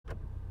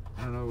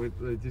I don't know.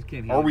 It just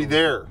can't handle. Are we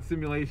there? The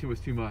simulation was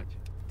too much.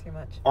 Too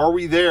much. Are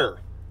we there?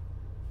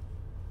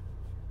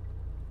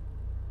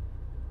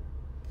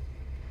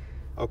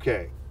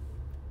 Okay.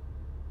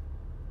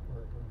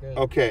 We're good.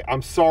 Okay,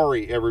 I'm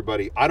sorry,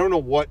 everybody. I don't know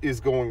what is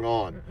going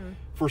on.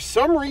 For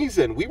some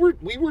reason, we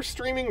were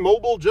streaming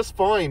mobile just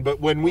fine, but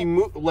when we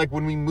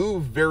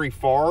move very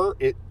far,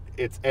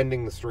 it's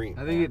ending the stream.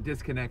 I think it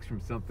disconnects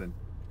from something.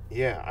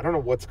 Yeah, I don't know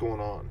what's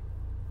going on.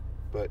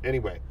 But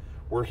anyway,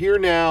 we're here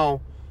now.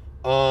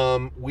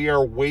 We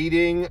are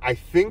waiting. I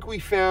think we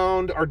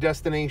found our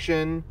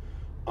destination.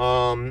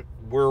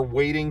 We're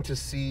waiting to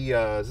see,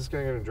 is this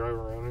guy going to drive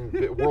around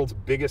in the world's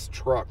biggest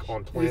truck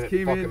on planet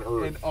fucking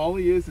Earth? And all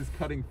he is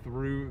cutting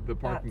through the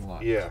parking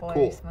lot. Yeah, close,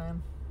 cool.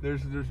 Man.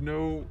 There's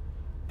no...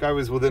 Guy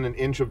was within an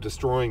inch of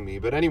destroying me.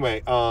 But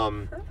anyway,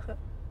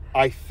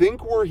 I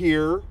think we're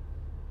here.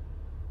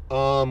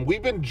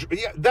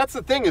 That's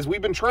the thing is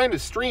we've been trying to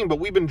stream, but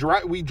we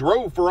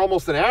drove for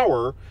almost an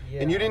hour,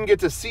 and you didn't get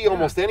to see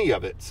almost any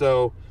of it.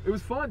 So it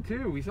was fun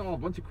too. We saw a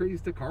bunch of crazy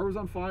stuff. Car was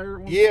on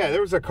fire. Yeah,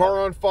 there was a car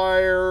on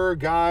fire.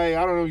 Guy,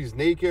 I don't know, if he's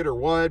naked or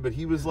what, but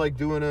he was like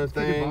doing a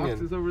thing. Kicking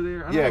boxes over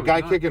there. Yeah,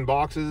 guy kicking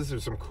boxes.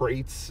 There's some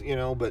crates,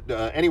 But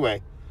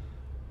anyway.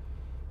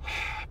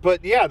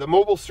 But yeah, the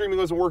mobile streaming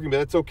wasn't working, but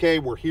that's okay.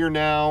 We're here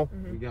now.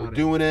 We're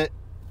doing it.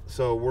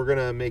 So we're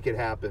gonna make it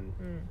happen.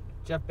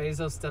 Jeff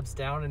Bezos steps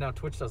down, and now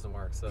Twitch doesn't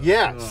work. So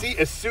yeah, see,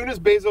 as soon as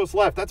Bezos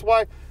left, that's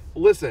why.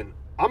 Listen,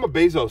 I'm a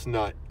Bezos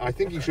nut. I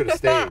think he should have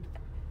stayed.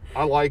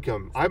 I like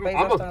him. I'm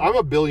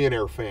a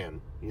billionaire fan.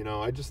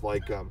 I just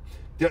like.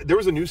 There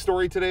was a news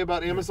story today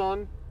about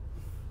Amazon.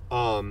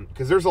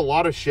 Because there's a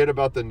lot of shit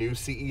about the new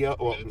CEO.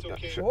 Well,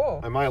 okay.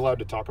 Am I allowed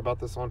to talk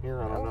about this on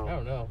here? I don't know. I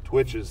don't know.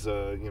 Twitch is,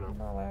 I'm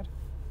not allowed.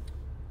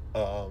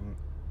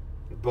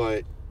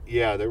 But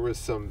yeah, there was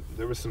some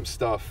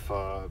stuff.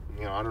 I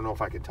don't know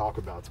if I can talk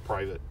about. It's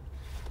private.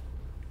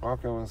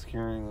 Rocco is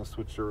carrying the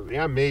Switch server.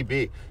 Yeah,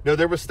 maybe. No,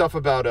 there was stuff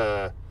about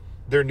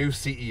their new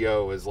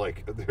CEO is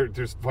like they're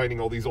just finding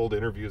all these old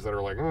interviews that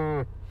are like,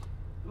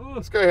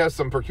 this guy has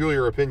some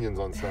peculiar opinions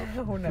on stuff.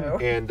 Oh no.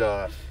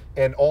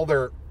 And all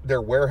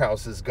their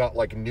warehouses got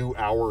like new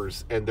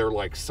hours, and they're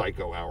like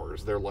psycho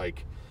hours. They're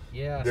like,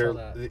 I saw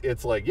that.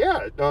 It's like,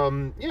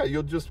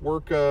 you'll just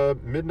work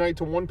midnight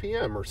to 1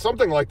 p.m. or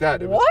something like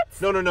that. What?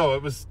 No.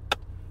 It was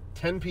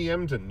 10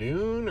 p.m. to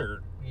noon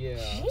or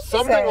Jesus.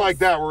 something like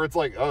that, where it's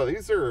like,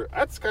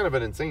 that's kind of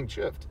an insane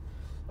shift.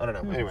 I don't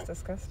know. Anyway. It's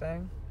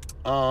disgusting.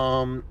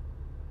 Yeah,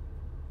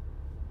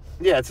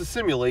 it's a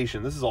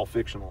simulation. This is all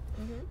fictional.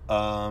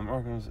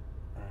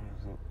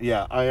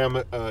 Yeah, I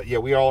am.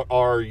 We all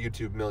are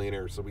YouTube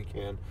millionaires, so we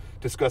can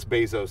discuss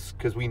Bezos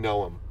because we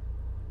know him.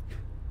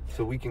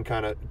 So we can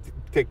kind of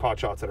take pot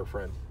shots at our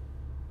friend.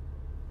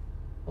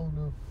 Oh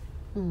no!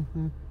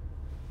 Mm-hmm.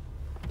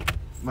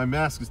 My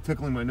mask is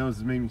tickling my nose.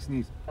 It's made me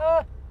sneeze.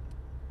 I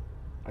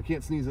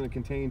can't sneeze in a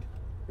contained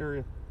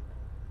area.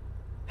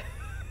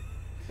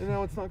 And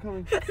now it's not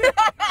coming.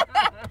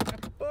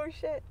 Oh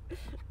shit!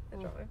 I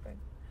dropped my phone.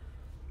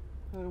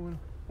 It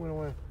went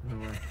away.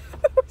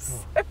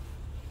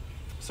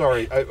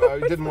 Sorry, I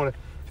didn't want to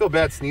feel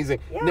bad sneezing.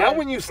 Yeah. Now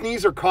when you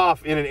sneeze or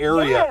cough in an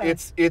area,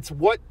 it's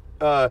what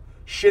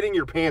shitting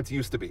your pants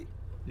used to be.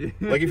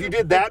 Like if you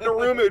did that in a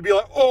room, it would be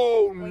like,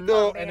 oh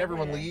no, and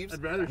everyone leaves.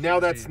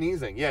 Now that's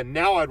sneezing. Yeah,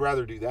 now I'd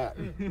rather do that.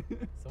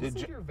 Someone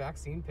said your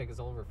vaccine pic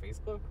is all over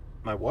Facebook.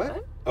 My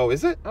what? Oh,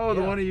 is it? Oh,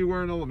 the one of you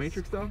wearing all the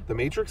Matrix stuff? The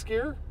Matrix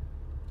gear?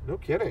 No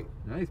kidding.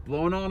 Nice,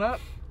 blowing on up.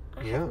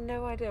 I have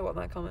no idea what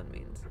that comment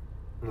means.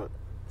 What?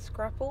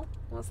 Scrapple?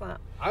 What's that?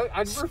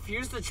 I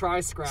refuse to try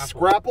Scrapple.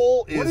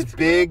 Scrapple is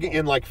big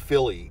in like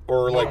Philly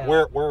or like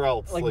where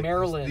else? Like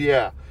Maryland.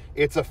 Yeah,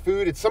 it's a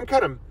food. It's some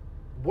kind of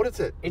what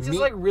is it? It's just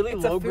like really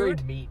low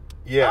grade meat.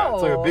 Yeah,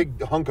 it's like a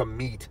big hunk of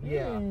meat.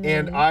 Yeah,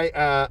 and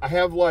I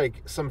have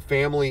like some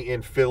family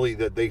in Philly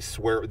that they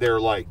swear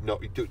they're like no,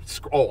 dude,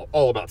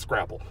 all about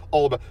Scrapple,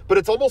 but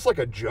it's almost like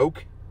a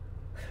joke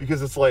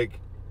because it's like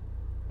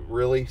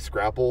really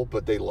Scrapple,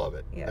 but they love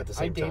it at the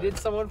same time. I dated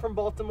someone from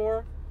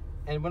Baltimore.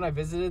 And when I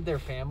visited their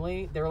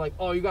family, they were like,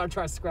 oh, you got to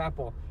try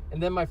Scrapple.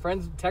 And then my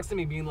friends texted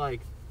me being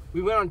like,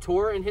 we went on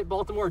tour and hit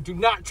Baltimore. Do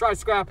not try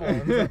Scrapple.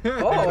 And I was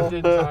like, I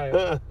didn't try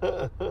it.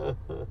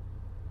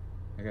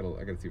 I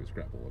gotta see what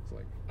Scrapple looks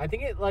like. I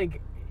think it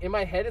like, in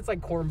my head, it's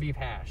like corned beef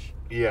hash.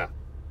 Yeah.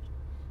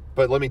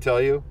 But let me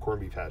tell you, corned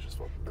beef hash is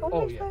fucking good.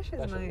 Corned beef hash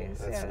is nice.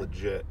 That's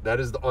legit.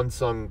 That is the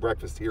unsung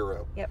breakfast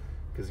hero. Yep.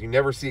 Because you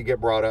never see it get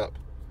brought up.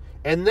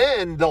 And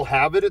then they'll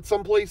have it at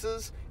some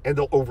places and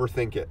they'll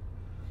overthink it.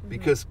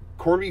 Because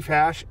corned beef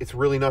hash, it's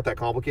really not that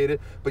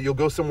complicated. But you'll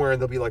go somewhere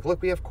and they'll be like, look,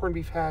 we have corned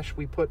beef hash.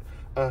 We put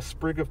a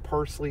sprig of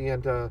parsley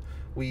and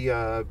we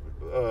put...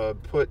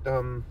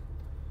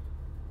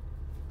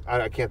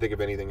 I can't think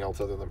of anything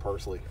else other than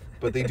parsley.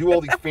 But they do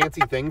all these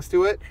fancy things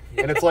to it.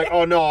 And it's like,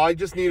 oh, no, I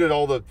just needed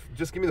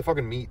just give me the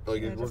fucking meat.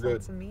 Like, we're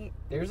good. Some meat.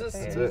 There's a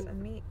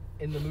scene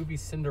in the movie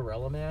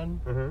Cinderella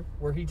Man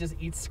where he just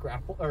eats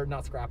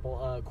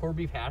corned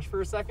beef hash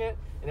for a second.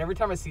 And every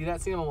time I see that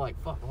scene, I'm like,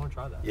 fuck, I want to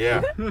try that.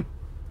 Yeah.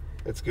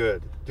 It's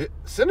good.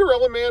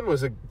 Cinderella Man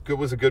was a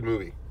good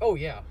movie. Oh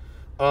yeah.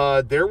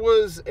 There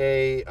was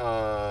a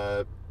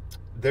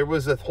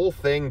whole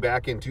thing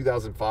back in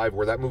 2005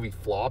 where that movie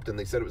flopped, and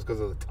they said it was because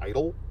of the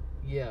title.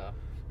 Yeah.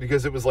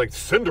 Because it was like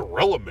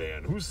Cinderella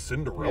Man. Who's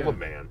Cinderella Yeah.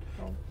 Man?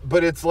 Oh.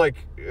 But it's like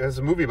it's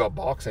a movie about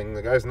boxing.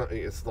 The guy's not.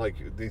 It's like,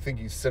 do you think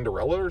he's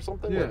Cinderella or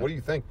something? Yeah. Like, what do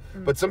you think?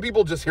 But some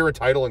people just hear a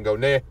title and go,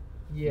 nah.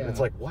 Yeah. And it's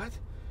like, what?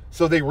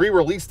 So they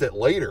re-released it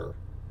later.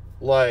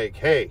 Like,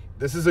 hey,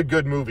 this is a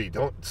good movie.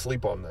 Don't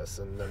sleep on this.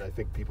 And then I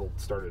think people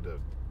started to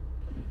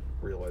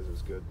realize it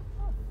was good.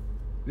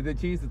 Did they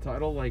change the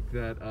title like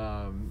that?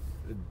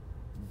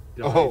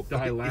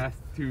 Die Last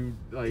to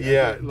like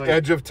Yeah, like,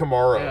 Edge of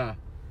Tomorrow. Yeah.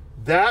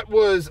 That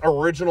was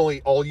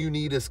originally All You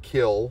Need Is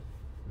Kill.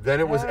 Then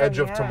it was Oh, Edge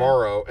of yeah.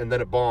 Tomorrow, and then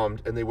it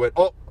bombed, and they went,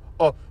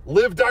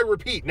 Live, Die,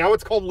 Repeat. Now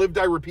it's called Live,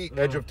 Die, Repeat,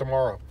 Edge of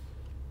Tomorrow.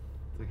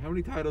 It's like, how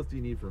many titles do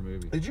you need for a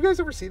movie? Did you guys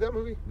ever see that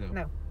movie?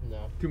 No.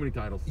 No. Too many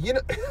titles. You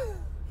know, I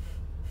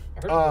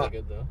heard it was really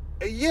good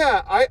though.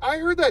 yeah, I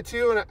heard that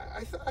too, and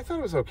I thought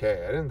it was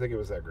okay. I didn't think it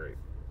was that great.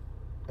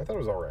 I thought it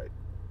was all right.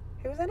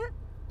 Who was in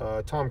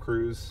it? Tom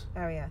Cruise.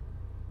 Oh yeah,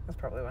 that's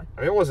probably why.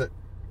 I mean, it wasn't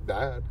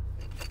bad.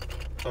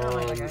 I don't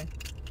like that guy.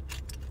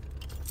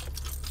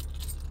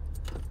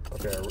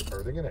 Okay,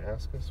 are they going to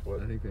ask us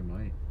what? I think they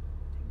might.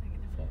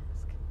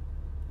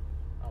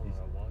 I don't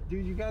know what.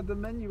 Dude, you got the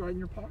menu right in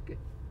your pocket.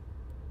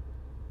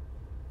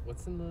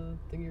 What's in the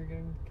thing you're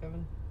getting,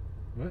 Kevin?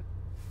 What?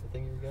 The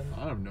thing you're getting?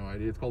 I have no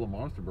idea. It's called a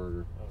Monster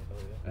Burger, Oh,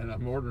 hell yeah. and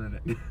I'm ordering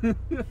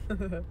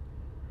it.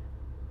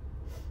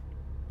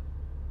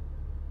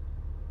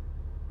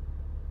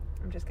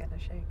 I'm just getting a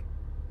shake.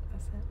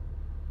 That's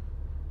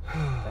it.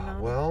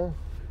 Banana. Well,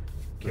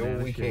 get what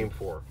Banana we shake. came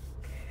for.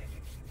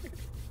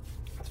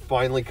 It's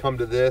finally come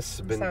to this.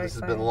 I'm This so has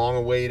been excited. long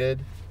awaited.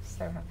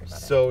 So happy about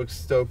it. So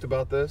stoked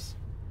about this.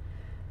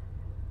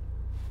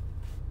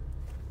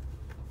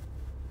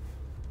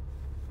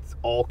 It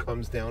all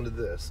comes down to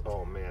this.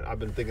 Oh man, I've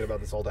been thinking about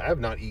this all day. I have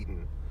not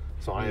eaten,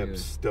 so I am Yeah.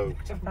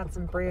 stoked. I've had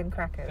some brie and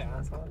crackers, and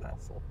Pound that's all I've had.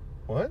 Colossal.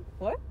 What?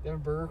 What? They have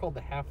a burger called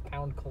the Half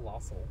Pound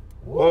Colossal.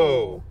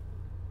 Whoa!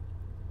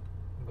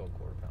 I'm going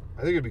quarter pound.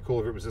 I think it'd be cool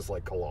if it was just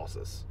like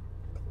Colossus.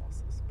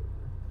 Colossus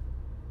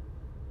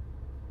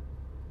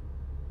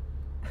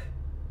burger.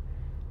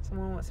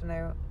 Someone wants to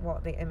know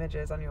what the image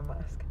is on your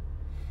mask.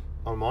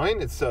 On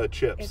mine, it's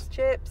chips. It's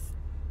chips.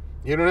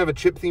 You don't have a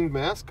chip themed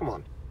mask? Come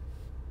on.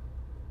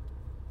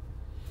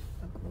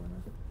 Oh, cool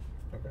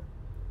enough.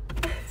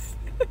 Okay.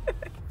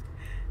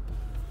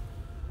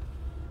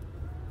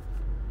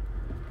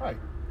 Hi.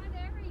 Hi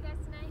there, how are you guys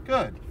tonight?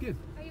 Good. Good.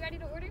 Are you ready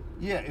to order?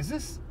 Yeah. Is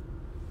this?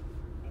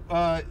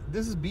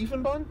 This is beef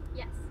and bun?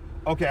 Yes.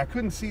 Okay, I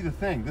couldn't see the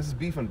thing. This is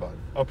beef and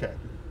bun. Okay.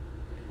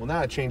 Well,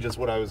 now it changes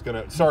what I was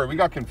gonna. Sorry, we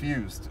got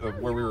confused of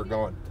where we were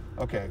going.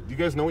 Okay. Do you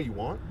guys know what you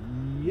want?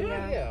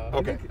 Yeah. Yeah.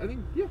 Okay. I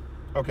think yeah.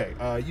 Okay.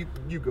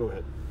 You go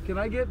ahead. Can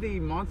I get the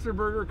Monster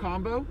Burger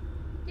combo?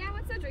 Yeah,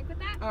 what's the drink with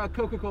that?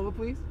 Coca-Cola,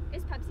 please.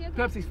 Is Pepsi okay?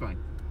 Pepsi's fine.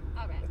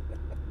 All right.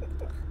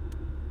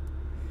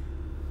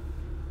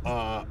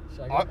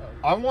 Should I I, go?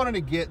 I wanted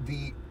to get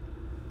the.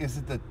 Is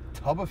it the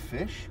tub of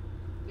fish?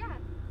 Yeah.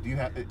 Do you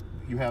have?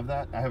 You have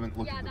that? I haven't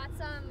looked Yeah, at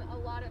that's a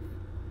lot of,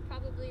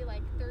 probably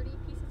like 30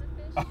 pieces of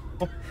fish.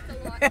 Oh.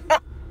 It's a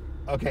lot.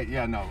 Okay.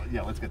 Yeah. No.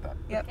 Yeah. Let's get that.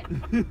 Yep.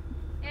 Okay.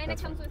 And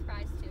That's it comes with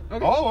fries too.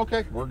 Okay. Oh.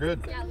 Okay. We're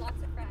good. Yeah,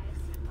 lots of fries.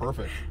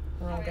 Perfect.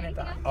 We're all All gonna right,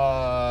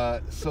 die.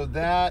 yeah. So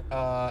that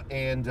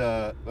and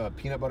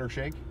peanut butter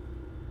shake.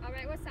 All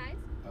right, what size?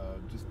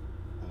 Just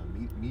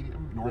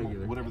medium, normal,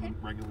 Regular. whatever Okay.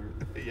 the regular.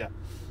 Yeah.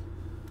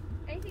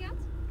 Anything else?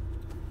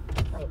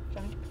 Oh,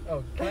 Johnny?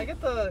 oh, can I get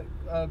the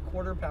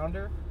quarter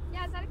pounder?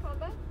 Yeah, is that a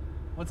combo?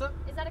 What's up?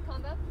 Is that a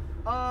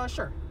combo?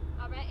 Sure.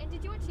 All right, and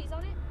did you want cheese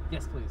on it?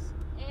 Yes, please.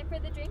 And for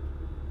the drink?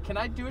 Can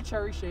I do a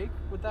cherry shake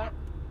with that?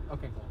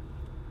 Okay, cool.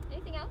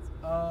 Anything else?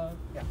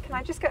 Yeah. Can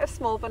I just get a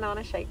small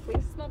banana shake,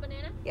 please? Small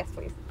banana? Yes,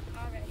 please.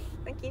 Alrighty.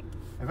 Thank you.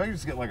 If I could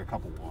just get like a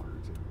cup of water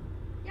too.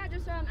 Yeah,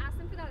 just ask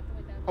them for that at the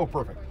window. Oh,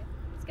 They'll get it perfect. for you.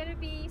 It's gonna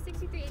be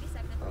 $63.87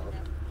 at the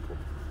window.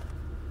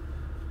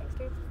 Thanks,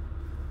 dude.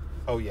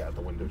 Oh yeah, at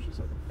the window she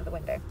said. At the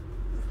window.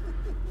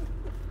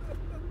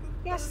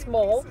 Yeah,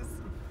 small.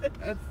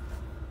 That's,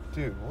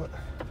 Dude, what?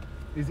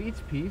 is each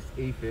piece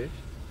a fish?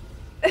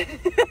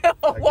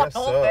 One guess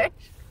whole so.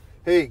 fish.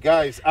 Hey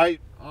guys,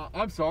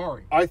 I'm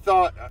sorry, I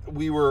thought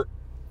we were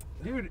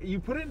dude. You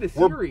put it into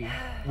We're- Siri.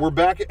 we're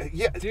back.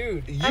 Yeah,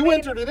 Dude, you I mean-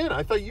 entered it in.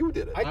 I thought you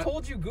did it. I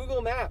told you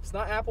Google Maps,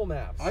 not Apple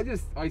Maps.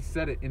 I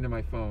set it into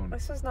my phone.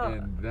 This was not-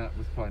 And that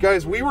was fun.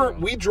 Guys,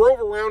 we drove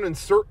around in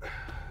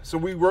so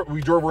we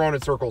drove around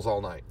in circles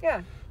all night.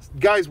 Yeah.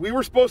 Guys, we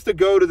were supposed to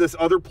go to this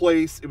other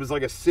place. It was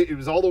like it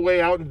was all the way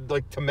out in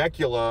like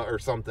Temecula or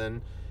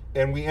something,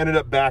 and we ended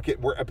up back at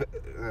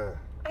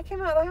I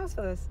came out of the house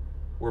for this.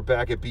 we're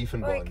back at Beef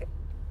and Bun. Like,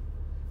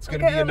 It's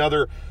gonna be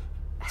another.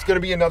 It's gonna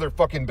be another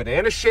fucking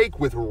banana shake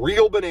with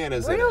real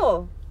bananas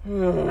real. I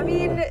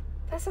mean,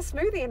 that's a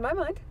smoothie in my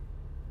mind. in it.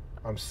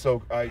 I'm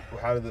so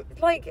how did the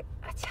Like,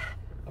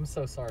 I'm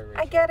so sorry,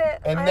 Rachel. I get it.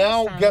 and I now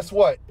understand. guess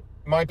what?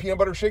 my peanut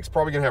butter shake's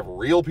probably gonna have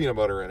real peanut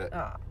butter in it.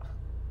 Ah,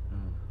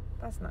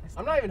 that's nice.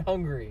 I'm not even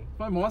hungry.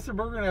 My Monster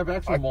Burger gonna have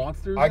actual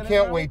monsters. I in it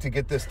can't now? wait to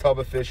get this tub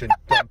of fish and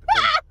dump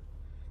it.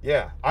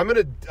 Yeah, I'm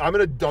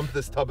gonna dump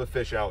this tub of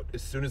fish out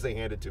as soon as they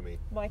hand it to me.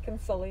 Mike and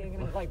Sully are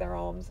gonna like their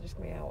arms are just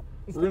gonna be out.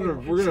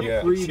 We're gonna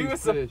Yeah. free She these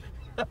was so- fish.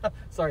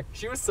 Sorry,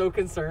 she was so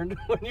concerned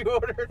when you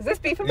ordered. Is this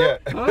beef and Yeah.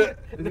 butter? Huh?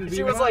 Is it She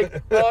beef was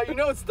and like, you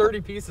know it's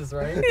 30 pieces,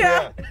 right?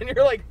 Yeah. And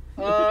you're like,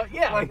 yeah.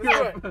 Like,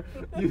 let's do it.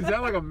 you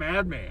sound like a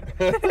madman.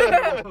 She wanted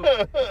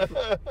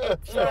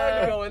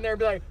to go in there and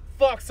be like,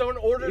 fuck, someone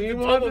ordered He the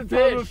wants tub a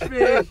of tub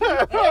fish.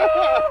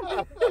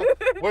 of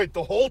fish. Wait,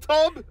 the whole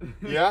tub?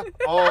 Yeah.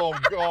 Oh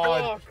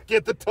God, Fuck.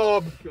 get the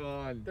tub.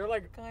 God. They're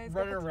like Guys,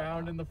 running get the around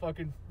tub. in the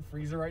fucking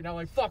freezer right now,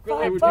 like, fuck, we Fuck,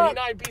 only have fuck.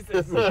 29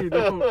 pieces. You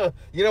know?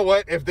 You know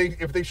what? If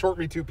they short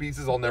me 2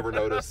 pieces, I'll never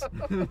notice.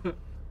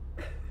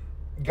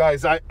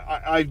 Guys,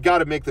 I got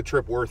to make the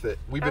trip worth it.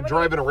 We've been How many-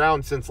 driving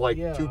around since like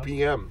Yeah. 2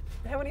 p.m.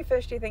 How many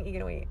fish do you think you're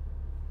gonna eat?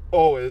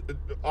 Oh,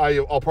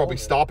 I'll probably Oh,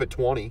 yeah. stop at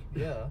 20.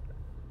 Yeah.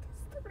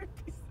 30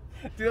 pieces.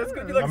 Dude, that's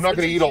gonna be like I'm not such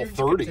gonna a eat all huge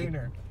 30.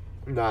 container.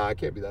 Nah, I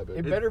can't be that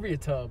It big. better be a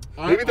tub.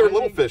 Maybe they're I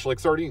little think- fish like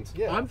sardines.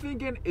 Yeah. I'm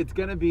thinking it's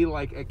gonna be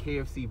like a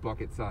KFC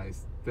bucket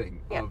size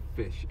thing Yeah. of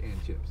fish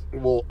and chips.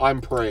 Well,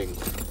 I'm praying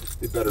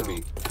it better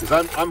be, because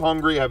I'm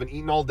hungry. I haven't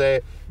eaten all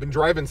day. Been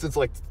driving since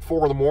like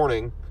 4 in the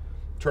morning,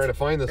 trying to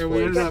find this And we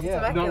place. ended up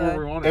Yeah. not where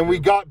we wanted. And we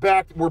to. got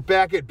back. We're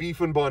back at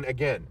Beef and Bun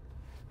again.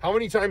 How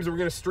many times are we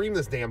gonna stream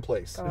this damn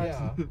place? God,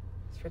 Yeah.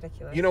 it's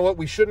ridiculous. You know what?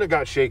 We shouldn't have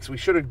got shakes. We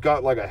should have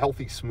got like a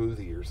healthy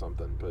smoothie or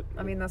something. But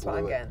I mean, that's what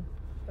I'm blew it. getting.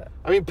 But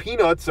I mean,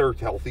 peanuts are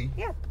healthy.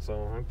 Yeah.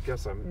 So I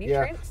guess I'm.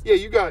 Nutrients. Yeah.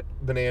 Yeah, you got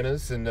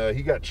bananas and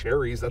he got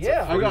cherries. That's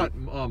Yeah. a I fruit. got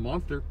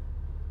Monster.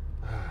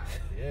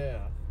 Yeah.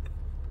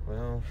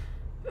 Well,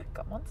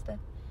 got monster.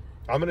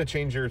 I'm gonna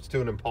change yours to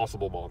an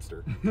Impossible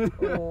Monster,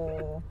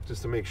 Oh.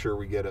 just to make sure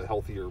we get a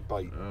healthier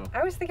bite. Oh.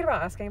 I was thinking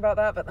about asking about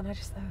that, but then I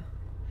just.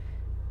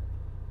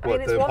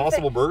 What, the one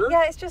Impossible thing, Burger?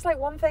 Yeah, it's just like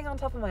one thing on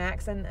top of my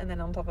accent, and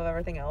then on top of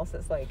everything else,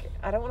 it's like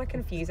I don't want to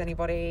confuse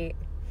anybody.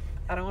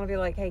 I don't want to be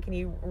like, hey, can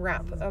you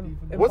rap?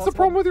 What's the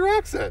problem with your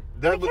accent?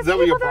 That Because that be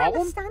people your don't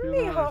problem? understand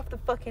me Yeah. half the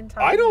fucking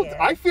time. I don't. here.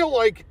 I feel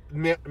like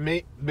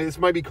this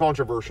might be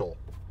controversial.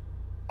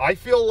 I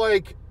feel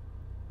like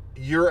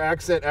your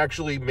accent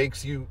actually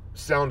makes you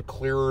sound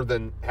clearer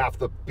than half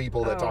the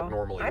people that talk Oh,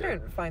 normally. I here.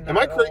 don't find that. Am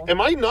I at all.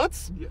 am I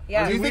nuts?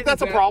 Yeah. Do you we think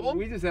that's a just problem?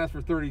 We just asked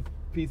for 30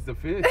 pieces of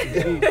fish.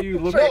 And she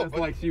looked Sure, at us but-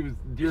 like she was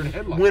deer in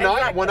headlights. When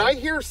Exactly. when I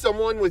hear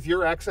someone with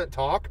your accent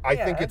talk, I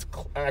think Yeah. it's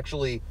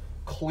actually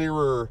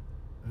clearer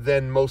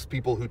than most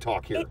people who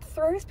talk here. It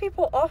throws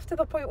people off to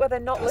the point where they're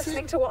not Does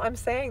listening it? to what I'm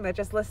saying. They're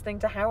just listening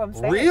to how I'm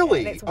saying it. Really?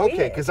 And it's Okay,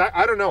 weird. because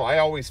I don't know. I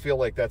always feel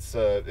like that's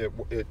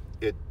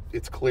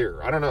it's clear.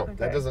 I don't know.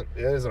 That Okay.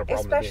 it isn't a problem. to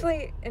me.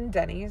 Especially in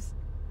Denny's.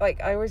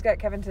 Like, I always get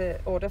Kevin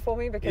to order for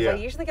me because Yeah. I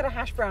usually get a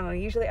hash brown and I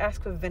usually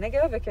ask for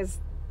vinegar because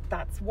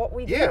that's what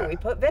we do. Yeah. We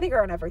put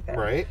vinegar on everything.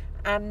 Right?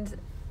 And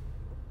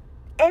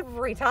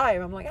every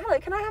time I'm like, hello,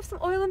 can I have some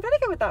oil and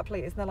vinegar with that,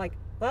 please? And they're like,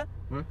 what?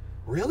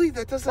 Really?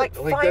 That doesn't Like,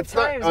 like 5 that's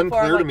not times before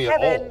unclear I'm to like, me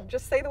Kevin, at all.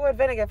 just say the word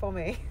vinegar for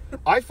me.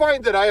 I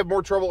find that I have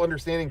more trouble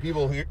understanding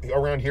people who,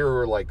 around here who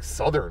are like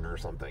Southern or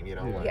something. You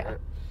know? Yeah. Like, Yeah.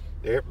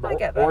 yeah, I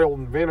get that. oil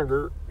and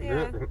vinegar.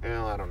 Yeah.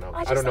 Well, I don't know.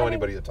 I I don't just- know I mean,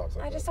 anybody that talks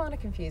like I that. just don't want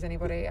to confuse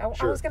anybody. I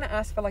Sure. was going to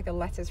ask for like a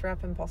lettuce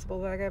wrap Impossible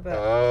Burger, but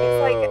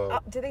Oh. it's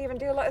like, do they even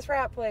do a lettuce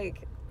wrap?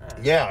 Like,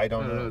 Yeah, I No,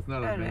 don't no, know. it's not I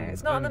on don't the know. menu.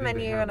 It's not on the I don't think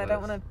they menu, have and I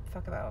don't lettuce. want to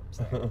fuck about.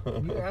 So.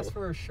 Can you ask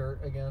for a shirt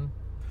again?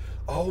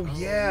 Oh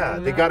yeah,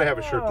 they got to have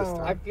a shirt this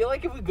Oh. I time. feel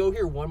like if we go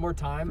here one more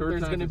time, Third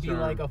there's time's gonna a be charm.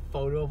 like a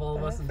photo of all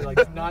of us and be like,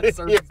 do not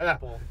serve these Yeah.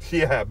 people.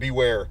 Yeah,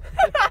 beware.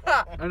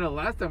 I know.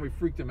 Last time we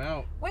freaked him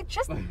out. We're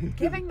just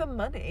giving them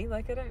money.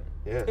 Like, I don't.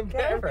 Yeah.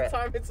 Get over Every it.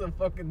 time it's a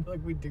fucking,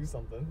 like, we do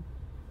something.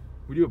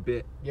 We do a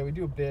bit. Yeah, we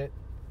do a bit.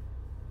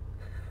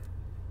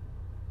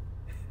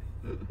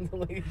 The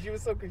lady, she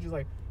was so good. She was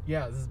like,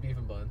 yeah, this is beef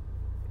and bun.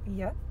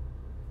 Yeah.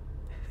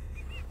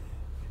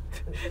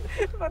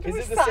 Imagine Is we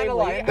it the sat in same a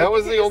lady? line. That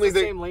was the It's only the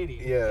thing. same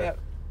lady. Yeah. Yep.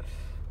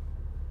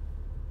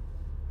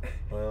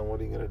 Well, what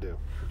are you gonna do?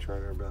 We're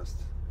trying our best.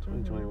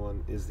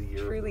 2021 is the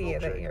year. Truly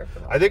of the the milkshake. year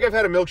for I think I've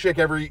had a milkshake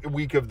every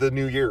week of the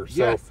new year.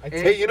 So, Yes.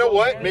 hey, you know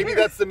what? Yeah. Maybe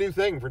that's the new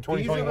thing for These are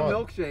the 2021.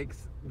 milkshakes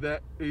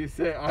that you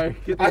say I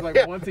get these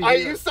like once a year. I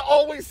used to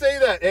always say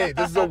that. Hey,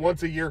 this is a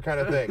once a year kind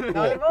of thing. Cool.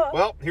 anymore.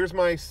 Well, here's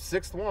my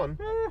 6th one.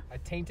 I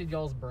tainted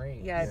y'all's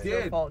brain. Yeah, it's You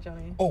your did. fault,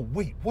 Johnny. Oh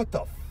wait, what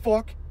the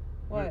fuck?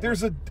 What?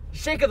 There's a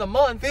Shake of the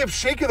month. they have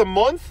shake of the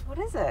month. What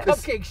is it?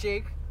 Cupcake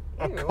shake.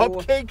 A Ew.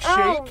 cupcake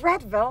Oh, shake.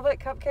 red velvet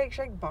cupcake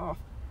shake bath.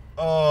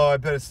 Oh, I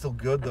bet it's still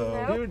good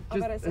though. No. Dude, I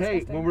bet just it's hey,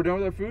 disgusting. when we're done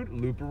with our food,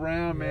 loop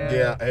around, man.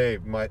 Yeah, hey,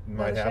 might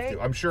Another have shake?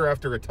 to. I'm sure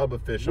after a tub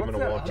of fish, I'm What's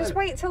gonna that want other- Just that.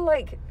 wait till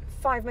like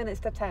 5 minutes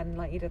to 10,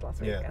 like you did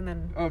last week, Yeah. and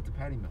then. Oh, it's a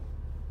patty melt.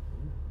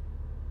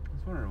 I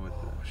was wondering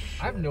what the...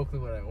 I have no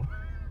clue what I want.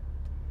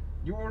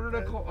 You ordered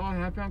a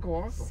half-pound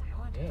colossal.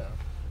 Salad. Yeah.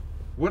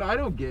 What I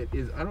don't get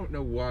is I don't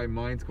know why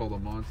mine's called a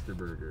monster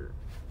burger.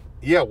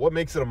 Yeah, what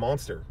makes it a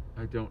monster?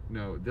 I don't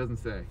know. It doesn't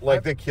say.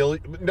 Like they kill.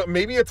 No,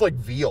 maybe it's like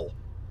veal.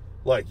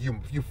 like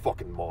you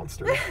fucking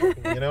monster.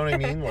 You know what I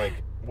mean? Like,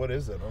 what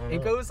is it? I don't know.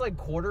 It goes like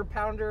quarter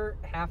pounder,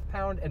 half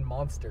pound, and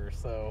monster.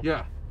 So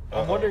Yeah.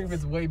 I'm wondering if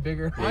it's way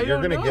bigger. Yeah,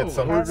 you're gonna get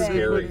something Have it.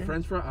 scary.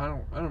 French fry.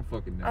 I don't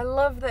fucking know. I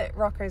love that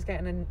Rocco's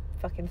getting a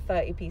fucking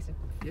 30-piece of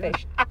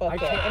fish bucket,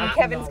 can't- and I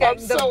Kevin's cannot.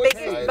 getting I'm the so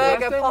biggest excited. burger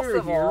Last time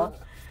possible.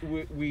 we were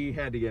here, we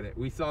had to get it.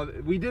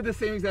 We did the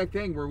same exact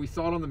thing where we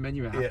saw it on the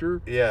menu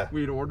after. Yeah. We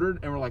had ordered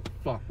and we're like,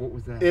 fuck, what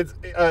was that?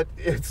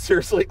 It's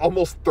seriously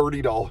almost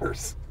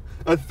 $30.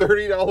 A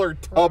 $30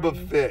 tub of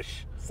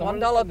fish. Someone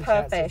 $1 in the per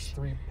chat says fish.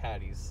 3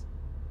 patties.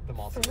 The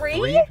monster. 3?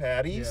 3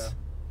 patties? Yeah.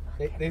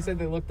 They said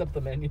they looked up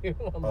the menu.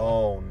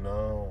 Oh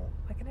no.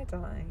 We're gonna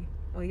die.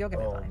 Well, you're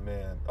gonna Oh die.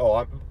 man.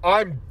 Oh,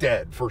 I'm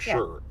dead for Yeah.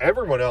 sure.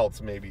 Everyone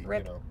else maybe,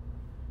 Rip. you know.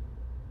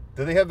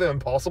 Do they have the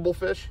impossible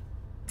fish?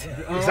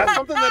 Is that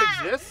something that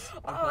exists?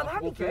 Oh,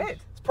 that'd be Impossible fish? good.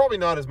 It's probably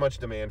not as much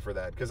demand for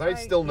that because I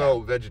still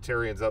know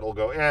vegetarians that'll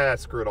go,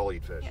 screw it, I'll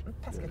eat fish. Yeah,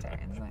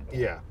 pescatarians. Like.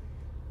 Yeah.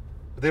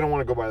 But they don't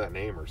want to go by that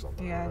name or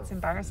something. I Yeah, don't it's know.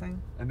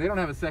 embarrassing. And they don't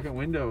have a second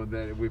window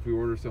that if we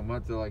order so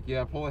much, they're like,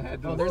 yeah, pull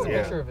ahead. Oh, there's a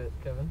Yeah. picture of it,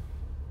 Kevin.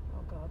 Oh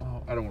god.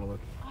 Oh, I don't want to look.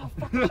 Oh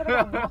fuck! I should have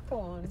got Rocco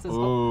on. It says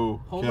Ooh,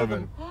 home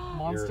Kevin. of the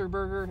Monster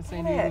Burger,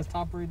 San Damn it. Diego's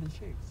top-rated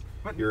shakes.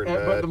 But, You're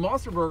but bad. the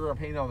Monster Burger I'm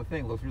painting on the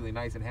thing looks really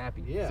nice and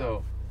happy. Yeah.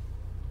 So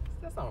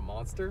That's not a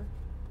monster.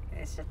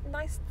 It's just a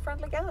nice,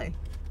 friendly guy.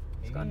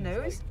 He's got a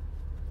Maybe nose.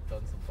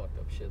 Done some fucked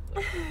up shit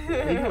though.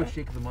 they do a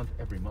shake of the month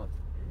every month.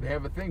 They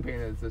have a thing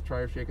painted that says try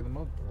our shake of the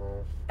month.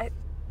 Well,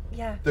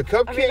 Yeah. the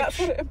cupcake. I mean, that's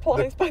what it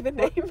implies by the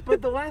name.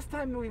 But the last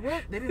time we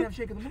went, they didn't have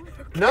shake of the month.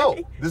 No,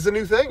 this is a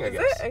new thing, I Is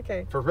guess. it?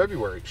 Okay. For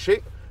February.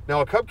 Shake.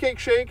 Now, a cupcake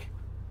shake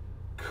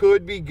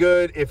could be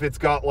good if it's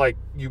got like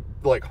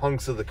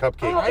hunks of the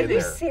cupcake Oh, are in you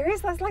there.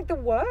 serious? That's like the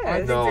worst. I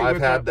think No, they I've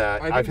whip had up-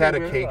 that. I think I've had they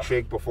a whip cake up-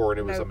 shake before and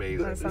it was No,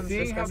 amazing. that sounds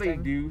Seeing how they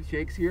disgusting. do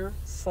shakes here,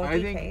 Soggy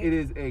I think cake. it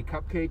is a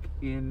cupcake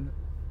in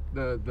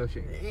the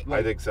shake.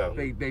 I think so.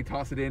 They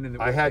toss it in and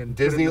I had and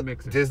put it in the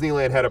mixer.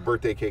 Disneyland had a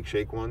birthday cake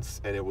shake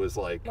once, and it was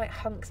like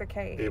hunks of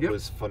cake. it Yep.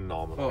 was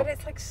phenomenal. But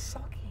it's like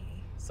soggy.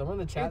 Someone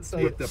in the chat It's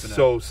said whipped up It's enough.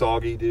 so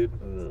soggy, dude.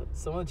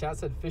 someone in the chat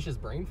said fish is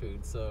brain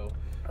food, so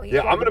Oh, you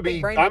Yeah, get I'm gonna big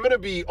be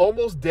brain-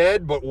 almost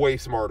dead, but way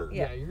smarter.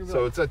 Yeah. you're gonna be So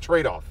like, it's a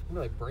trade-off.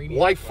 you're like brainy.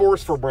 Life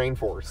force for brain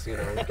force. You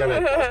know, it's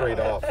gotta trade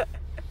off.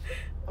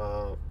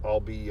 I'll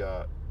be.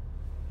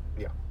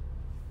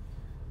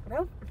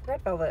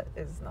 Red velvet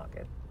is not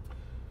good.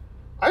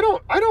 I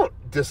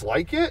don't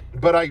dislike it,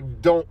 but I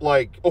don't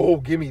like. Oh,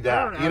 give me I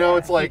that. don't You know, know, I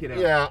it's like, take it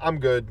out. yeah, I'm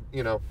good.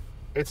 You know,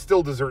 it's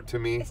still dessert to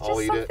me. It's I'll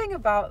just eat it. something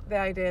about the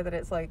idea that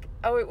it's like,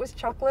 oh, it was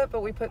chocolate,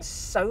 but we put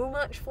so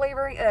much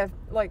flavoring,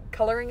 like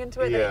coloring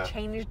into it that Yeah. it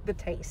changed the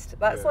taste.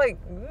 That's Yeah. like,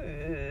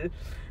 ugh.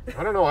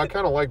 I don't know. I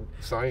kind of like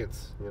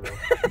science. You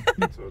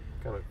know, so it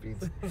kind of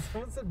feeds.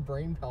 Someone said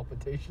brain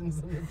palpitations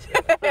in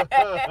the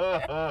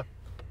chat.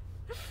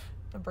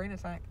 A brain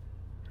attack.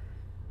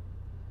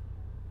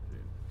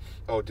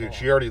 Oh, dude,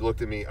 she already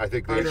looked at me. I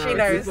think I they, know, She it's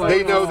knows. just like,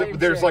 they know Same that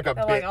there's shit. like a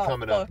They're bit like, oh,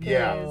 coming up. fuck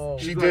Yeah, yes.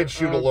 she She's did like,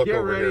 shoot a oh, look get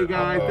over ready, here.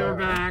 guys, Oh, they're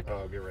back.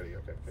 Oh, get ready.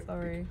 Okay. Be-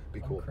 Sorry. Be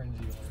cool. I'm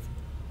cringy.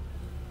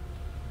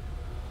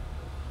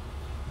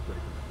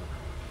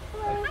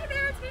 Hi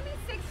there, it's gonna be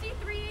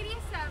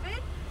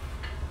 6387.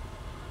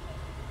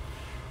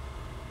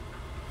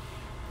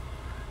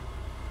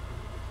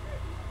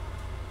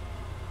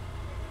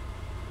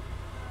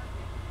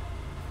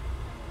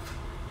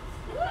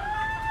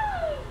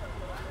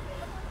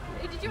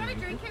 Hey, did you want a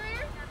drink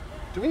carrier?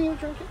 Do we need to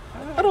drink it?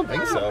 I don't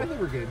think I so.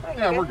 think we're good. I think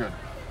Yeah, we're we're good.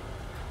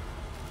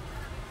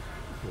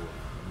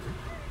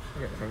 good. I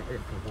got a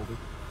hold it.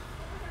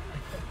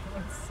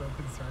 I'm so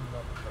concerned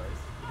about the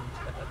price.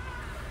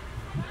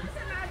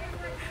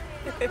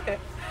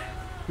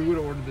 Who would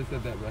have ordered this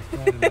at that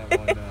restaurant in that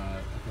one? I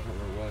forget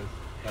where it was.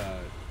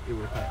 It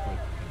would have cost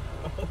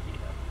like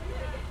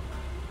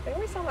They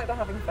always sound like they're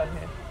having fun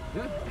here. $10.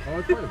 Yeah. Oh,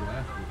 it's probably a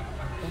blast.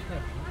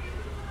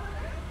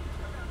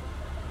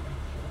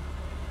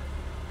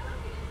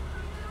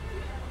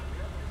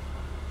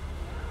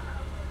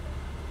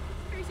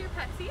 Here's your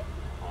Pepsi.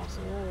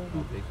 Awesome.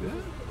 I'll take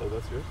that. Oh,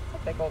 that's yours.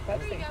 A big old There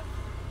you Pepsi. go.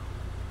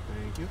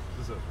 Thank you.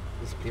 This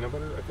is peanut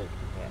butter, I think.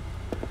 Yeah.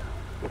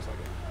 Looks like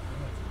it.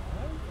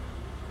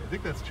 I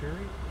think that's cherry. I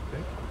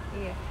think.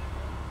 Yeah.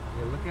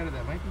 Yeah, look at it.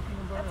 That might be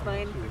peanut butter. That's I'm not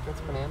mine. I sure. think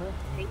that's banana.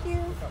 Thank you.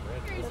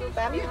 Here's Little your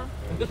banana.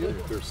 Thank you.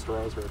 There's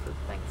straws right there.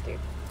 Thanks, dude.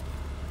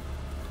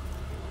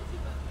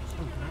 Oh,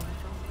 can I have a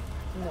straw?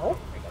 No.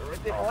 I got it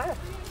right there. Oh, wow.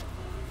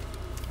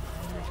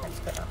 I'm gonna try to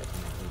spit out this in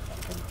a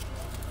second.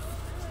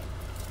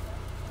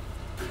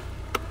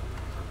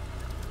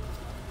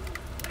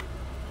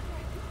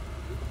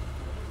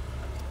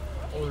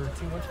 Order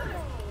too much beer.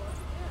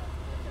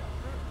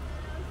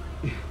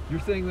 You're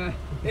saying that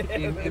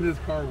in this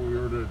car where we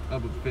ordered a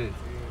tub of fish.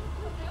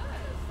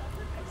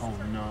 Oh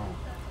no.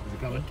 Is it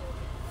coming?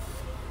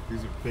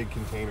 These are big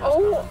containers.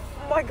 Oh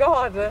coming. my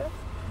god.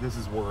 This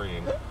is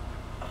worrying.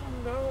 Oh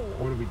no.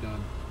 What have we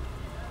done?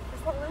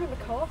 There's not room in the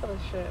car for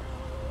this shit.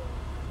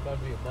 About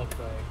to be a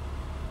mukbang.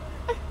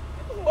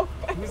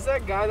 Mukbang. Who's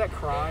that guy that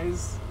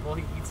cries while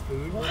he eats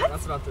food? What?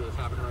 That's about to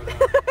happen right now.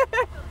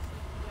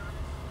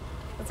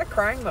 It's a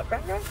crying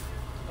mukbang guy.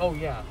 Oh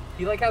yeah,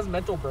 he like has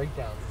mental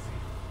breakdowns.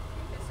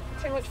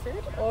 Too much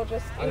food, or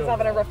just I he's don't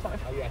having a know. rough time?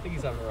 Yeah, I think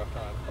he's having a rough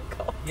time. Oh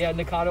God. Yeah,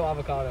 Nikado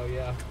avocado.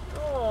 Yeah.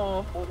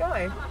 Oh, poor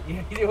guy.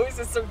 Yeah, he always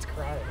just starts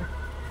crying.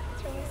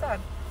 It's really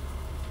sad.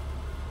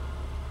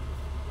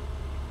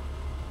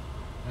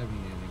 I haven't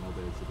eaten anything all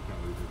day, so the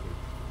calories are good.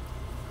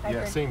 I Yeah,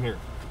 agree. same here.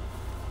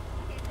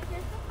 Okay, so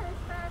here's the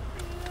first bag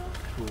for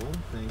you. Cool,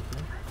 thank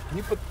you. Can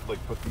you put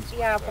these?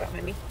 Yeah, I'll put it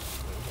maybe.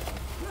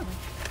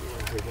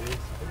 I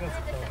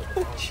think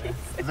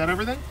that's Is that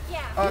everything?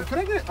 Yeah. Can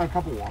I get a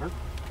cup of water?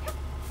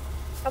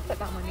 I'll put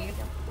that on my knee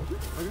again.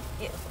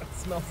 Yes. It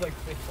smells like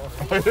fish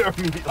water.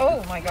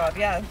 Oh my God,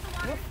 yeah.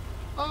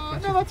 No,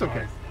 that's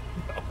okay.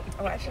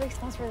 Oh, it actually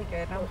smells really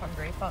good. Now I'm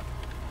hungry. Fuck.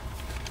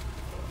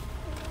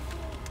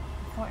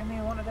 I mean,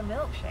 I wanted a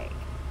milkshake.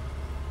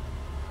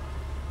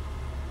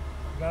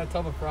 Got a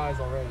tub of fries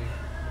already in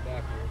the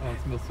back here. Oh,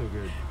 it smells so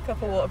good.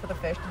 Cup of water for the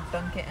fish to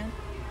dunk it in.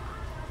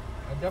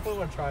 I definitely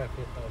want to try a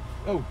fish.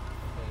 Oh, Fish.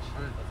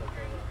 That's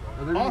okay.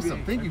 are there gonna Awesome.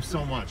 be- Thank you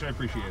so much. I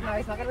appreciate it. No,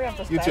 he's not gonna be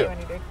able to You stay too. when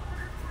you do.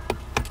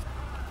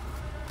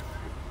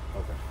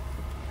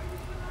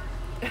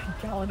 Okay.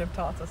 Gallon of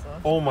tartar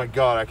sauce. Oh my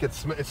God, I could.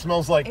 It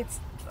smells like It's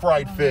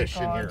fried oh my fish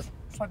in God. here.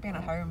 It's like being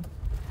at home.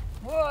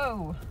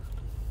 Whoa.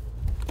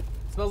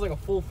 It smells like a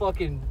full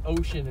fucking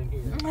ocean in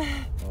here.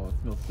 Oh, it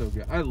smells so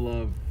good. I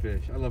love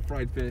fish. I love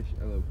fried fish.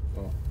 I love.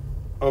 Oh,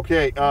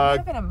 Okay.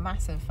 I've been a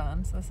massive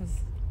fan, so this is.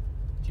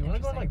 Do you want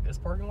to go in Interesting. like this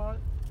parking lot?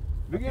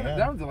 we can, Okay.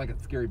 that one's like a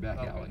scary back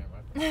Okay, alley.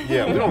 never mind.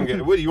 Yeah, we don't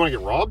get. What do you want to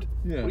get robbed?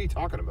 Yeah. What are you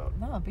talking about?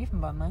 No, beef and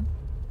bun, man.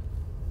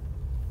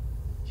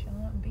 Chill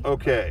out and beef.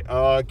 Okay,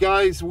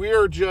 guys, we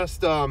are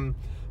just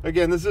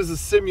again. This is a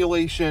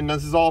simulation.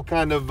 This is all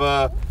kind of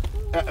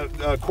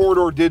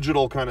corridor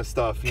digital kind of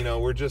stuff. You know,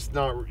 we're just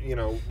not. You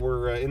know,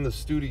 we're in the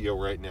studio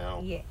right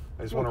now. Yeah.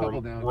 I just Go a want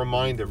couple to down.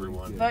 remind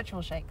everyone. Yeah.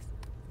 Virtual shakes.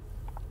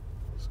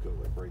 Let's go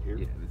like right here.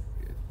 Yeah, this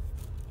is good.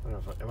 I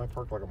don't know if am I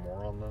parked like a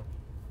moron though?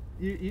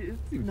 It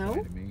seems No.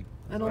 fine to me.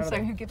 And I also,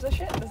 don't- who gives a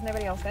shit? There's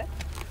nobody else here.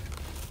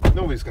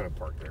 Nobody's gonna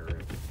park there. Right?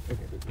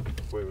 Okay.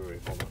 Wait,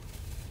 hold on.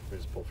 Let me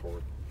just pull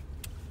forward.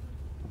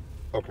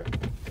 Okay.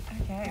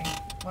 Okay.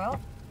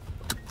 Well,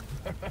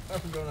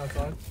 I'm going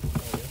outside. Oh,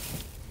 yeah.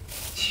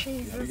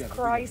 Jesus got-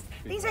 Christ.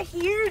 we These got- are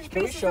huge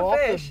Can we pieces show of off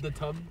fish. the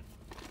tub?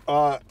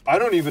 I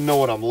don't even know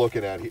what I'm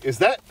looking at. Is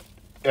that?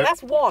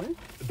 That's one.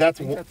 That's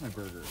I think that's my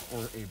burger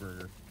or a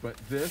burger. But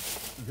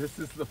this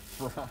is the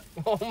fry.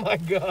 Oh my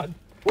god.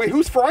 wait.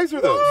 Whose fries are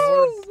those?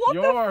 Whoa, what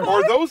the Yours. fuck?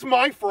 Are those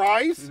my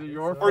fries? These are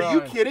your Are you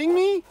fries. kidding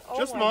me? Oh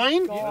Just my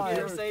mine? God. You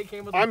didn't say it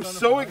came with a I'm ton of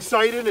so fries?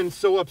 excited and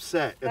so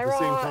upset at There the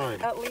same are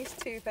time. at least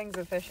two things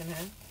of fish in here.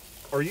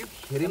 Are you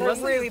kidding They're me?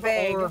 Unless really they just put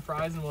all big. our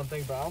fries in one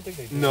thing, but I don't think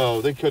they do. No,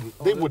 they couldn't.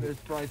 Oh, They there- wouldn't.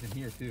 There's fries in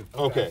here too.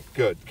 Okay,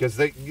 good, because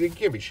they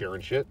can't be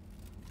sharing shit.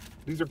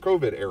 These are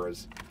COVID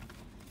eras.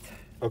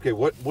 Okay,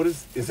 what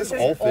is this This is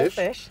all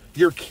fish?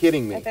 You're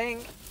kidding I me.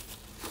 think.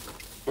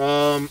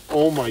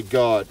 Oh my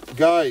god,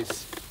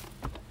 guys.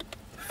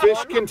 Fish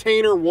One.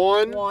 container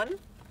one. One.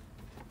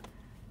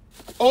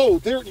 Oh,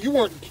 there you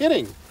weren't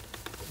kidding.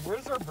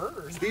 Where's our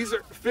burgers? These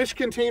are fish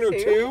container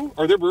Two. two.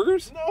 Are there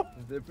burgers? No.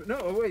 No,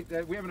 oh wait,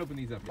 we haven't opened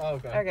these up yet. Oh,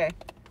 okay. Okay.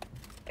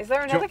 Is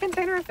there another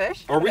container of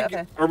fish? Are we?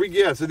 Okay. Are we?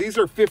 Yeah. So these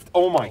are fifth.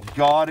 Oh my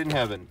god in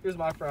heaven. Here's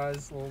my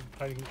fries, little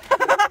tiny.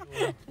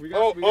 We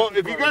Oh, we some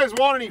if you fries. guys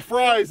want any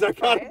fries, I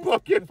got a Fries?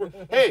 bucket for.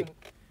 Hey,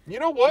 you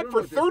know what? don't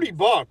For know what this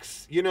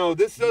 $30, you know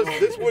this does.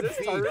 This would Is this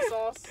feed. tartar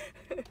sauce?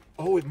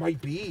 Oh, it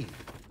might be.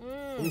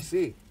 Let me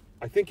see.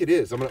 I think it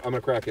is. I'm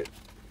gonna crack it.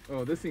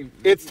 Oh, this seems.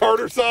 It's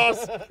tartar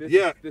sauce. This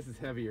Yeah, This is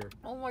heavier.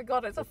 Oh my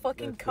god, it's a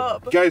fucking That's,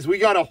 cup. guys, we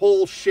got a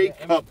whole shake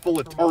Yeah, cup full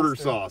of for tartar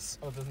Monster. sauce.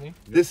 Oh, Disney.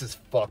 This is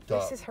fucked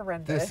up. This is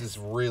horrendous. This is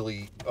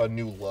really a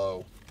new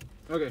low.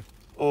 Okay.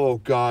 Oh,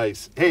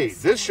 guys. Hey,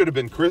 this should have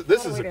been. This What are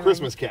is we a doing?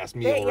 Christmas cast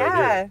meal right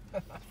yeah. here.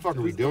 What the fuck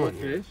are we Is this all doing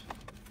here? Fish?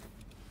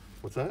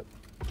 What's that?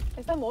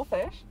 Is there more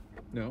fish?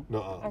 No.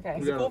 No. Okay.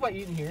 Is it cool if I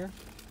eat in here?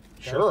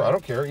 Sure, I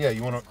don't care. Yeah,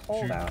 you want to?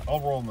 cold out. I'll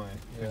roll my.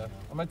 Yeah.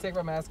 I'm gonna take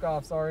my mask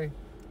off. Sorry.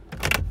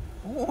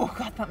 Oh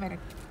god, that made a.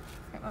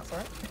 That's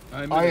alright.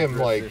 I am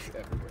gonna like- drip fish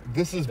everywhere.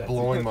 This is That's-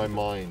 blowing my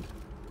mind.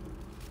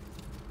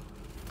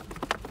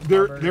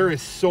 burger. There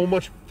is so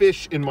much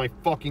fish in my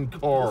fucking This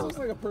car. looks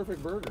like a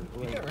perfect burger.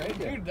 Like, Yeah, right,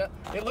 dude.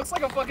 It looks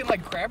like a fucking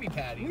like Krabby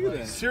Patty. Look at Like,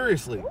 that.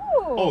 Seriously.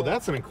 Oh,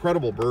 that's an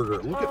incredible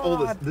burger. Look at all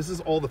this. God. This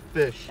is all the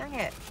fish. Dang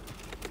it.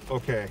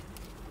 Okay.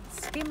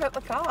 Steamed up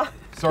the car.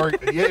 Sorry.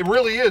 Yeah, it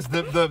really is.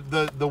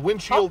 The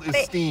windshield Hot is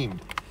fish.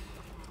 steamed.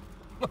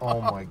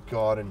 Oh my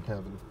God in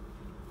heaven.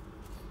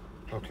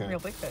 Okay. Real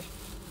big fish.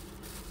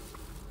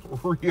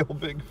 Real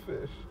big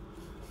fish.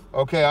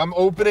 Okay, I'm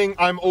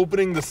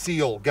opening the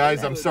seal.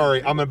 Guys, I'm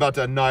sorry. I'm about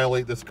to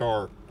annihilate this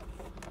car.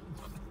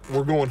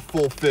 We're going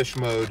full fish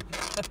mode.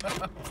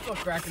 I'm still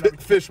cracking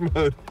up. Fish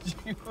mode.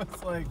 She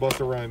was like,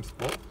 Busta Rhymes.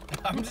 What?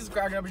 I'm just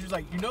cracking up. And she's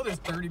like, you know, there's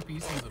 30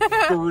 pieces of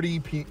fish.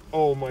 30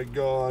 Oh my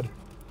God.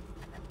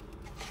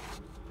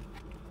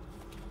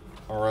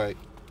 All right.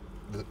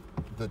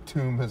 The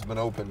tomb has been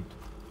opened.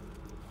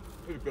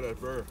 Pretty good at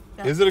burger.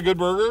 Yeah. Is it a good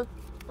burger?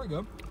 Pretty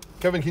good.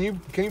 Kevin, can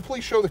you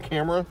please show the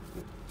camera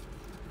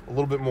a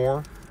little bit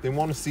more? They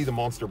want to see the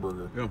monster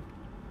burger. Yeah.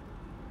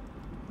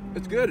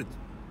 It's good.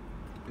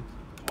 It's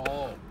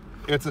tall.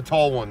 It's a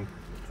tall one.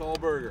 Tall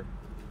burger.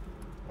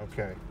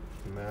 Okay.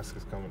 The mask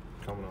is coming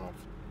off.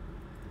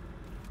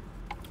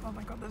 Oh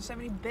my god, there's so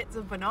many bits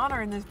of banana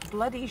in this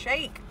bloody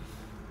shake.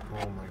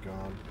 Oh my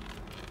god.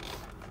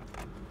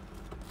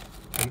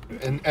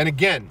 And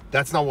again,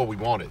 that's not what we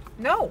wanted.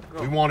 No.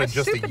 We wanted I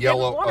just super a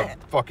yellow, didn't want it.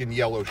 fucking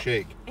yellow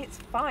shake. It's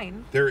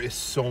fine. There is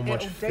so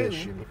much It'll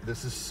fish. do.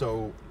 This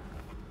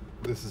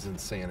is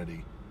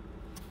insanity.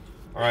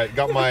 All right,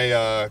 got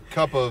my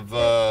cup of.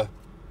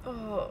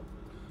 Oh,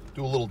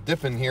 Do a little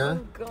dip in here.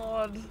 oh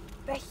god.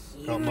 They're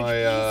huge Got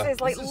my,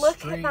 pieces. Like, This is look at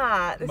straight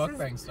that. This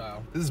mukbang is.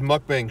 style. This is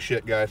mukbang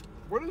shit, guys.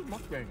 What is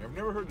mukbang? I've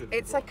never heard this.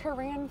 It's a before.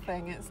 Korean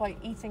thing. It's like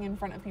eating in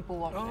front of people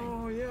watching.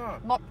 Oh yeah.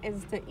 Muk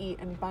is to eat,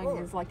 and bang Oh.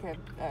 is like a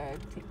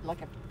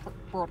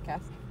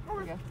broadcast. There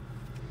we go.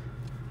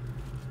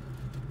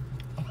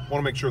 Want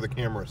to make sure the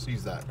camera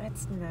sees that.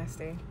 That's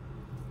nasty.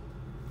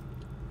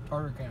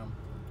 Tartar cam.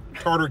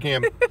 Tartar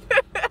cam,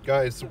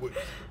 guys.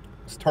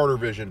 It's Tartar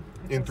Vision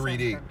It's in also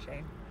 3D.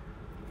 crunchy.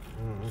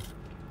 Mm-hmm.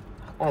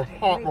 Oh, Oh, God, it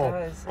hot. really Oh,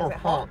 does. Is oh, it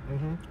hot?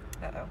 Mm-hmm.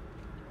 Uh-oh.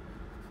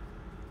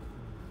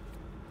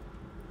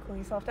 Cool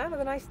yourself down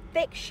with a nice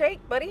thick shake,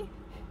 buddy.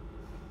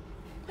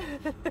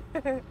 It's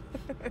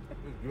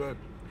good.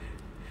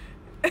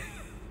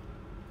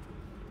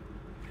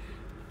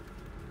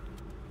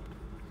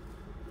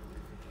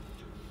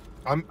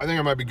 I think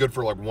I might be good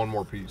for like one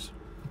more piece.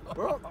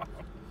 Well,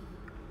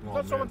 You Oh,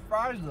 got so man. much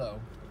fries though.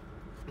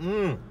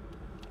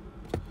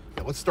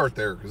 Yeah, let's start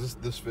there because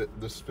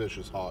this fish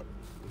is hot.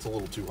 It's a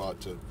little too hot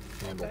to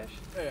handle. Fish.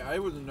 hey, I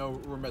wasn't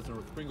know we're messing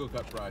with sprinkle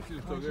cut fries. These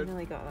are so Oh, you good.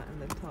 nearly got that in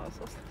the tartar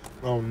sauce.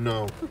 Oh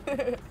no.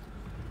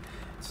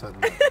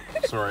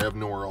 Sorry, I have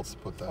nowhere else to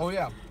put that. Oh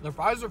yeah, the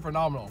fries are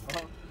phenomenal.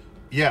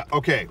 Yeah,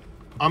 okay.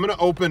 I'm gonna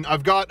open.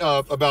 I've got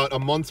about a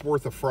month's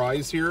worth of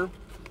fries here,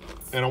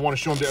 and I want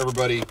to show them to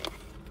everybody.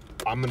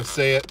 I'm gonna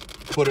say it,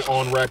 put it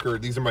on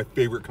record. These are my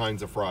favorite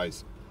kinds of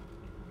fries.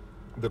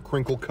 The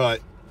crinkle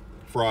cut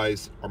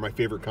fries are my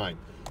favorite kind.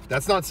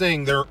 That's not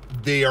saying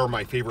they are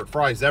my favorite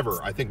fries ever.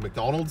 I think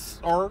McDonald's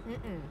are.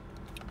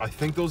 I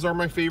think those are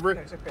my favorite.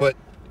 Those are good. But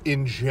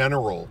in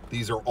general,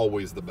 these are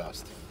always the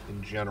best.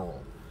 In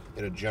general,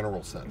 in a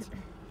general sense.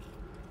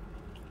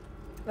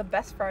 The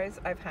best fries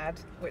I've had,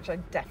 which I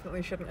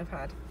definitely shouldn't have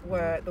had,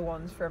 were the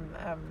ones from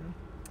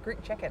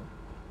Greek Chicken.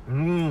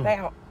 They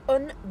are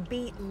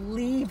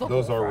unbelievable.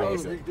 Those are really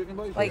fries. good. Greek chicken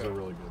place? Like- Those are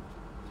really good.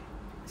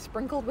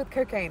 Sprinkled with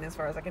cocaine, as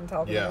far as I can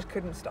tell, because Yeah. I just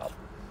couldn't stop.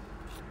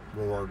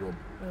 Those are good.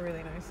 They're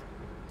really nice.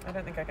 I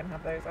don't think I can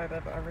have those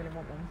either, but I really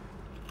want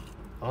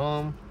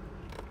one.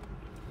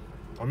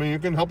 I mean, you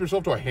can help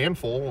yourself to a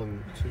handful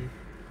and see.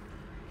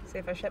 See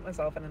if I shit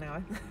myself in an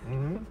hour.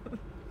 Mhm.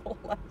 Or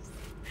less.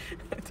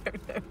 I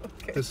don't know.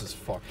 Okay. This is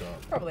fucked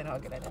up. Probably not a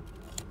good idea.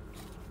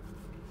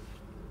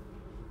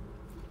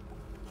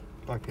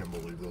 I can't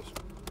believe this.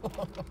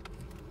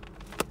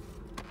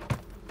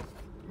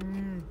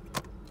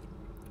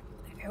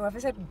 Whoever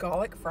said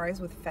garlic fries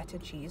with feta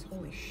cheese,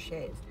 holy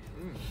shit.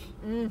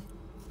 I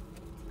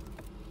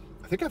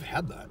think I've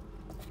had that.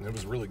 It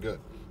was really good.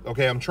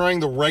 Okay, I'm trying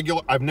the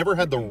regular. I've never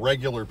had the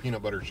regular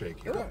peanut butter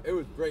shake. Yeah, it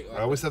was great.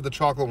 I always have the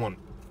chocolate one.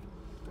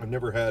 I've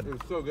never had. It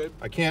was so good.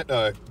 I can't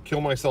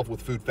kill myself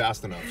with food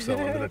fast enough, so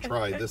I'm gonna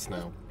try this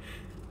now.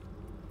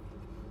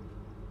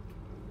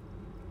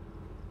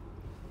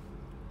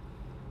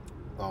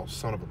 Oh,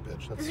 son of a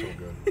bitch! That's so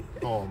good.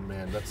 Oh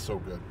man, that's so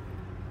good.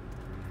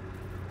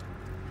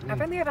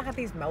 I've only ever had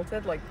these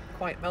melted, like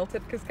quite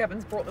melted, because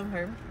Kevin's brought them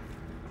home.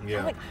 They're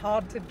Yeah, like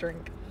hard to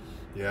drink.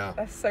 yeah.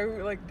 They're so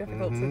like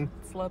difficult to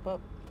slurp up.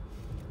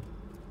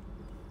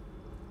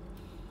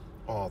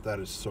 Oh, that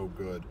is so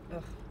good.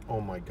 Ugh.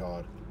 Oh my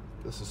god,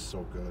 this is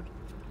so good.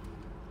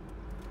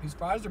 These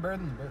fries are better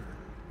than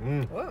the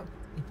burger. Whoa.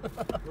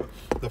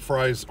 The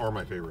fries are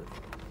my favorite.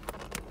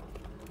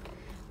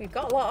 We've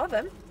got a lot of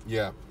them.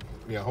 Yeah,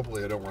 yeah.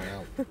 Hopefully, I don't run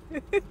out.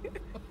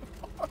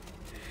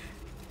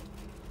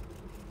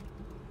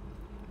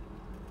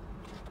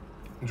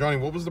 Johnny,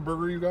 what was the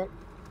burger you got?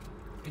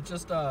 It's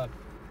just a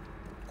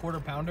quarter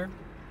pounder.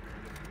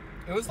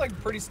 It was like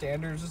pretty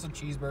standard. It was just a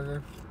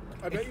cheeseburger.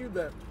 I bet you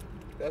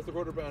that's the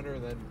quarter pounder,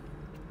 and then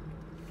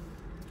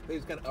they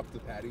just kind of up the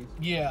patties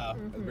Yeah,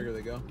 as the bigger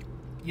they go.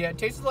 yeah. It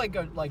tasted like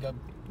a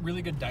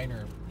really good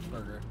diner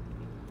burger.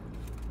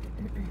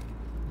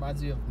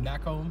 Reminds me of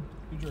Knack Home,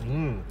 New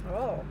Jersey.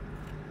 Oh.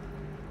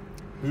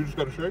 You just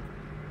got a shake?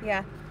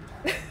 Yeah.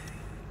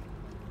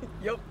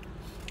 Yup.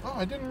 Oh,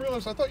 I didn't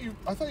realize. I thought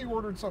you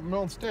ordered something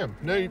else, Tim.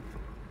 Nate,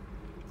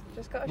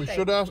 Just got a we shake.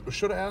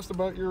 should have asked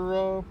about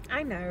your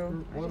I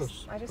know.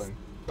 lettuce I just thing.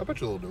 I bet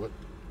you they'll do it.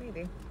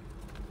 maybe.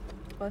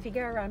 Well, if you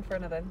go around for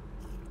another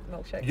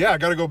milkshake. Yeah, I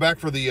got to go back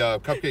for the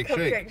cupcake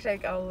shake. Cupcake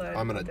shake. I'll.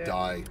 I'm gonna I'll do it.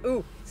 die.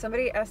 Ooh,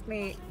 somebody asked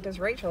me, does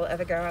Rachel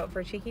ever go out for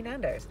a cheeky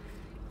Nando's?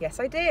 Yes,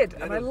 I did,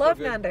 and I Nando's so love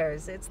good.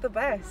 Nando's. It's the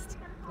best,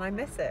 and I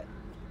miss it.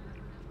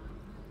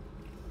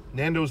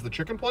 Nando's the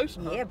chicken place?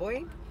 Yeah,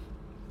 boy.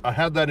 I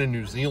had that in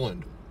New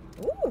Zealand.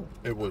 Ooh,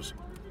 It was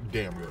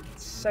damn good.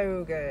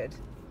 so good.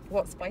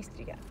 What spice did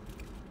you get?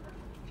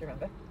 Do you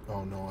remember?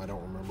 Oh no, I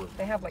don't remember.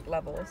 They have like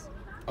levels.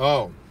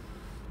 Oh,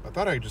 I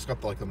thought I just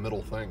got like the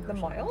middle thing. Or The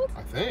something. mild?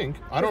 I think.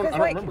 I don't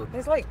remember.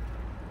 There's like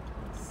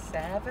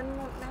 7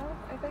 now,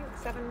 I think.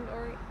 7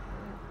 or 8,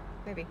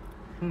 maybe.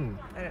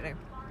 I don't know.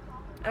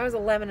 I was a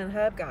lemon and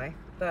herb guy,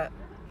 but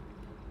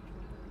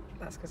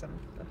that's because I'm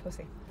a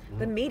pussy.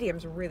 The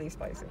medium's really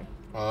spicy.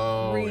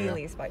 Oh,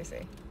 Really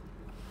spicy.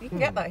 You can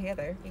get that here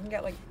though. You can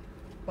get like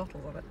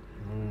bottles of it.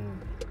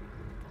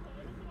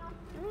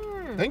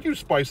 Thank you,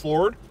 Spice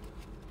Lord.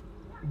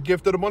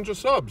 Gifted a bunch of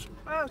subs.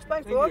 Oh,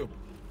 spice Thank Lord. you.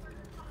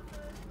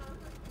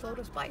 Load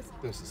of spice.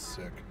 This is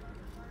sick.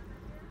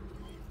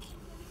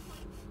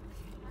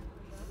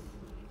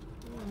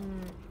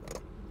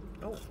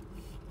 Oh,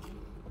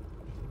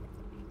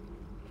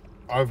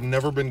 I've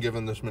never been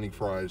given this many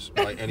fries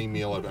by any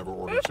meal I've ever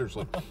ordered.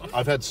 Seriously,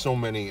 I've had so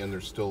many, and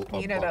there's still a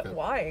you know bucket. that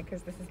why?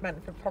 Because this is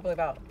meant for probably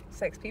about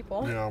 6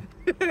 people. Yeah.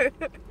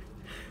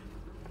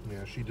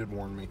 Yeah, she did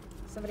warn me.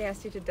 Somebody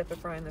asked you to dip a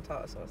fry in the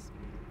tartar sauce.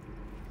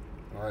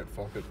 All right,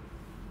 fuck it.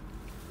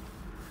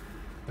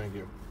 Thank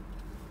you.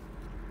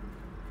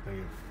 Thank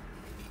you.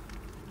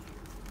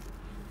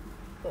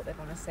 Thought they'd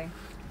want to say.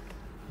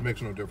 It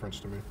makes no difference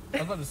to me. I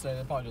was about to say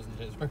that probably doesn't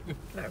taste very good.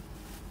 No,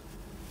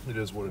 It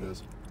is what it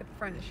is. dip a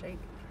fry in the shake.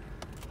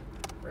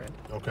 Rude.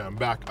 Okay, I'm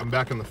back. I'm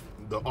back in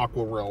the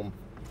aqua realm.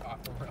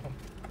 Aqua realm.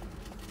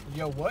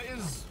 Yo, what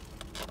is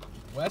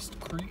West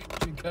Creek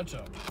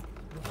ketchup?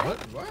 What?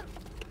 What?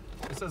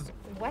 It says.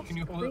 West Can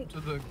you hold Creek it to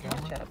the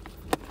camera? ketchup.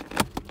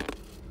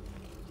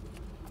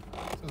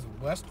 It says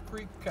West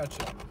Creek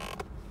ketchup.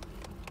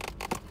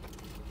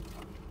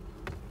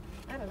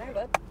 I don't know,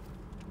 bud.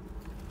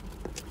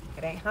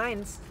 It ain't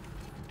Heinz.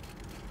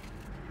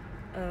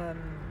 Do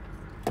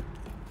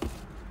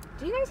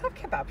you guys have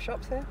kebab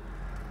shops here?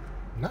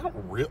 Not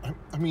real.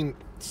 I mean,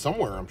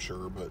 somewhere I'm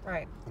sure, but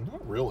Right.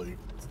 not really.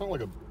 It's not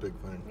like a big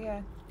thing.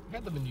 Yeah. We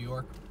had them in New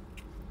York.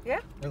 Yeah?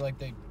 Where like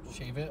they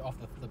shave it off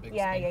the big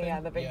Yeah, steak yeah, thing. yeah.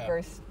 The big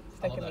gross I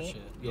stick love of that meat.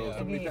 shit. Yo, Yeah.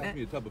 somebody Have you pass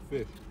me a tub of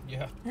fish.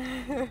 Yeah.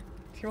 Do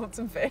you want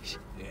some fish?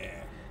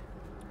 Yeah.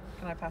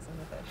 Can I pass him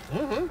the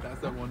fish?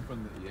 That's that one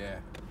from the, yeah.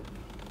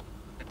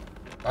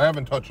 I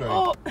haven't touched any.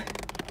 Oh!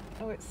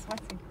 Oh, it's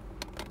sweaty.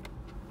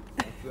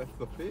 That's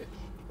the fish.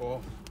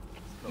 Oh,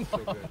 smells so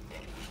good.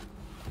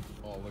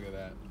 Oh, look at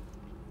that.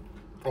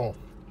 Oh,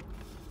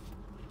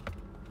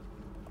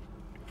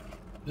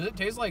 Does it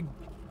taste like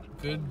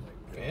good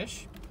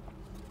fish?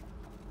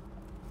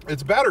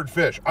 it's battered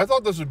fish. I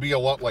thought this would be a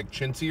lot like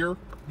chintzier.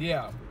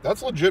 Yeah.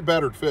 That's legit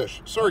battered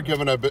fish. Sorry,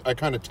 Kevin. I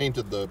kind of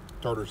tainted the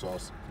tartar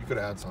sauce. You could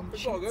have had some.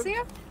 It's all good.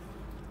 Chintzia?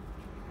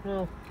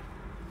 Well,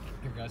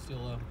 Here, guys,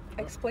 steal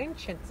Explain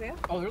Chintzia.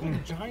 Oh, they're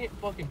like giant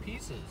fucking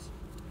pieces.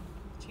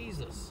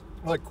 Jesus.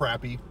 like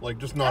crappy, like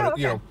just not, Oh,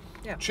 okay. you know,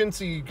 Yeah.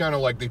 chintzy kind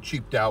of like they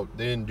cheaped out.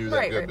 They didn't do that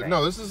Right, good. right, But right.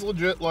 no, this is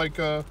legit like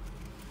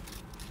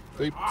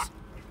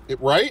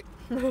right?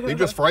 They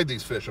just fried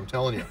these fish. I'm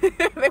telling you.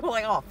 They were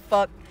like, oh,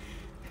 fuck.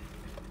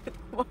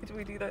 Why do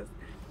we do this?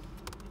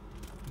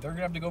 They're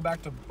gonna have to go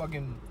back to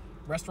fucking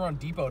Restaurant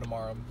Depot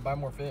tomorrow and buy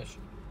more fish.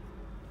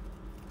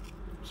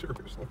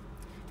 Seriously.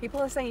 People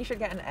are saying you should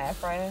get an air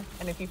fryer,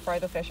 and if you fry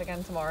the fish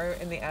again tomorrow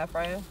in the air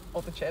fryer,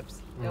 or the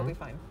chips, it'll be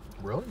fine.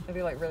 Really? It'll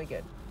be like really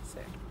good. So,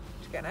 you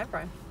should get an air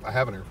fryer. I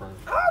have an air fryer.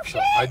 Oh,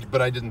 shit!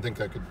 But I didn't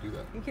think I could do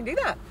that. You can do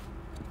that.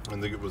 I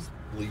didn't think it was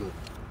legal.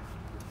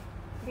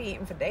 You'll be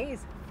eating for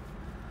days.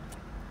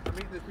 I'm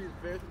eating this piece of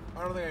fish.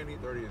 I don't think I can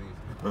eat 30 of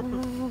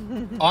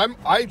these.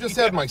 I just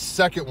had my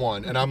second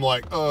one, and I'm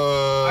like, I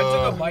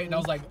took a bite and I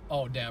was like,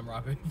 oh damn,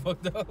 Rocco, you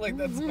fucked up. Like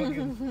that's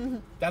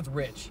fucking, that's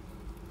rich.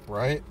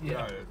 right? Yeah.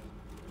 Got it.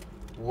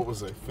 What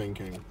was I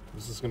thinking?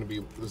 This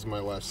is my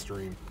last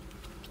stream.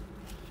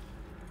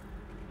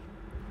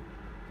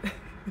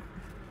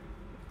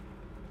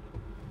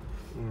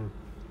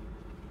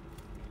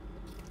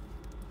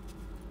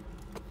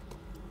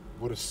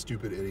 What a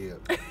stupid idiot.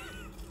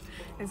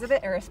 It's a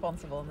bit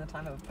irresponsible in the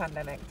time of a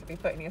pandemic to be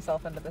putting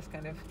yourself under this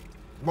kind of...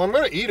 Well, I'm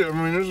gonna eat it. I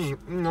mean,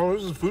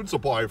 this is food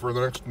supply for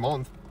the next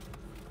month.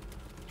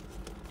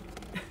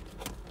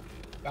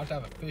 About to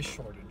have a fish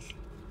shortage.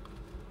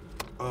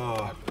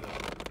 Oh,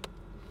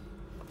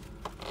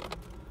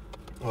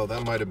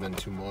 that might have been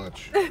too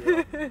much.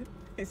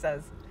 He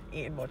says,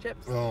 eating more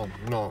chips. Oh,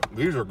 no,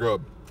 these are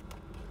good.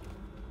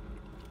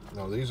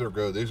 No, these are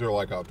good. These are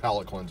like a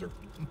palate cleanser.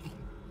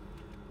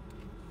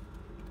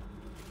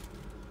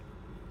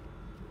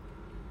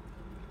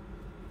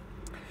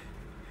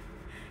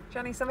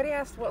 Johnny, somebody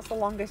asked what's the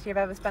longest you've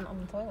ever spent on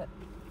the toilet?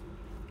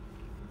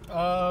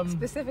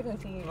 Specifically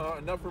to you.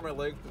 Enough for my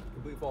legs to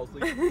completely fall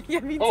asleep. Yeah,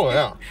 me too. Oh,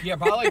 yeah. Yeah,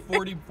 probably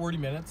like 40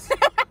 minutes.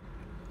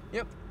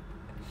 Yep.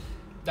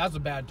 That's a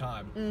bad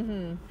time.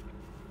 Mm-hmm.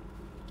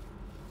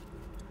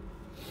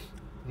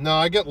 No,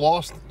 I get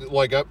lost,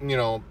 like, up, you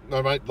know,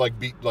 I might, like,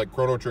 beat, like,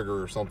 Chrono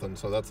Trigger or something,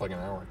 so that's like an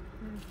hour.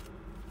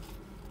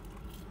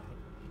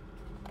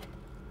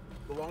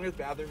 The longest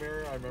bathroom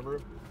error I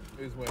remember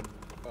is when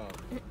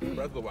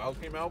Breath of the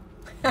Wild came out,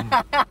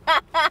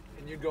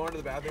 and you'd go into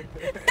the bathroom.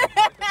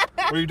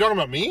 Were you talking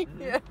about me?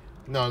 Yeah.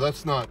 No,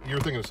 that's not. You're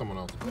thinking of someone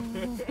else.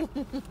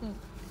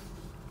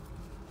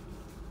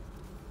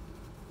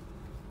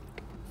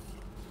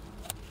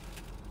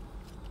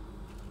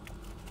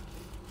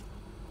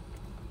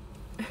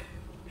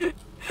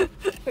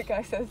 The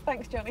guy says,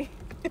 "Thanks, Johnny."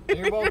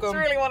 You're I welcome. just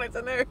really wanted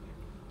to know.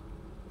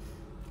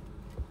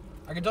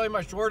 I can tell you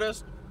my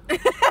shortest.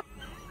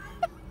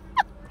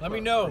 Let me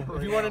know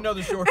if you want to know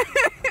the shortest.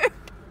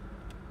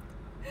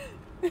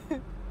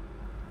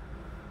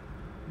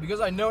 Because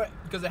I know it,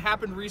 because it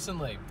happened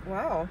recently.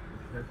 Wow.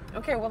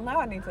 Okay, well now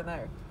I need to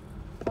know.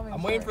 Tell me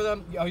I'm the waiting for story.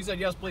 them. Oh, he said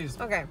yes, please.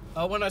 Okay.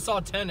 When I saw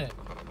Tenet,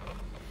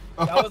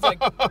 I was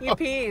like, You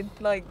peed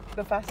like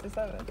the fastest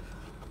ever.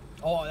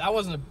 oh, that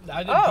wasn't.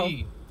 I didn't Oh,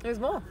 pee. there's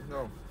more.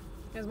 No.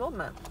 There's more than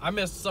that. I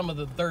missed some of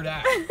the third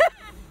act.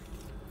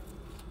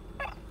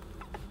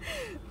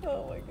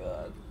 Oh my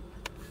god.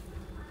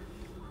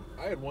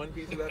 I had one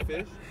piece of that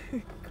fish.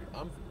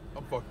 I'm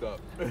fucked up.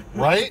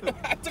 Right? took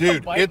a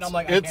Dude, bite and it's I'm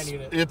like, I can't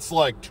eat it. it's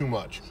like too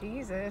much.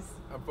 Jesus.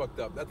 I'm fucked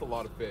up. That's a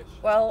lot of fish.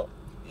 Well,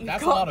 you've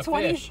That's a got lot of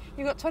 20. fish.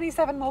 You've got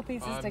 27 more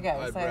pieces to go.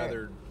 I'd so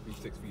rather be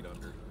 6 feet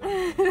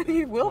under.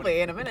 you will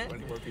be in a minute.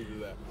 20 more pieces of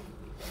that.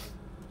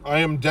 I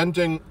am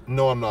denting.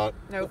 No, I'm not.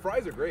 The Nope.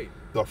 fries are great.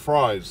 The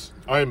fries.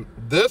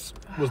 This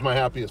was my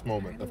happiest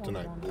moment of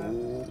tonight.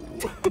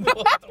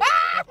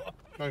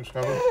 Thanks,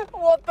 Kevin.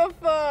 What the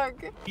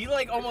fuck? He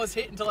like almost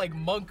hit into like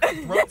monk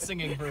throat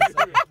singing for a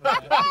second.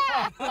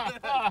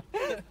 I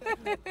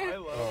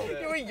love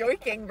You were that.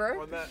 yoiking,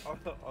 bro.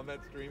 On that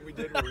stream we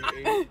did where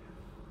we ate,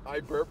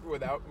 I burped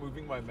without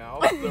moving my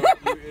mouth, so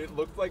it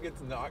looks like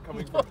it's not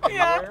coming from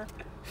Yeah. anywhere.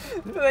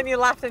 So then you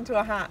laughed into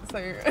a hat, so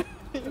you worth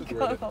can't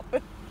it. help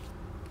it.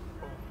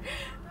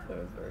 That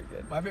was very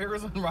good. My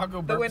favorite was when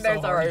Rocco burps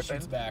windows so are hard he open.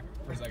 shoots back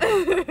for a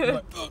second. I'm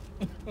like, ugh.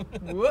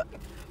 What?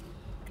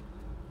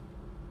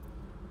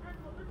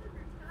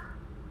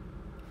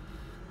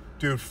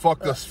 Dude,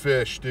 fuck this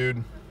fish,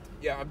 dude.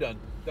 Yeah, I'm done.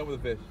 Done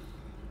with the fish.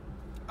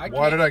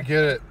 Why did I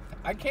get it?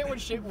 I can't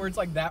with shit where it's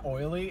like that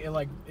oily. It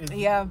like is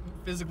Yeah.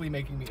 physically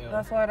making me ill.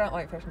 That's why I don't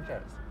like fish and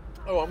chips.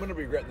 Oh, I'm gonna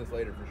be regretting this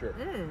later for sure.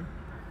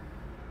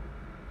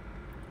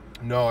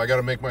 No, I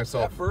gotta make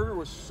myself. That burger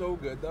was so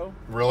good though.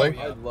 Really? Oh,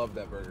 yeah. I love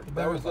that burger. The That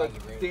burger was fries a are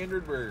great.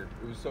 standard burger.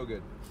 It was so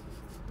good.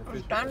 The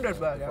fish standard was-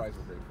 burger. The fries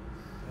were great.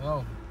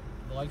 Oh,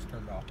 the lights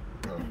turned off.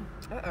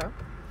 Uh-oh.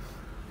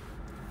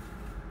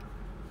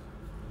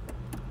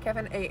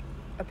 Kevin ate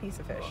a piece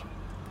of fish.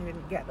 He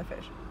didn't get the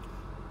fish.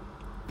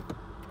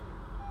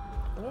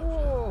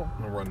 Oh,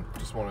 I'm gonna run.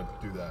 Just want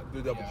to do that.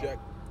 Do double Yeah. check.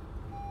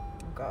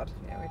 God.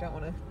 Yeah, we don't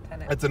want to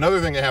Tenet. That's another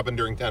thing that happened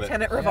during Tenet.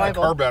 Tenet My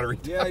revival. car battery.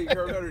 Yeah, you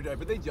carve out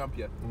but they jump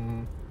you.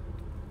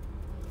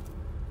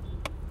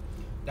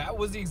 That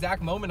was the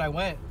exact moment I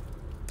went,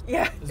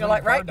 Yeah, Is you're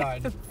when like, the car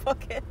right? died.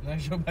 Fuck it. and I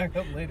showed back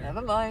up later.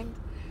 Never mind.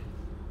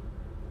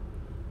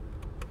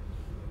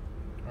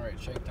 All right,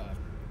 shake time.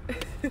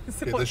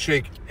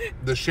 Okay,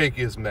 the shake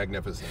is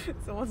magnificent.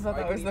 Someone said I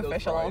that can was eat the those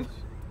fish fries alarm.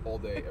 all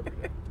day, every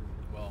day.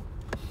 Well,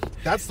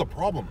 That's the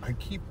problem. I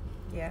keep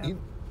Yeah.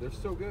 eating. They're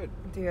so good.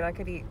 Dude, I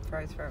could eat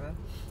fries forever.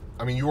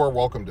 I mean, you are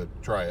welcome to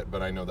try it,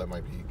 but I know that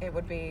might be. It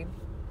would be,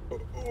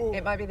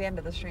 it might be the end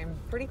of the stream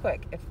pretty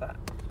quick, if that,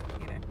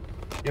 you know.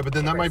 Yeah, but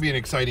then that might be an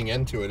exciting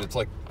end to it. It's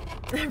like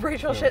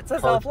Rachel you know, shits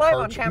herself live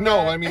on camera. No,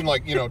 I mean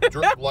like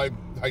live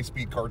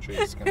high-speed car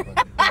chase kind of thing.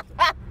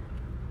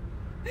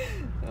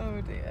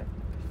 Oh dear.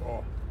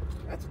 Oh,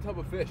 that's a tub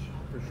of fish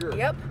for sure.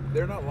 Yep.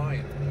 They're not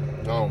lying.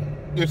 No,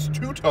 it's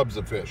 2 tubs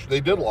of fish. They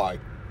did lie.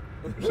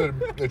 They said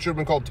it should have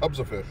been called tubs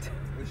of fish.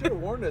 They should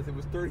have warned us. It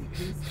was 30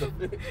 pieces of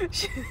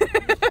fish.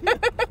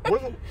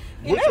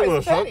 You know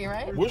it's 30,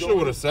 right? Wish they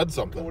would have said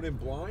something. Going in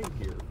blind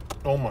here.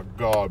 Oh my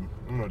god,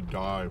 I'm gonna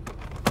die.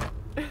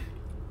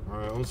 All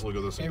right, let's look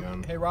at this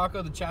again. hey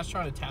Rocco, the chat's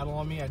trying to tattle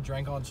on me. I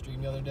drank on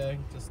stream the other day.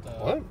 Just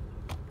What?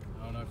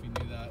 I don't know if you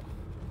knew that.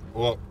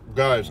 Well,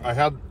 guys, I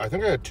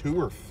think I had 2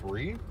 or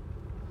 3.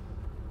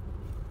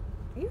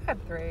 You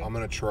had 3. I'm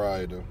gonna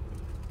try to.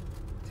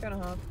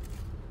 2.5.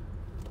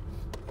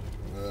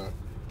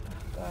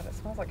 God, it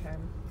smells like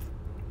home.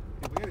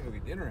 Hey, we gotta go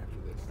get dinner after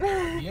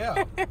this.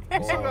 Yeah,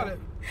 we still Wow. gotta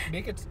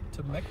make it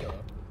to Mecca.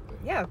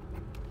 Yeah.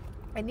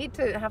 I need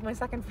to have my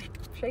second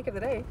shake of the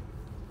day.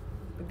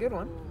 The good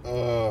one.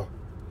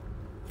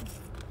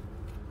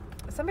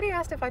 Somebody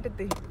asked if I did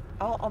the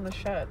art on the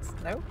shirts.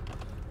 No?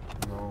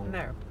 No.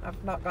 No.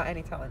 I've not got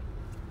any talent.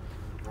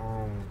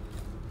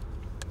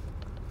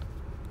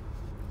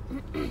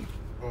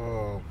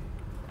 Oh.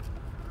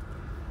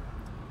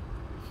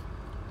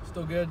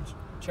 Still good.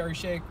 Cherry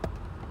shake.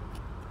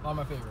 All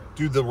my favorite.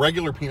 Dude, the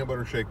regular peanut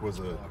butter shake was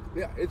a.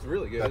 Yeah, it's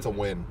really good. That's a isn't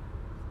it? win.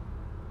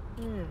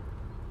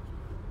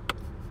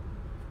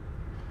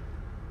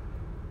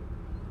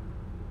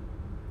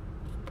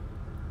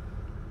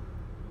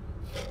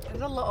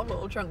 There's a lot of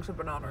little chunks of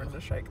banana in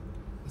the shake.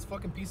 This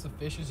fucking piece of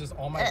fish is just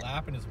on my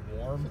lap and it's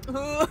warm,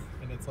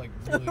 and it's like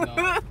really not.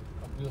 I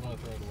really want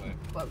to throw it away.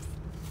 Close.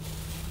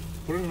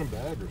 Put it in a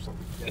bag or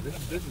something. Yeah,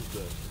 this is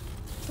the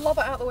Lob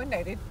it out the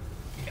window, dude.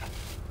 Yeah.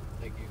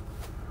 Thank you.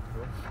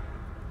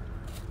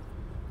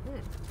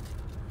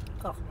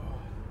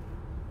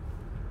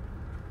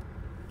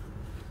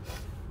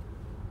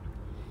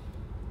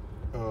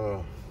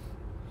 Oh.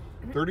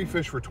 30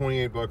 fish for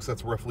 $28.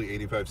 That's roughly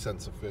 85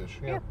 cents a fish.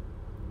 Yeah.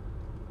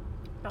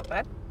 Not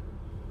bad.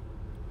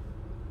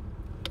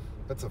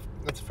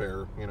 That's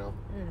fair, you know.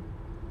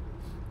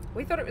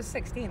 We thought it was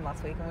 16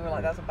 last week, and we were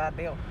like, that's a bad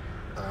deal.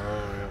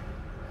 Oh yeah.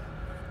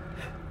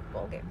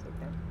 Ball games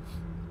weekend.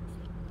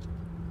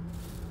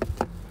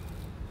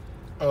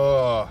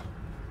 Oh,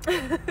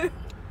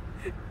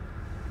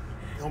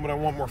 but I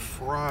want more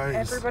fries.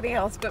 Everybody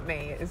else but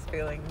me is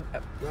feeling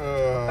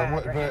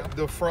bad right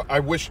now.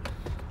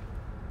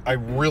 I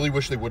really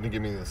wish they wouldn't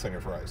give me this thing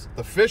of fries.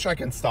 The fish I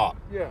can stop.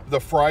 Yeah. The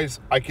fries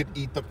I could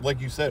eat them, like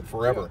you said,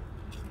 forever.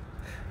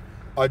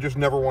 I just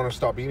never want to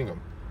stop eating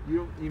them.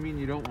 You mean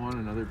you don't want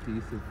another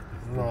piece of?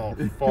 Oh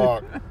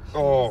fuck.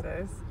 Oh.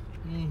 Jesus.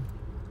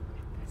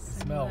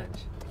 So Smell. much.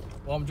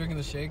 While I'm drinking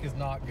the shake is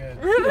not good.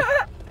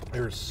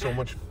 There's so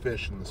much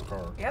fish in this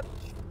car. Yep.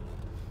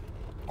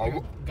 Like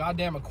a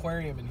goddamn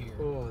aquarium in here.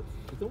 Oh,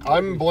 it's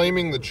I'm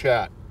blaming the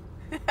chat.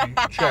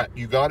 Chat,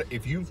 you got it.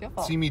 If you It's your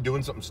fault. see me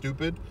doing something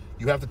stupid,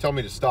 you have to tell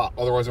me to stop.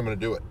 Otherwise, I'm going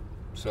to do it.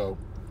 So,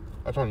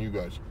 that's on you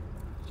guys.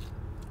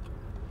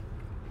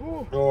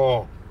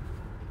 Oh.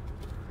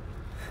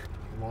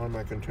 Why am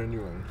I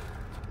continuing?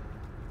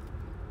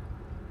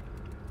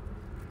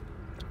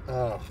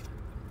 Oh.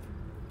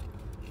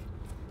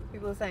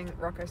 People are saying,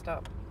 Rocco,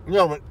 stop.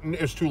 Yeah, but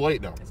it's too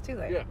late now. It's too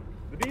late. Yeah,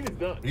 the deed is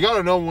done. You got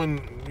to know when,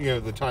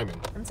 the timing.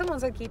 And someone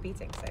said keep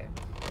eating, so.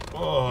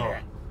 Oh.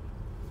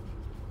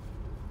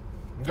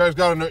 You guys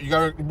got to know. You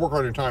got to work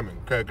on your timing,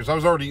 okay? Because I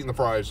was already eating the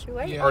fries. Too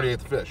late. Yeah. Already ate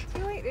the fish.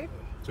 Too late, dude.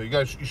 So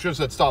you should have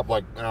said stop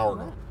like an hour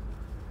ago.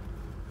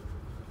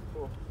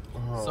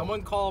 Oh.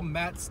 Someone call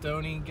Matt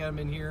Stoney, get him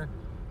in here.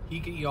 He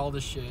can eat all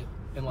this shit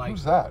in like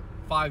Who's that?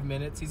 5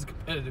 minutes. He's a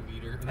competitive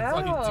eater. And it's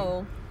fucking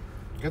Oh.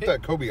 Get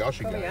that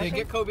Kobayashi guy. Kobayashi? Yeah,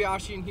 get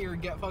Kobayashi in here.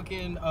 Get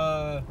fucking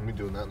Let me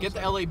doing that. get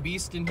the LA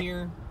Beast in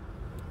here.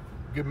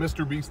 Get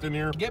Mr. Beast in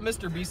here. Get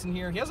Mr. Beast in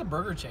here. He has a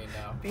burger chain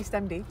now. Beast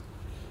MD.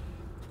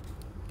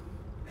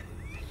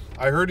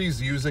 I heard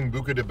he's using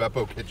Buca di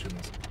Beppo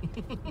kitchens.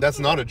 That's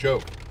not a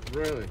joke.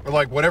 Really? Or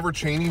like whatever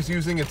chain he's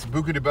using, it's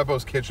Buca di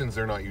Beppo's kitchens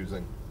they're not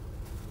using.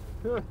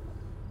 Huh.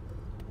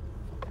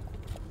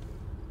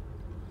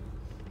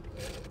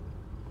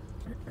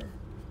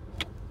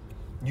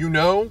 You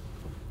know,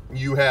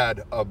 you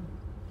had a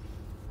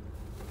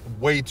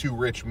way too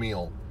rich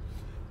meal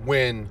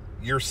when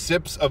your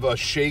sips of a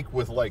shake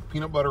with like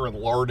peanut butter and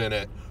lard in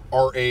it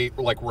are a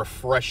like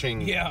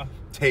refreshing Yeah.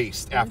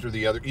 taste after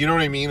the other. You know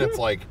what I mean? It's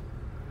like,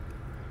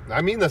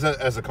 I mean this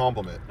as a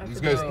compliment.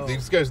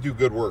 These guys do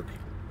good work.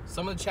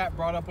 Some of the chat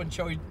brought up when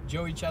Joey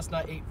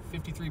Chestnut ate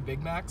 53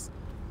 Big Macs.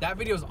 That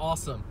video is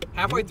awesome.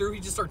 Halfway through, he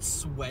just starts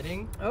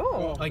sweating,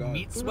 Oh. like God.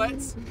 meat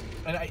sweats,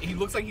 and he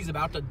looks like he's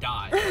about to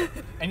die.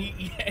 and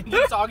he's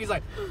talking. He's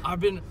like,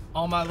 "I've been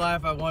all my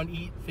life. I want to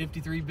eat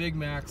 53 Big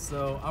Macs,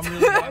 so I'm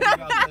really happy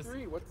about this."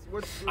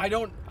 What's I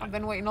don't. I've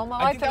been waiting all my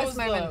I life think for that this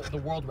was moment. the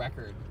world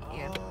record.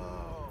 Yeah.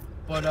 Oh.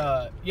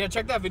 But yeah,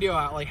 check that video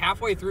out. Like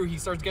halfway through, he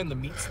starts getting the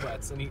meat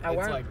sweats, and I it's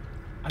won't. like,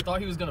 I thought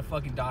he was gonna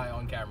fucking die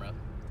on camera.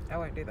 I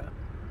won't do that.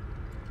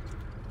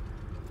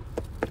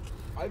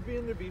 I've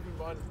been to Beef and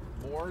Bun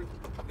more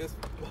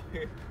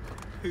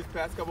these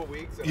past couple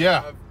weeks than Yeah.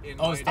 I have in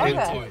Oh, my it's entire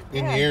 32. life.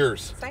 In Yeah.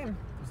 years. Same. It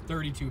was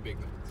 32 Big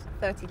Macs.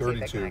 32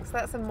 32. Big Macs.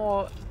 That's a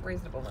more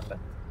reasonable number.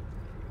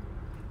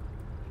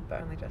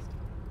 But only just.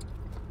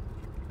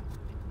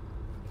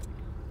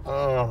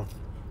 Oh.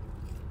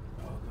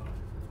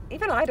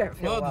 Even I don't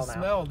feel No, well the now.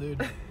 smell,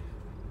 dude.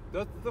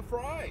 That's the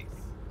fries.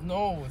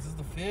 No, this is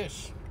the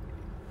fish.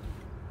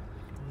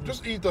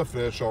 Just eat the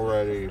fish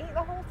already. Eat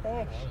the whole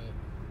fish.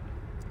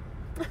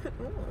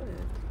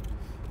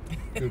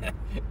 Dude,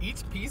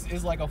 Each piece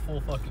is like a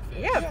full fucking fish.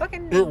 Yeah,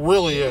 fucking. it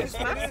really is.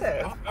 It's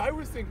massive. I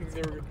was thinking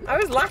they were. I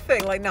was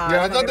laughing like, nah.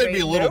 Yeah, I it's thought not they'd be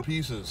gonna little Nope.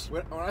 pieces.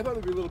 When I thought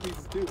they'd be little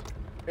pieces too,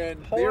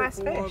 and Whole they're ass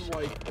full on fish.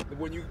 like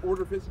when you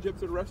order fish and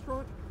chips at a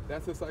restaurant.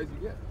 That's the size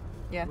you get.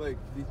 Yeah. Like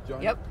these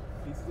giant Yep.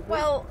 pieces of fish.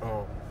 Well,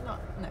 Oh. no.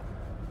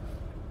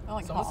 I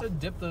like Someone half. said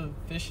dip the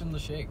fish in the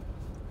shake.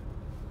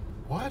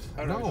 What?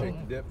 I don't know. No. Shake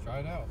and dip. Try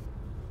it out.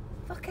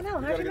 Fucking hell,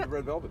 You how'd gotta you, get the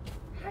red velvet.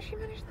 how'd you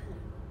manage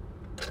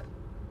that?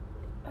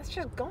 That's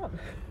just gone.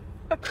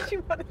 How did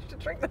you manage to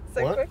drink that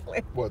so What?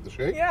 quickly? What, the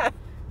shake? Yeah.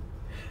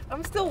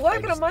 I'm still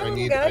working on my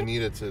little guy. I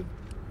need it to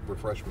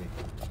refresh me.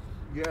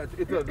 Yeah,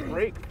 it's a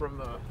break from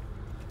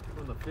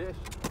the fish.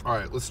 All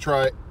right, let's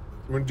try it.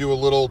 We're gonna do a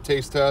little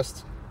taste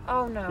test.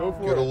 Oh no. Go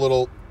for Get a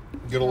little,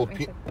 get a Want me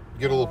little, to-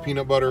 get a little Oh.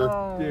 peanut butter.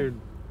 Oh. Dude,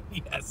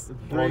 Yes.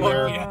 Throw it Fuck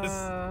there.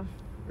 yes.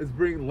 it's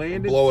bringing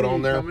land Blow it and sea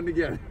on there. coming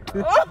together.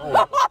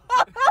 Oh.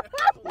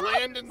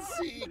 Land and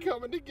sea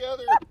coming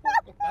together.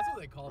 That's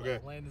what they call Okay.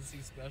 it. Land and sea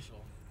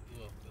special.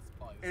 Ugh, that's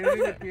probably Anything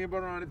with peanut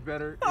butter on it's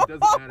better. It doesn't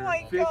matter.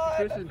 my Fish, God.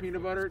 fish and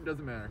peanut butter, it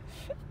doesn't matter.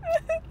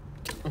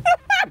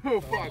 Oh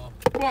fuck!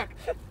 Oh. Fuck!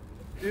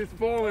 It's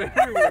falling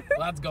everywhere. Well,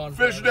 that's gone.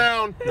 Fish forever.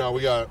 down. No,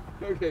 we got it.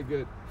 Okay,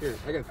 good. Here,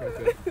 I got a trash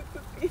bag.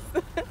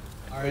 All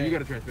Oh, right. you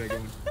got a trash bag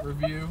going.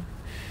 Review.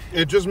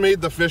 It just made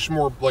the fish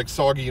more like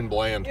soggy and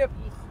bland. Yep.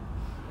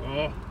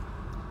 Oh.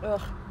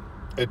 Ugh.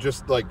 It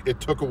just like it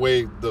took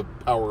away the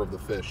power of the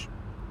fish.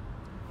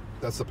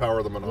 That's the power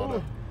of the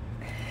Monada.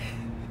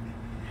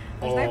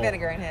 There's no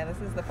vinegar in here. This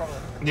is the problem.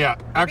 Yeah,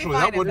 actually,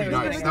 that fine would if be there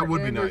was nice. vinegar. That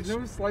would be And nice. There's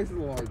no slices of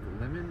like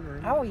lemon or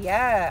anything. Oh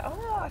yeah.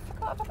 Oh, I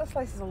forgot about the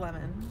slices of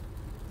lemon.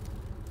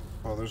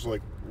 Oh, there's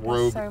like There's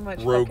rogue so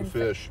much rogue fucking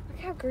fish. Look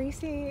how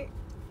greasy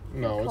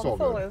No, your it's all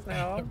console good. is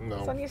now. No.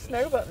 It's on your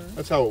snow button.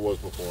 That's how it was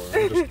before.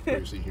 I'm just a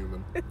crazy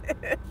human.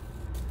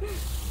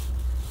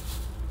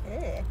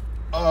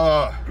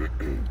 Ugh.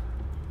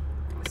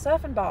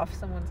 Surf and bath,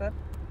 someone said.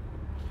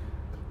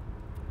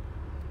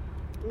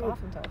 Bath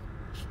and tough.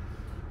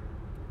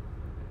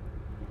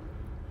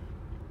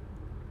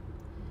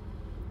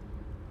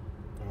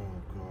 Oh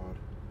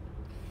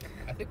god.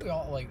 I think we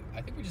all like.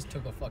 I think we just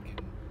took a fucking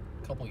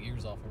couple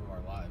years off of our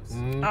lives.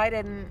 Mm. I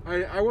didn't.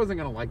 I wasn't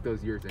gonna like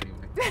those years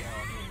anyway.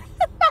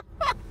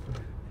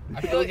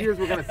 I feel Those like years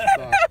were gonna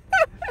suck.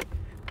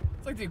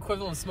 it's like the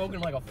equivalent of smoking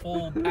like a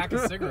full pack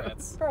of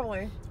cigarettes.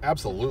 Probably.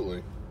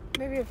 Absolutely.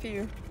 Maybe a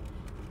few.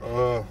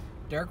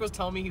 Derek was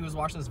telling me he was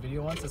watching this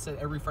video once that said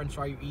every French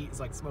fry you eat is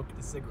like smoking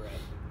a cigarette.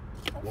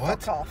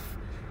 What? Fuck off.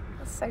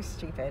 That's so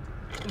stupid.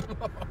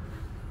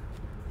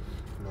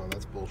 No,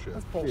 that's bullshit.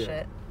 That's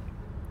bullshit.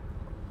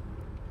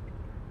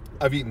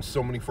 I've eaten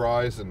so many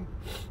fries and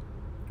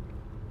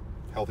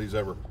healthy as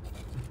ever.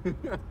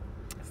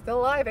 Still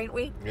alive, ain't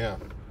we? Yeah.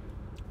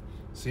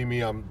 See me,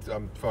 I'm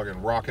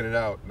fucking rocking it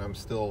out, and I'm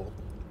still,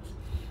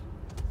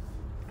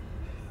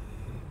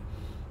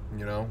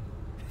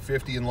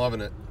 50 and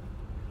loving it.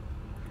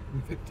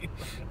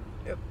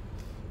 Yep.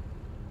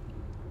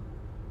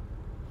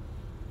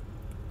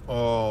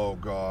 Oh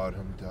God,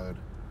 I'm dead.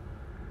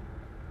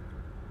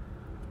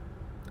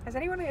 Has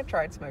anyone here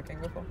tried smoking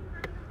before?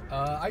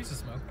 I used to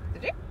smoke.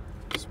 Did you?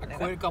 I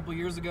quit a couple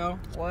years ago.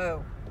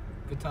 Whoa.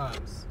 Good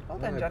times. Well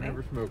done, I've Johnny.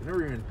 never smoked.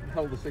 Never even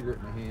held a cigarette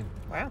in my hand.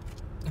 Wow.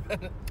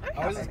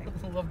 I always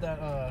love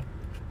that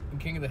in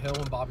King of the Hill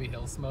when Bobby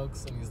Hill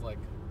smokes and he's like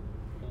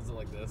holds it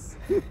like this.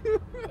 It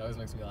always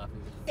makes me laugh.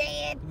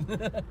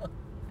 Dad.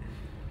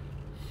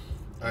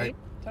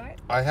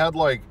 I had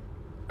like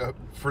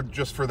for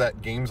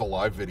that Games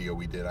Alive video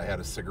we did, I had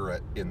a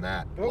cigarette in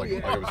that. Oh, like yeah.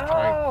 I was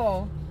trying.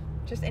 Oh,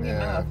 just in your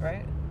Yeah. mouth,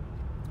 right?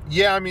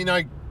 Yeah, I mean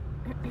I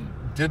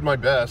did my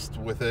best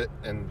with it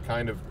and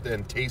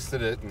and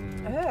tasted it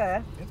and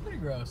It's pretty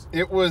gross.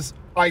 it was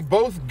I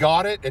both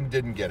got it and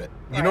didn't get it.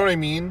 You know Right. what I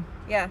mean?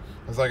 Yeah.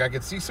 I was like I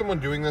could see someone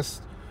doing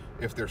this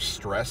if they're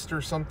stressed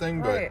or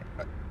something, Right.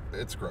 but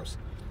it's gross.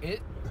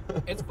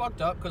 It's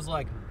fucked up because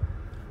like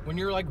when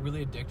you're like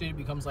really addicted, it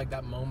becomes like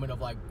that moment of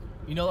like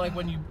like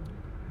when you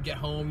get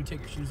home, you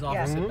take your shoes off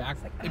Yeah. and sit Mhm. back.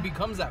 It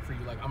becomes that for you.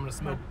 Like I'm gonna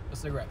smoke a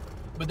cigarette,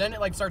 but then it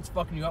like starts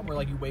fucking you up where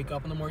like you wake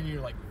up in the morning, and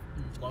you're like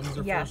your lungs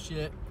are full of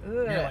shit. Ugh.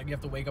 You're like you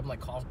have to wake up and like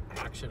cough,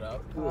 pack shit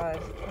up.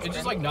 God. It's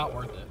just like not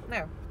worth it.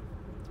 No.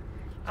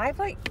 I've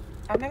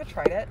never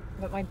tried it,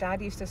 but my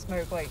dad used to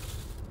smoke like,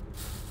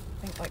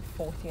 I think like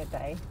 40 a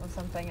day or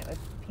something at the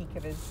peak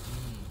of his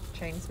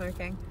chain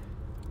smoking.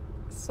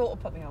 Sort of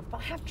put me off, but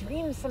I have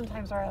dreams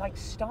sometimes where I like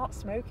start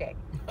smoking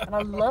and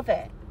I love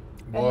it.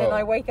 And then Whoa.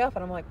 I wake up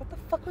and I'm like, what the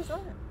fuck was that?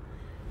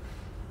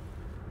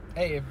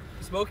 Hey, if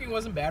smoking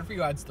wasn't bad for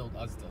you, I'd still do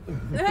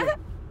it.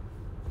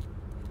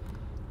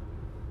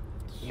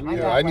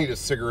 Yeah, I need a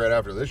cigarette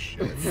after this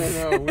shit.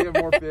 I know, we have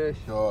more fish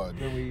God.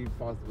 than we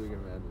possibly can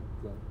imagine.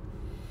 So.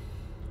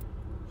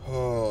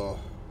 Oh,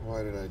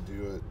 why did I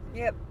do it?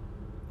 Yep.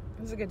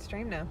 It was a good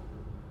stream now.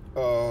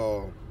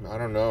 Oh, I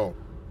don't know.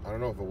 I don't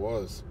know if it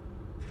was.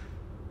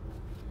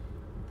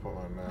 Put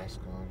my mask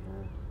on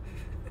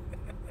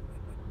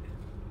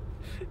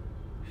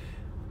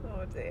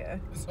Oh dear.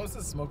 Someone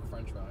says smoke a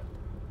French fry.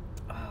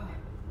 Oh,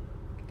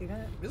 could do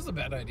that. This is a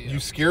bad idea. here. You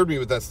scared me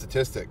with that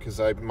statistic because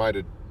I might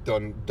have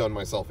done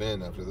myself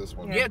in after this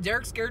one. Yeah,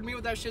 Derek scared me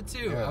with that shit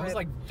too. Yeah. I was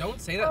like, don't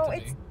say that Oh, to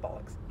it's me.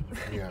 bollocks.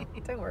 Yeah.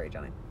 Don't worry,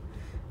 Johnny.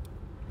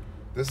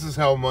 This is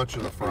how much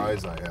of the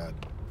fries I had.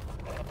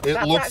 It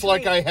That's looks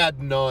like actually- I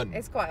had none,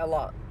 It's quite a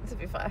lot, to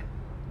be fair.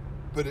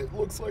 but it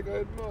looks like I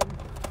had none.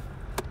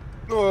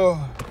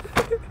 Oh.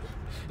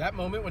 That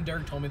moment when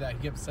Derek told me that, he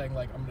kept saying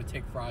like, I'm gonna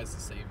take fries to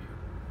save you.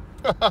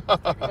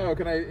 Oh,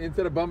 can I,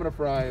 instead of bumming a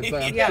fry, it's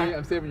like, Yeah.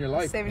 I'm saving your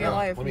life. Saving Yeah, your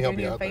life. let me I'm help doing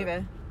you you a out there.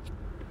 favor.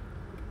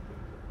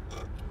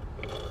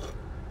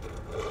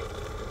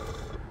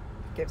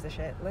 Gives a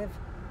shit. Live.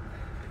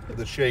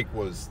 The shake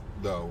was,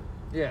 though,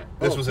 Yeah.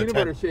 This was a peanut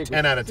 10 butter shake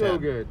 10 was out of so 10.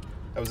 good.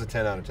 that was a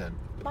 10 out of 10.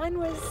 Mine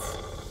was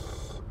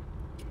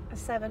a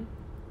 7.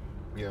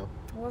 Yeah.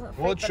 It wasn't.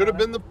 Well, fake it should have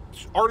banana. been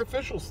the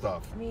artificial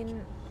stuff. I mean,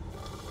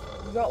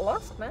 you got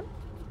lost, man.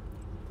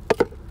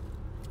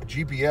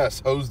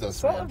 GPS hosed us,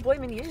 Sort man. of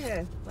blaming you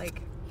here.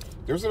 Like,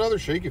 There's another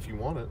shake if you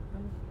want it.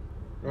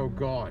 Oh,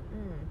 God.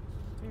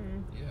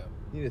 Yeah.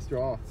 Need a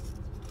straw.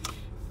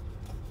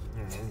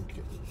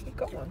 You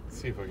got one.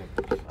 See if I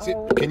can. See,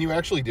 Oh. can you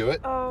actually do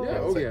it? Oh. Yeah,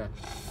 oh yeah.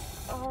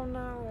 Oh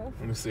no.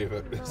 Let me see if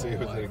it. See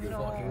if it's any good.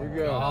 No. Here you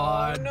go.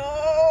 God. No.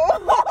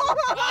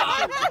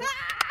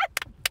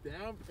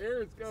 Down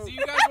parents go. See,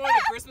 you guys wanted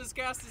a Christmas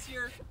cast this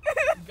year?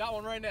 You got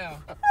one right now.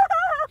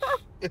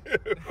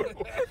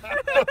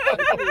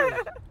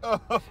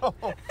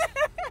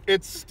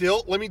 It's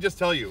still. Let me just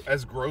tell you,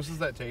 as gross as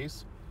that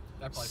tastes,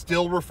 That probably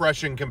still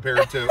refreshing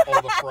compared to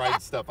all the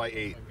fried stuff I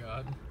ate. Oh my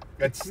God.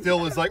 It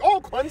still is like, oh,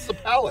 cleanse the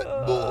palate.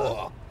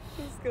 Ugh.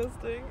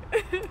 Disgusting.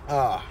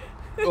 Ah.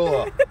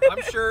 Ugh.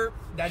 I'm sure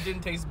that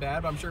didn't taste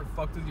bad, but I'm sure it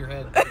fucked with your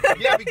head.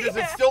 Yeah, because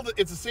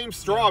it's the same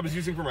straw I was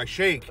using for my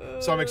shake,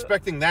 so I'm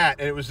expecting that,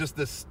 and it was just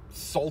this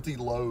salty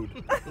load.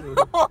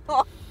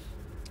 Ugh.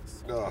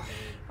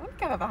 I don't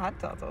think I've ever had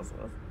tartar sauce.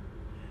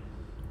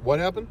 What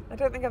happened? I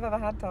don't think I've ever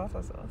had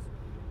tartar sauce.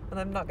 And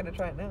I'm not going to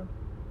try it now.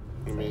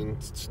 I mean,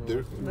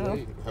 do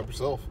No. help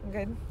yourself. I'm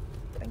good.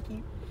 Thank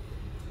you.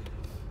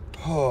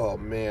 Oh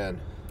man,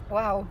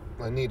 Wow.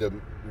 I need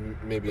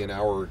maybe an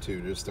hour or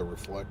two just to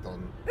reflect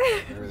on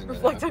everything. that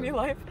Reflect on happened. your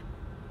life.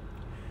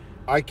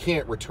 I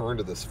can't return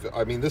to this.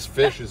 I mean, this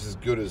fish is as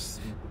good as.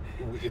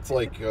 It's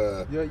like.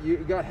 Yeah, you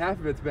got half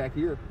of it's back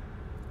here.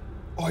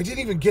 Oh, I didn't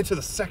even get to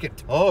the second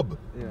tub.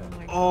 Yeah.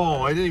 my Oh,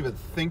 God. I didn't even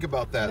think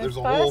about that. The There's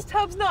a first whole.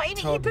 tub's not in it.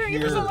 You tub don't here.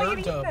 even Third want to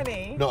eat tub.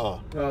 any.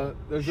 Nuh-uh.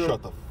 There's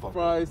Shut the fuck up.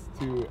 fries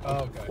to. Oh,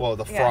 okay. Well,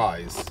 the Yeah.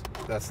 fries.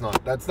 That's not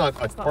a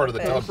not part of the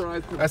the tub. fish.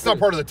 Fries for the That's not fish.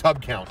 part of the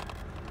tub count.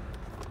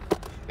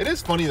 It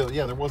is funny though.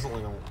 Yeah, there wasn't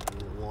like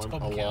Tub a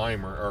count.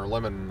 lime or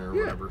lemon or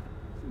Yeah. whatever.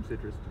 Some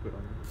citrus to put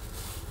on there.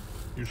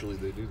 Usually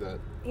they do that.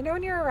 You know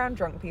when you're around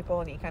drunk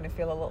people and you kind of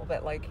feel a little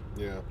bit like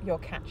Yeah. you're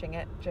catching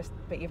it,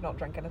 but you've not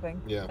drunk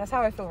anything? Yeah. That's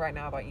how I feel right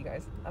now about you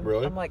guys.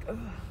 Really? I'm like, ugh,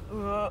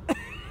 ugh.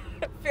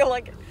 I feel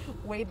like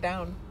weighed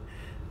down.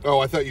 Oh,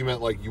 I thought you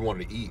meant like you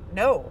wanted to eat.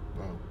 No.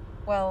 Oh.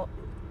 Well,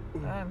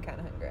 I'm kind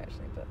of hungry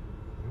actually, but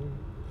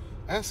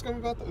Ask him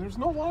about there's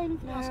no line. You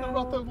can ask him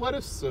about the No.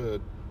 lettuce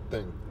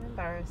thing. I'm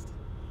embarrassed.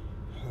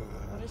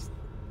 I'll just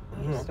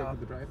Yeah. stop.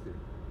 The drive-through.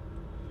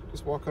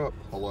 Just walk up.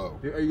 Hello.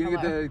 Are you gonna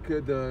Hello.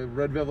 get the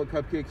red velvet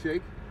cupcake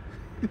shake?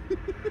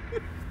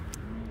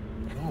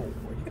 No,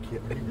 are you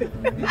kidding me?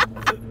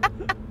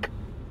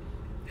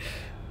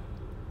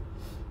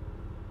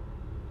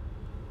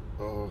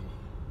 Oh.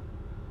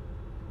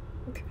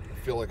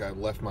 I feel like I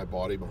left my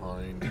body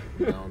behind.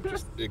 Now I'm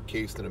just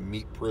encased in a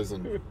meat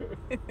prison.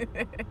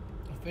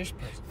 A fish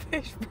person.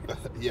 Fish.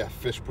 Yeah,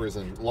 fish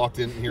prison. Locked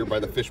in here by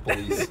the fish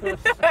police.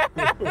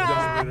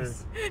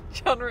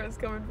 Genre is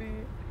coming for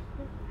you.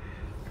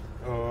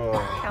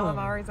 Oh,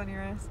 Calamari's on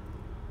your ass.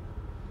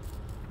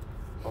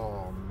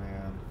 oh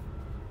man.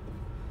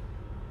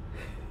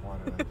 Why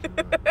did I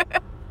do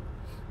that?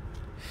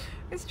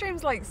 This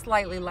stream's like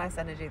slightly less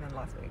energy than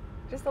last week.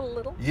 Just a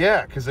little.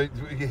 Yeah, because I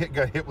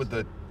got hit with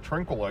the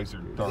tranquilizer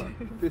dart.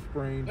 Fish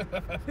brain.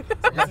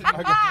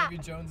 Davy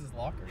Jones's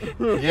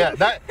locker. Yeah,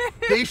 that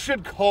they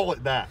should call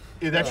it that.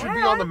 That should be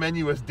Yeah. on the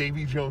menu as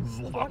Davy Jones'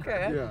 locker.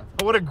 Okay. Yeah.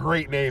 What a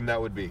great name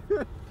that would be.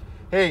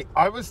 Hey,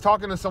 I was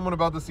talking to someone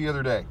about this the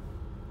other day.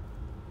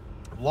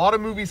 A lot of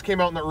movies came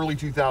out in the early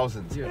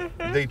 2000s. Yeah.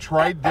 They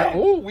tried that.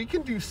 Oh, we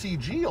can do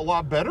CG a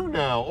lot better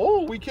now.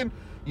 Oh, we can,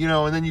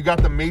 and then you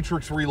got the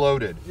Matrix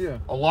Reloaded. Yeah.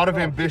 A lot of Oh,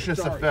 shit, ambitious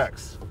sorry.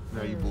 effects.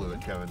 No, you blew it,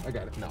 Kevin. I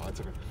got it. No,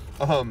 it's okay.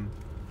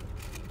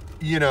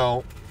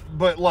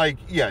 But like,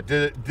 yeah,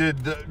 did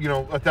the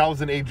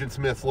 1,000 Agent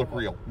Smiths look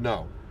real?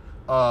 No.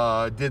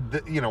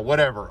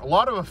 Whatever. A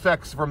lot of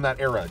effects from that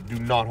era do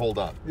not hold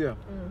up. Yeah.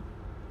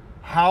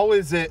 How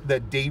is it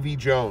that Davy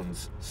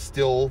Jones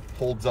still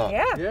holds up?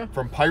 Yeah. Yeah.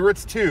 From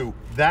Pirates 2,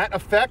 that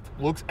effect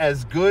looks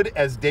as good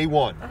as day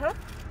one. Uh-huh.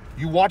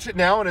 You watch it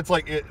now and it's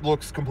like it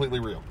looks completely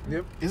real.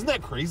 Yep. Isn't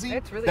that crazy?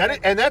 It's really that good.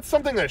 and that's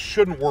something that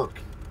shouldn't work.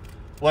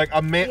 Like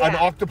an Yeah.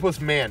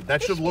 octopus man,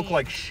 that should look Fishy.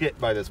 like shit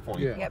by this point.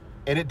 Yeah. Yep.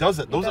 And it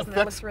doesn't. It Those doesn't.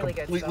 That effects looks really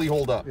good completely stuff.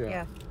 hold up. Yeah.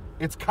 Yeah.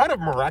 It's kind of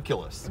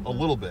miraculous, a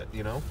little bit,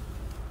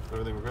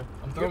 Everything okay?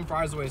 I'm throwing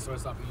fries away so I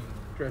stop eating.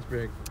 Trash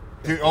bag.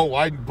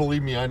 Dude,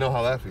 believe me, I know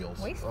how that feels.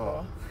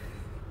 Wasteful.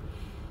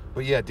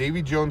 But yeah,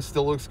 Davy Jones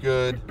still looks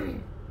good.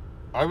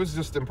 I was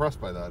just impressed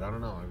by that. I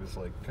don't know. I was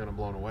like kind of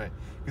blown away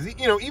because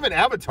even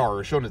Avatar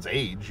has shown its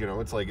age.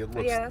 It's like it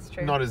looks Yeah, that's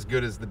true. not as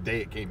good as the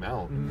day it came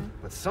out.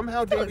 But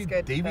somehow Still looks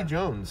good, Davy but-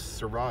 Jones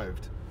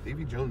survived.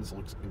 Davy Jones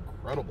looks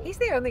incredible. He's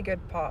the only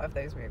good part of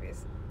those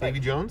movies. Davy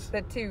Jones?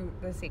 The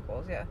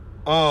sequels, yeah.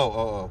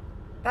 Oh.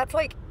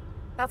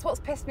 That's what's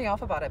pissed me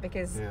off about it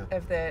because Yeah.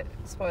 of the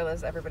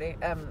spoilers, everybody.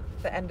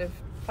 The end of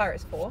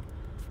Pirates 4.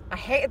 I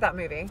hated that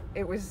movie.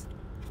 It was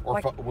Or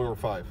like- we were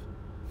 5.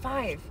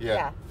 5.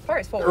 Yeah.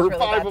 Pirates 4 There was were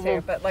really 5 bad of too,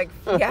 them.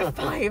 but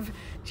 5.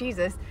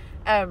 Jesus.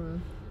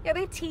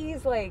 They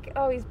tease like,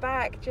 oh, he's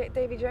back,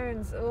 Davy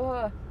Jones.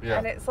 Ugh. Yeah.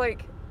 And it's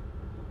like,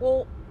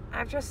 well,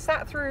 I've just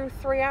sat through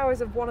 3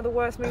 hours of one of the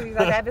worst movies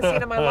I've ever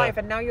seen in my life,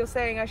 and now you're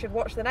saying I should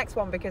watch the next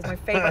one because my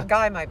favorite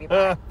guy might be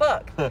back.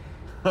 Fuck.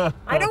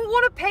 I don't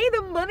want to pay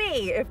them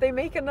money if they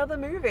make another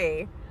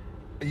movie.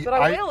 But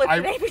I will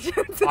if Davy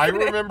Jones is I in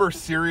it. remember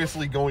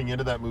seriously going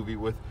into that movie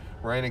with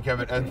Ryan and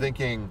Kevin and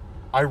thinking,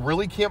 I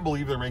really can't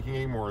believe they're making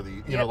any more of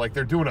these. You know, like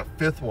they're doing a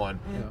 5th one.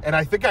 Yeah. And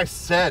I think I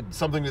said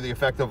something to the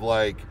effect of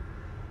like,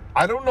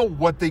 I don't know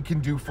what they can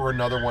do for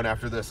another one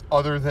after this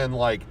other than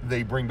like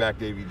they bring back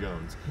Davy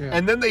Jones. Yeah.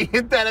 And then they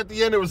hint that at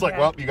the end. It was like,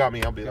 well, you got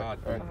me. I'll be there. God.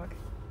 All right. Fuck.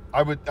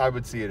 I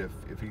would see it if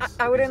he's.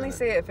 I would if he's only in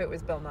see it if it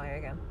was Bill Nye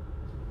again.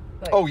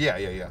 Like, Oh yeah,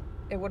 yeah, yeah.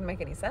 it wouldn't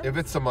make any sense. If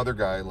it's some other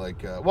guy,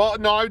 like, well,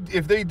 no,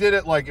 if they did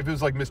it like if it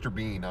was like Mr.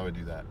 Bean, I would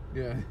do that.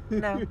 Yeah.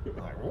 No.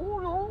 Like, oh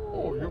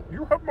no,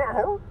 you have my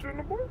heart in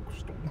a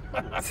box.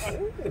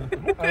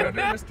 I would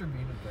do Mr.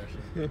 Bean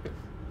impression.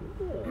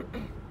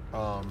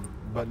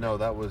 But no,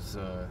 that was,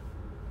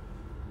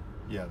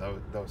 yeah,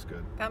 that was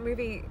good. That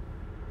movie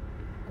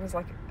was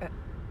like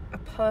a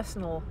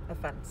personal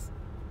offense.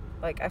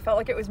 Like, I felt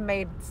like it was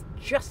made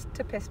just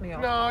to piss me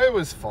off. No, it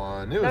was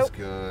fun. It was Nope.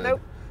 good. Nope.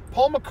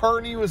 Paul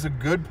McCartney was a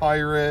good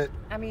pirate.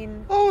 I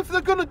mean, Oh, if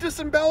they're gonna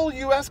disembowel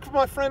you, ask for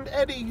my friend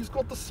Eddie. He's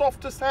got the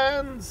softest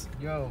hands.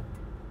 Yo,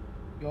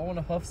 y'all want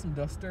to huff some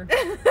duster?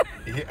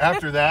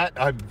 After that,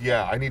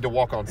 I need to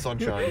walk on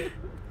sunshine.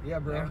 Yeah,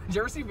 bro. Yeah. Did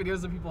you ever see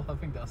videos of people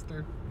huffing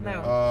duster?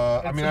 no.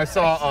 I mean, I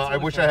saw. I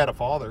wish I had a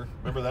father.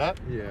 Remember that?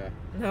 Yeah.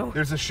 No.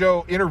 There's a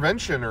show,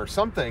 Intervention or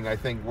something, I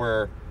think,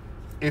 where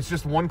it's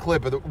just one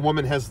clip of the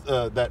woman has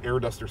that air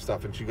duster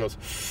stuff, and she goes,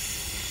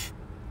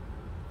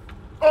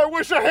 "I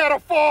wish I had a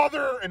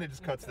father," and it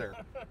just cuts there.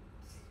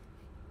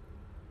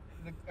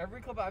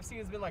 Every clip I've seen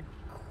has been like.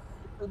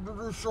 Oh.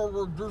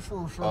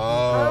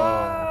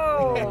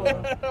 Oh.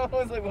 I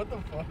was like, what the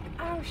fuck?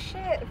 Oh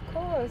shit, of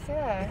course,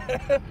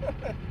 yeah.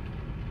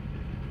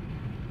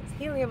 It's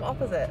helium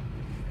opposite.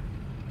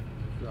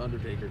 The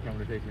Undertaker coming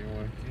to take me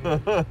away.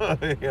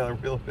 Yeah, the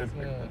real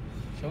Yeah.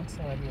 Choke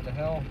slam me to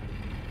hell.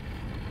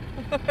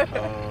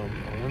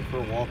 I went for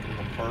a walk in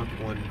the park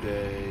one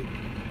day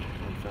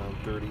and found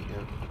 30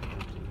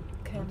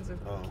 Cans of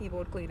Oh.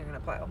 keyboard cleaner in a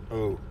pile.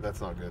 Oh,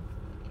 that's not good.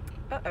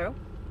 Uh-oh.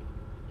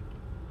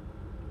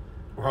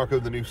 Rocco,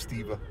 the new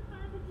Steva.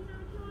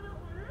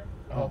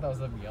 Oh, that was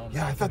them yelling.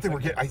 Yeah, I thought they were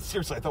getting.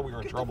 Seriously, I thought we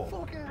were in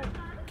trouble.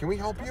 Can we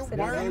help you? Sit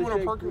Why are down. you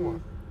in a parking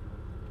lot?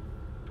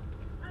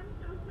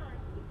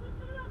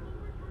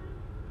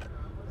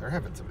 They're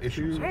having some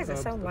issues. Why is it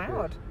so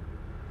loud?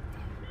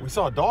 We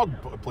saw a dog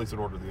place an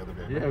order the other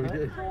day. Yeah, we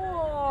did.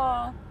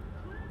 Oh.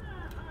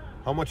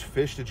 How much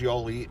fish did you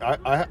all eat?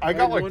 I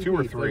got like 2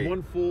 or 3.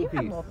 One full You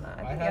had piece. more than that.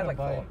 I I think you had had a like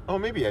bite. 4. Oh,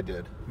 maybe I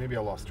did. Maybe I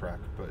lost track.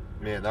 But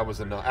man, that was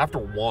enough. After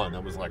 1, I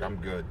was like, I'm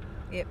good.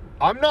 Yep.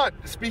 I'm not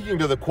speaking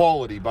to the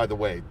quality, by the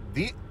way.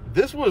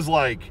 This was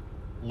like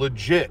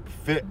legit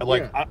fit.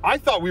 Like Yeah. I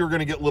thought we were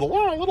gonna get little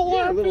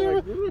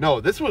like, no,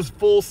 this was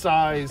full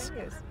size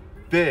Fingers.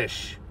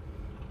 fish.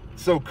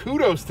 So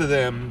kudos to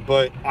them,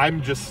 but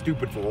I'm just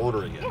stupid for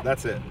ordering it.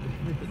 That's it.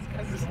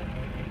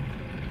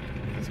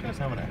 This guy's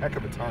having a heck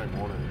of a time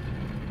ordering it.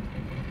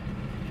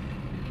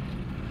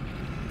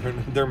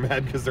 They're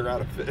mad because they're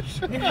out of fish.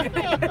 It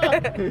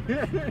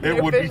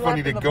would be fish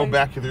funny left to in the go place.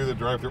 back through the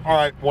drive-thru. All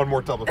right, one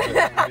more tub of fish.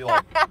 And be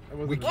like, That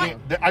wasn't we can't.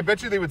 enough. I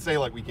bet you they would say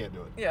like, we can't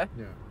do it. Yeah.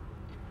 Yeah.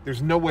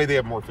 There's no way they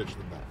have more fish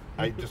than that.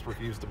 I just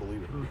refuse to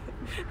believe it.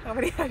 How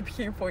many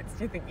IQ points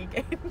do you think you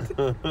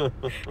gained?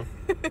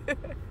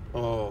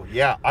 Oh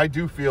yeah, I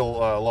do feel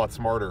a lot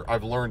smarter.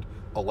 I've learned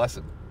a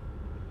lesson.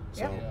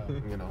 So Yeah.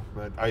 you know,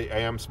 but I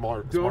am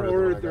smart. Don't smarter than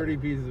order I got. 30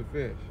 pieces of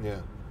fish. Yeah,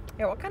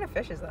 Yeah, what kind of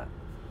fish is that?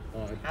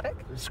 Haddock?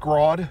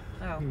 scrod.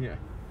 Oh. Yeah.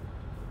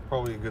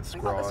 Probably a good I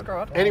got the scrod.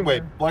 scrod.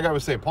 Anyway, like I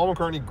was saying, Paul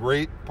McCartney,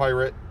 great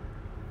pirate.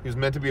 He was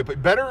meant to be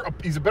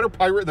he's a better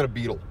pirate than a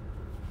Beatle.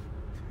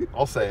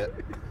 I'll say it.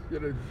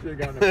 Should have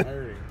gotten a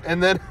pirating.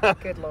 And then,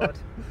 Good lord.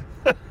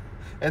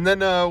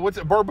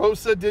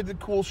 Barbosa did the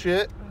cool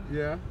shit.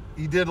 Yeah.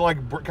 He did like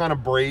kind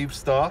of brave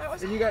stuff. That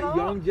was And you got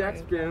young Jack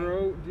heartbreaking.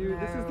 Sparrow. Dude,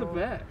 this is the No.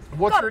 best.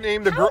 What's God, her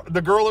name? The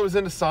girl that was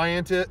into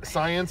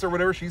science or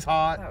whatever. She's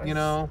hot. That was You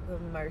know. the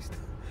most.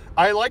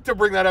 I like to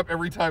bring that up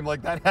every time,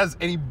 like that has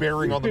any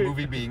bearing on the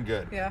movie being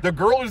good. Yeah. The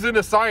girl who's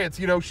into science,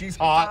 you know, she's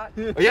hot.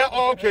 hot. Yeah.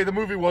 Oh, okay. The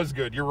movie was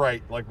good. You're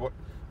right. Like what?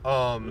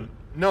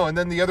 No. And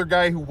then the other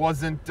guy who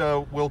wasn't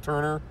Will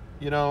Turner,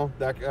 you know,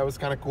 that was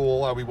kind of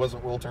cool. How he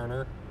wasn't Will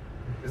Turner.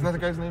 Isn't that the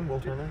guy's name? Will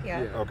Turner.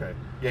 Yeah. Yeah. Okay.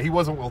 Yeah, he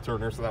wasn't Will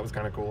Turner, so that was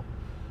kind of cool.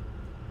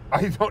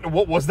 I don't know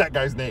what was that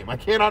guy's name. I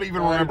cannot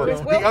even remember. It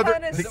was Will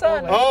Turner's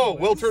son. Oh,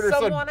 Will Turner's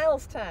son. Someone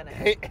else Turner.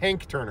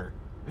 Hank Turner.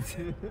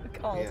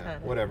 Carl Yeah, Turner.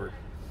 whatever.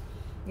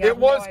 Yeah, I It have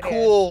no was idea.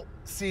 cool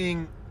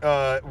seeing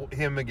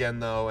him again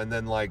though, and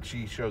then like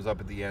she shows up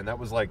at the end. That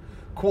was like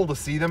cool to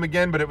see them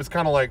again, but it was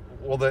kind of like,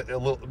 well,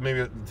 maybe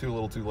a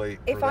little too late.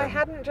 If for I them.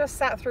 hadn't just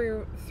sat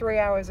through 3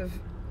 hours of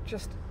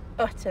just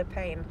utter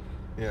pain,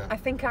 yeah, I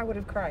think I would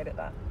have cried at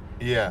that.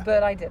 yeah,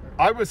 But I didn't.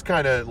 I was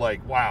kind of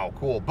like, wow,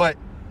 cool, but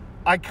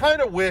I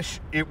kind of wish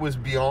it was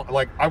beyond.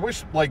 Like, I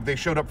wish like they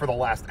showed up for the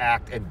last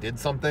act and did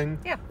something,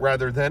 Yeah.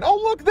 rather than oh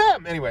look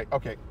them. Anyway,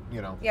 okay,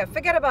 you know, Yeah,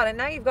 forget about it.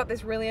 Now you've got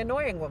this really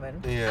annoying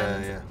woman. yeah,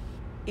 and yeah.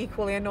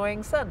 equally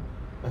annoying son.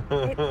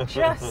 It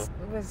just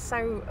was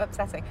so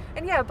upsetting.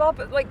 And yeah, Bob,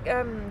 like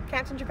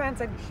Captain Japan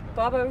said,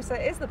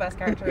 Barbossa is the best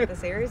character of the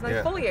series, and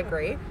I fully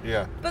agree.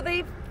 Yeah. But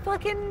they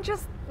fucking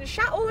just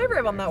shat all over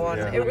him on that one.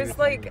 Yeah. It was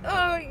like,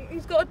 oh,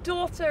 he's got a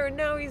daughter, and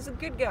now he's a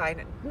good guy.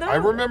 No. I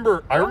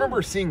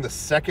remember seeing the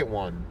second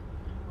one,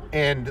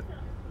 and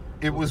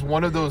it was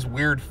one of those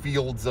weird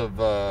fields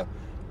of.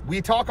 We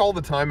talk all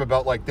the time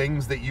about like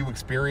things that you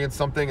experience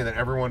something, and then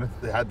everyone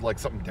had like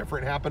something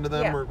different happen to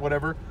them or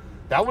whatever.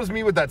 That was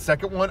me with that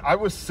second one. I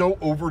was so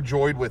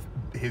overjoyed with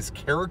his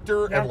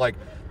character and like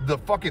the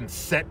fucking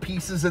set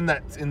pieces in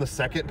the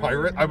second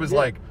Pirate. I was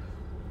like,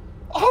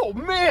 oh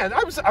man,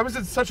 I was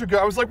in such a good.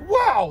 I was like,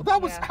 wow, that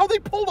was how they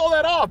pulled all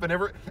that off. And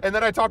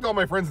then I talked to all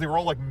my friends. And they were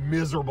all like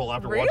miserable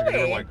after watching it.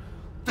 They were like,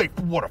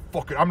 what a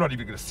fucking. I'm not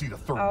even gonna see the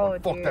third one.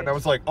 Fuck that. And I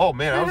was like, oh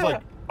man,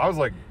 I was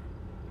like.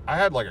 I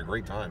had like a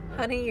great time. Man.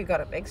 Honey, you got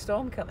a big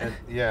storm coming.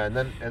 And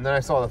then I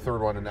saw the third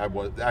one, and I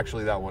was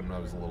actually that one. I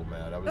was a little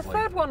mad. The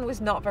third one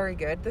was not very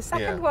good. The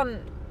second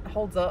one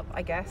holds up,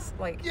 I guess.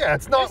 Like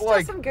it's not there's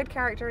like still some good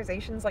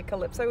characterizations. Like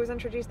Calypso was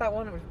introduced that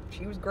one.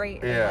 She was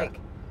great. Yeah. And, like,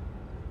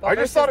 I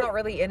just thought not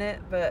really in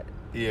it, but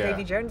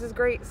Davy Jones is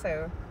great.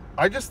 So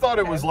I just thought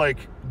it was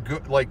like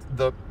good. Like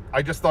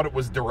I just thought it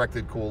was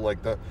directed cool. Like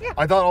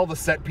I thought all the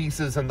set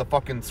pieces and the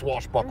fucking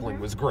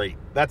swashbuckling was great.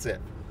 That's it.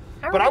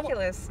 How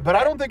ridiculous. But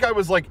I don't think I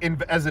was like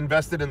as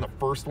invested in the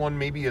first one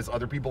maybe as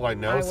other people I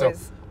know.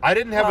 I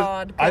didn't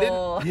have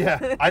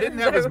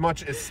as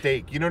much at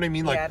stake. You know what I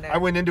mean? Like I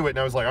went into it and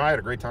I was like, I had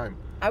a great time.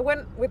 I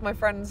went with my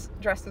friends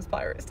dressed as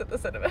pirates to the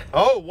cinema.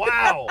 Oh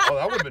wow! Oh,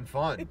 that would have been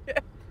fun.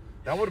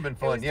 That would have been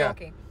fun.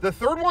 Talky. The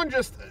third one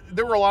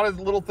there were a lot of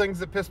little things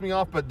that pissed me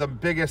off, but the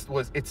biggest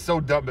was it's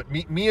so dumb. But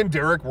me and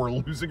Derek were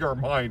losing our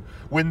mind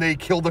when they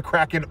killed the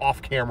Kraken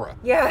off camera.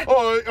 Yeah.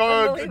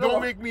 Oh,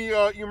 don't make me.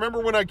 You remember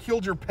when I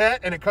killed your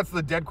pet and it cuts to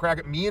the dead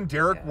Kraken? Me and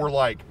Derek were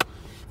like,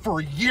 for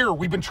a year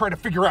we've been trying to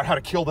figure out how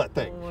to kill that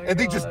thing, and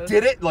they just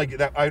did it like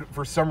that.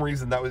 For some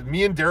reason that was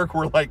me and Derek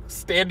were like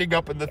standing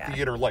up in the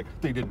theater like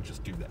they didn't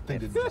just do that. They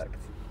didn't.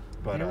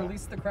 But they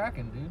released the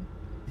Kraken, dude.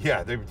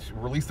 Yeah, they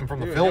released them from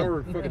the film.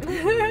 We're fucking eating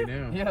it right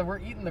now. Yeah, we're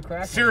eating the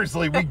Kraken.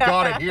 Seriously, we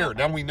got it here.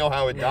 Now we know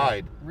how it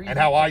died. And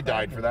how I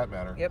died, for that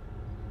matter. Yep.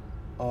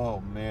 Oh,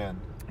 man.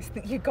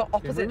 You got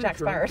opposite Jack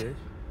Sparrow.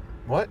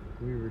 What?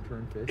 We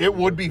return fish. It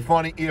would be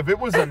funny. If it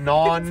was a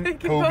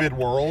non-COVID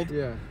world,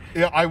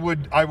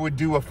 I would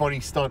do a funny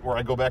stunt where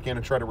I go back in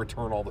and try to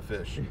return all the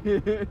fish.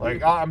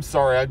 Like, I'm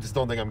sorry, I just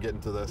don't think I'm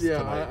getting to this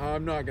tonight.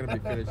 I'm not going to be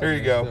finished. Here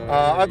you go.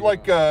 I'd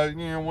like,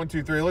 1,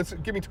 2, 3. Let's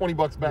give me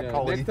 $20 back,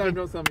 call it. Next time,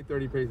 don't sell me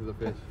 30 pieces of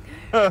fish.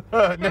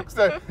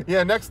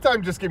 Next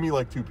time, just give me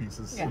like 2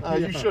 pieces.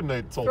 You shouldn't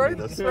have told me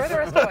this. Throw the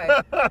rest away.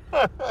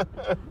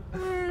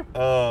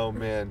 Oh,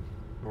 man.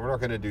 We're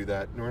not going to do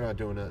that. We're not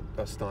doing a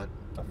stunt.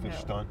 A fish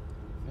stunt.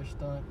 Fish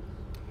stunt.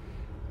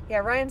 Yeah,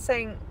 Ryan's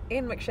saying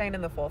Ian McShane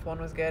in the fourth one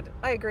was good.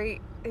 I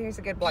agree. He's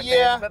a good black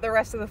man, but the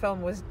rest of the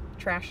film was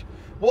trash.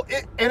 Well,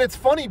 and it's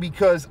funny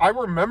because I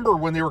remember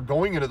when they were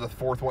going into the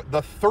fourth one.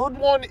 The third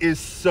one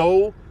is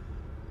so,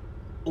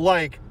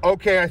 like,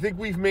 okay, I think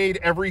we've made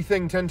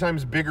everything 10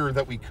 times bigger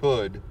that we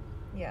could.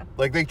 Yeah.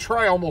 Like, they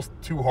try almost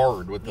too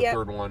hard with the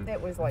third one.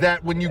 It was like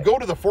that when you go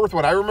to the fourth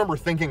one, I remember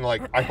thinking,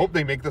 like, I hope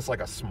they make this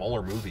like a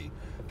smaller movie.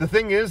 The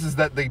thing is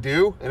that they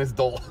do, and it's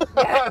dull.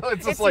 Yeah,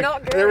 it's just like,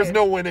 not good. there was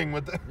no winning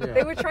with it.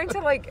 They were trying to,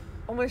 like,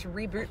 almost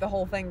reboot the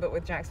whole thing, but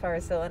with Jack Sparrow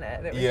still in it.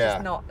 And it was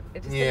just not, it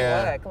just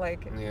didn't work.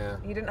 Like,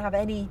 you didn't have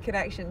any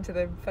connection to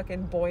the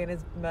fucking boy and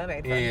his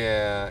mermaid friend.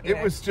 Yeah,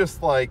 it was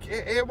just like,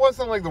 it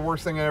wasn't like the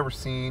worst thing I'd ever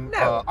seen.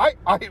 No.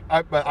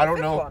 But I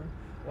don't know. One.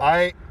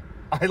 I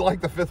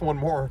like the fifth one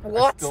more.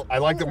 What? I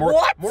liked it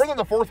more than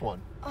the fourth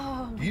one.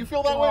 Oh, do you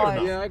feel that way or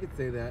not? Yeah, I could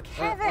say that.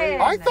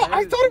 Kevin! I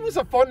thought it was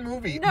a fun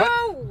movie.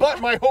 No! But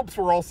my hopes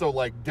were also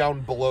like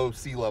down below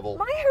sea level.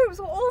 My hopes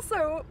were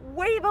also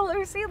way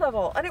below sea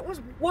level, and it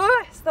was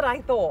worse than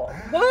I thought.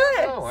 Worse!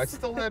 No, I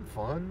still had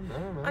fun. I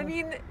don't know. I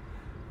mean,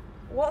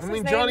 what's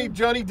his name?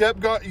 Johnny Depp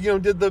got,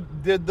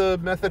 did the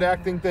method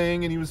acting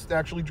thing, and he was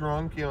actually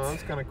drunk.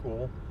 That's kind of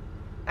cool.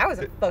 That was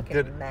a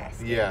fucking mess.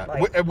 Dude. Yeah.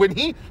 Like,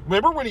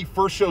 remember when he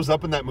first shows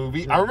up in that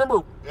movie? I remember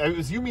it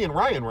was you, me, and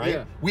Ryan, right?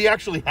 Yeah. We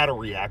actually had a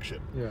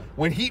reaction. Yeah.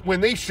 When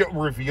they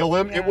reveal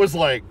him, it was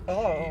like,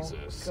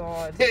 Jesus.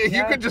 God.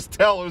 You could just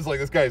tell it was like,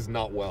 this guy's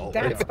not well.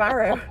 Jack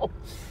Sparrow.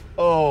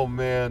 Oh,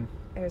 man.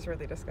 It was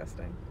really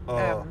disgusting.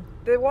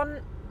 The one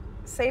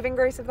saving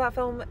grace of that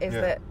film is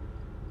that,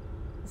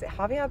 is it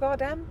Javier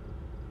Bardem?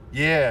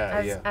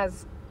 Yeah.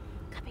 As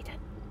Capitan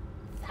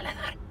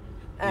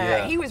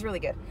Salazar. He was really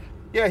good.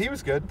 Yeah, he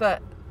was good.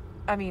 But,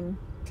 I mean,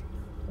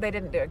 they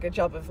didn't do a good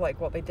job of,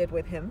 like, what they did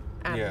with him.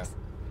 And,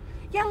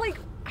 like,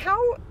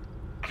 how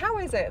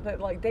is it that,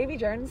 like, Davy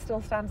Jones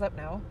still stands up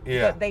now?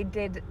 Yeah. But they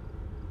did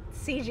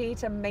CG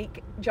to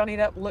make Johnny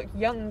Depp look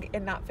young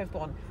in that fifth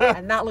one.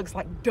 And that looks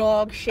like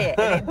dog shit.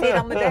 And it did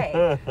on the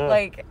day.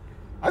 Like...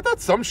 I thought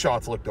some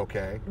shots looked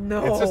okay.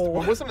 No. It's just,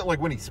 wasn't it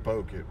like when he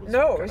spoke? It was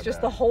it was just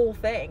bad. The whole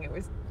thing. It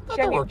was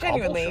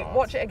genuinely, shots.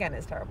 watch it again,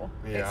 it's terrible.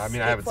 I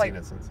mean, I haven't seen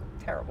it since.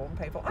 Terrible and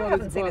painful. I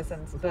haven't seen it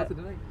since. But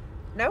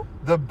No?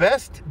 The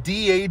best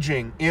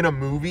de-aging in a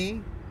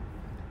movie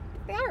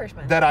The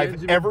Irishman. that I've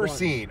Benjamin ever Button.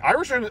 seen.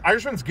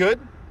 Irishman's good,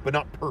 but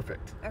not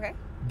perfect. Okay.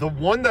 The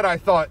one that I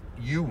thought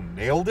you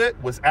nailed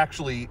it was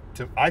actually,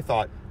 I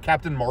thought,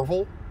 Captain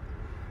Marvel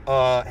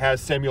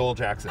has Samuel L.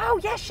 Jackson. Oh,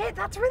 yeah, shit,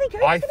 that's really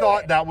good. I isn't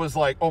thought it? that was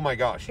like, oh my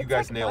gosh, you It's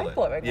guys like nailed it.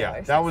 mind-blowing Yeah,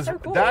 almost. that It's was so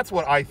cool. that's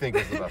what I think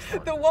is the best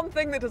one. The one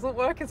thing that doesn't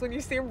work is when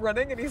you see him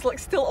running and he's like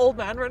still old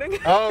man running.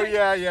 Oh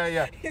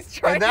yeah. He's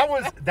trying.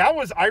 And that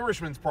was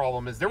Irishman's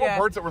problem, is there were Yeah.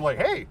 parts that were like,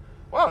 hey,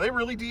 wow, they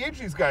really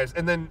de-aged these guys.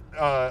 And then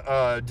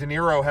De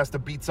Niro has to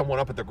beat someone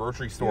up at the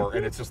grocery store,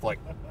 and it's just like,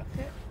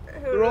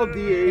 They're all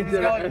de-aged He's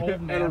got, like, at old a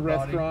man body.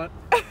 restaurant,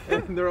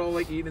 and they're all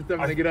like eating and stuff,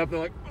 and they get up, and they're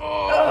like,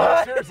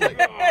 oh. seriously.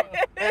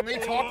 And they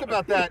talked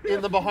about that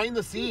in the behind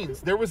the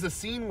scenes. There was a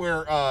scene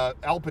where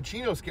Al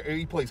Pacino's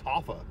he plays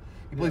Hoffa.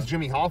 He plays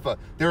Jimmy Hoffa.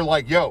 They're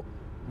like, yo,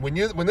 when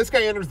this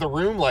guy enters the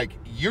room, like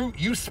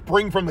you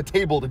spring from the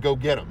table to go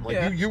get him. Like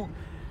Yeah. you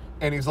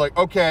and he's like,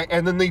 okay,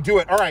 and then they do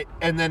it. All right.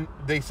 And then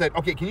they said,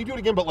 okay, can you do it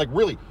again? But like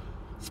really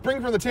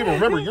spring from the table.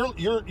 Remember,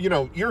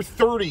 you're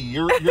 30.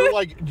 You're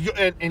like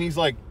and he's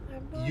like,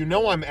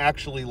 I'm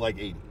actually like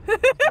 80.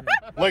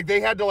 Like they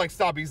had to like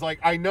stop. He's like,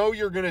 I know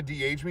you're gonna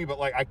de-age me, but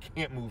like I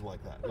can't move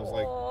like that. I was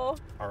like, Aw.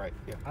 all right,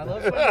 yeah. I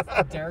love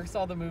when Derek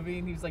saw the movie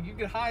and he was like, you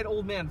can hide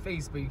old man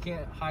face, but you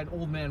can't hide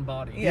old man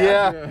body.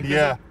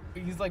 Yeah.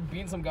 He's like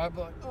beating some guy,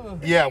 but like, ugh.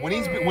 Yeah,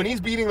 when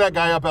he's beating that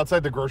guy up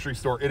outside the grocery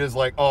store, it is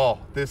like, oh,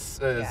 this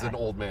is Yeah. an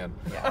old man.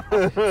 Yeah.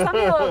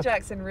 Samuel L.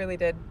 Jackson really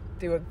did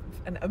do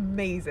an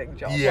amazing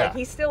job. Yeah.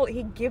 Like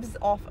he gives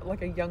off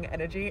like a young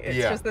energy. It's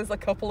Yeah. just there's a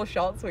couple of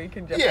shots where you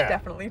can just Yeah.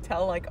 definitely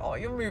tell like, oh,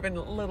 you're moving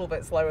a little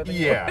bit slower than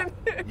Yeah, you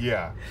would.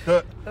 yeah.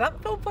 But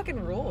that film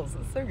fucking rules.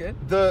 It's so good.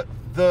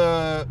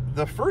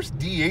 The first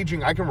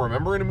de-aging I can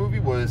remember in a movie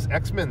was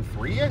X-Men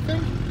 3, I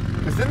think.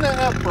 Because didn't that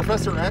have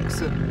Professor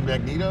X and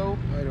Magneto?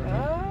 I don't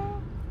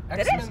know. Oh.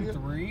 Did it? X-Men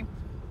 3.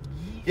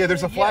 Yeah,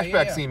 there's a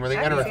flashback yeah. scene where they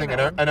I enter a haven't thing, seen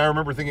and that I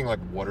remember thinking like,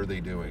 what are they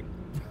doing?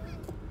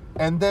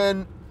 And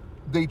then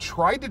they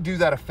tried to do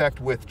that effect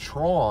with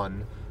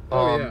Tron.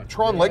 Oh, yeah.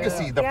 Tron Yeah.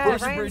 Legacy, the Yeah,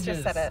 first Ryan's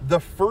just said it. the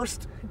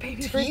first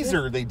Baby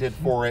teaser they did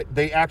for it,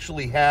 they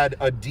actually had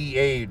a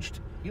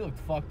de-aged. He looked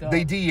fucked up.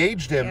 They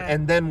de-aged him, Yeah.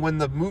 and then when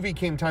the movie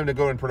came time to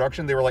go in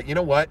production, they were like, you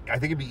know what? I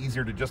think it'd be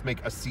easier to just make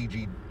a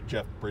CG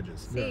Jeff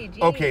Bridges. CG.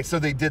 Okay, so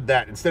they did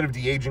that. Instead of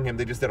de-aging him,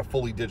 they just did a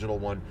fully digital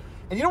one.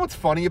 And you know what's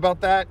funny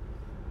about that?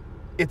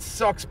 It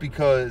sucks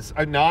because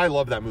now I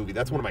love that movie.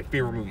 That's one of my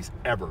favorite movies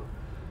ever.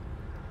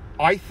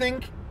 I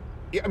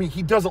mean,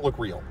 he doesn't look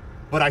real,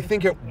 but I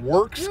think it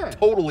works Yeah.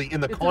 totally in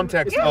the It's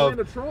context in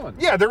of Tron.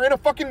 yeah, they're in a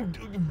fucking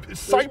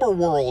cyber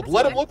world.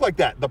 Let him look like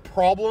that. The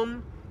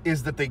problem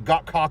is that they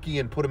got cocky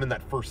and put him in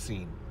that first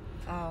scene.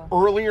 Oh.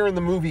 Earlier in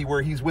the movie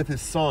where he's with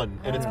his son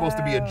and it's supposed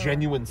to be a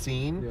genuine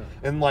scene,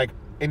 Yeah.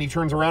 and he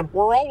turns around,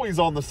 we're always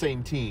on the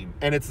same team,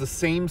 and it's the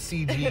same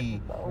CG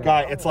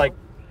guy. It's like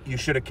you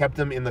should have kept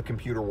him in the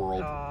computer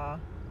world. Aw.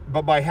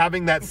 But by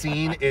having that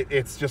scene,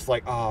 it's just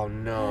like, oh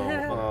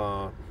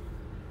no.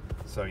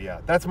 So yeah,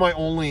 that's my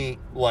only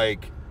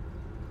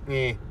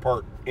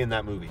part in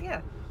that movie.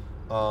 Yeah.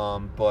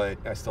 But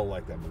I still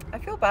like that movie. I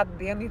feel bad.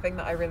 The only thing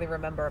that I really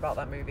remember about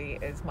that movie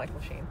is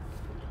Michael Sheen.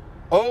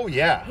 Oh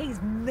yeah. He's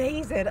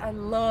amazing. I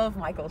love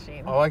Michael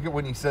Sheen. I like it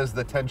when he says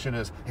the tension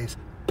is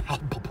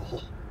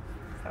palpable.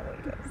 That's how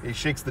he does. He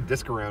shakes the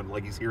disc around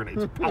like he's hearing it.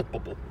 It's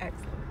palpable.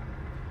 Excellent.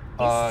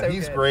 He's so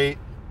He's good. great.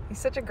 He's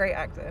such a great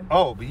actor.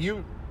 Oh, but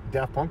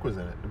Daft Punk was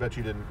in it. I bet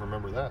you didn't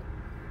remember that.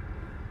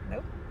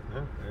 Nope.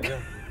 Yeah, there you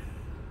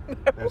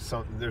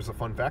go. There's a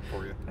fun fact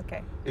for you.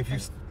 Okay. If you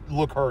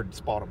look hard,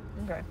 spot them.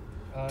 Okay.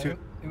 Two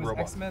It was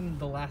robots. X-Men: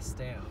 The Last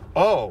Stand.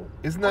 Oh,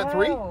 isn't that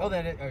 3? Oh. Oh,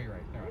 that is. Oh, you're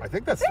right. You're right. I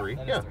think that's 3.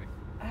 That is Yeah. 3.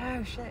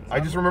 Oh shit. I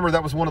just remember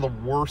that was one of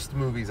the worst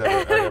movies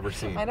I've ever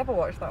seen. I never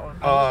watched that one.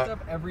 I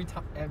looked up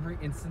every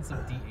instance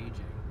of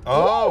de-aging.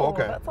 Oh, Ooh,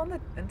 okay. That's on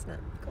the internet.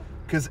 Cool.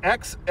 Because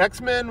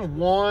X-Men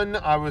 1,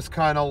 I was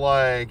kind of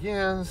like,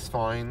 yeah, this is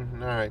fine.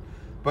 All right.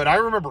 But I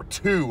remember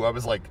 2, I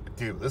was like,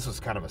 dude, this was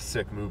kind of a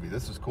sick movie.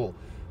 This was cool.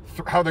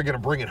 How they're going to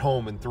bring it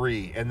home in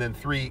 3. And then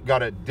 3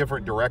 got a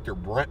different director,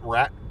 Brett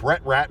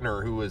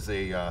Ratner, who was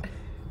a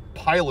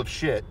pile of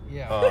shit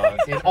Yeah.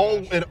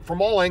 from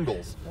all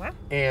angles. What?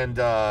 And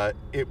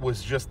it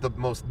was just the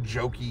most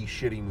jokey,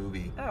 shitty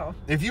movie. Oh.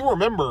 If you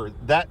remember,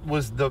 that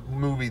was the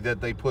movie that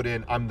they put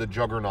in I'm the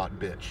Juggernaut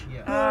Bitch.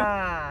 Yeah.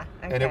 Ah.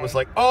 Okay. And it was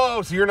like,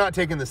 oh, so you're not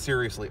taking this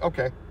seriously.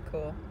 Okay.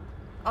 Cool.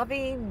 Are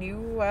the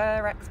new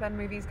X-Men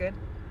movies good?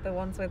 The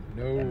ones with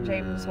No.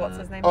 James, what's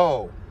his name?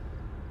 Oh.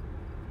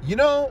 You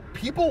know,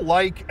 people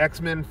like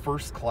X-Men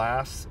First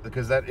Class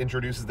because that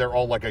introduces, they're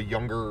all like a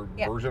younger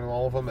Yeah. version of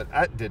all of them. And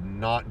that did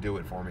not do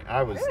it for me.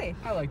 I was, Really?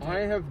 I liked I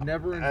it. have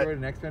never enjoyed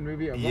an X-Men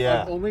movie.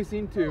 Yeah. I've only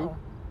seen 2. Oh.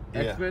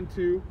 Yeah. X-Men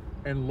 2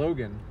 and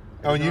Logan.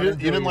 oh, Did you not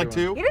didn't enjoy like either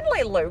 2? You didn't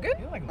like Logan?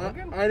 You like one.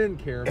 Logan? I didn't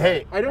care. About Hey.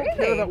 it. I don't care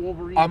Really? about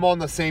Wolverine. I'm on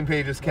the same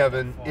page as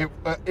Kevin.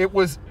 It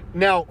was,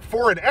 now,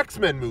 for an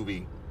X-Men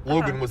movie,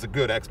 Logan Uh-huh. was a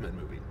good X-Men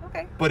movie.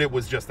 Okay. But it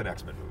was just an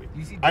X-Men movie.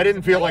 You see I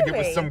didn't feel like it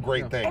was Really? some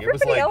great thing. Everybody it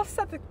was like, else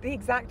said the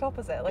exact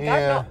opposite. Like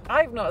Yeah.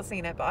 I've not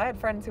seen it, but I had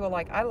friends who were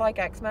like, I like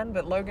X-Men,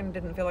 but Logan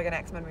didn't feel like an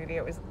X-Men movie.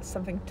 It was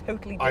something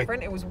totally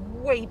different. It was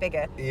way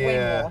bigger, way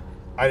yeah, more.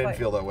 I didn't Like,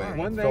 feel that way. alright.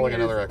 It One felt thing like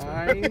another is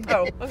X-Men.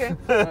 Oh,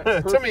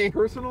 okay. To me.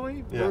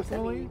 Personally, Yeah.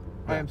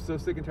 I am so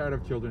sick and tired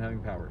of children having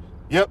powers.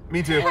 Yep,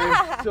 me too.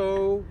 I am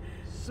so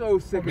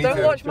sick Me and Don't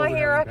too. tired watch of My children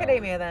Hero having powers.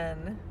 Academia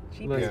then.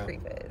 Jeepers Yeah.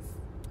 creepers.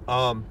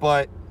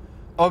 But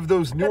of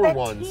those But newer they're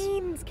ones,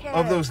 teens, Kev.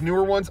 of those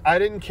newer ones, I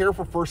didn't care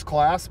for First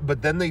Class,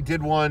 but then they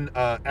did one,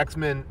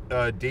 X-Men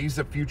Days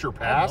of Future I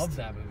Past. love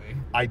that movie.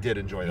 I did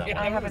enjoy that Yeah,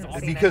 one. I haven't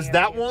seen Because any of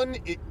that these. one,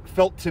 it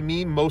felt to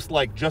me most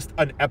like just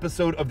an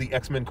episode of the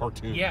X-Men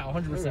cartoon. Yeah,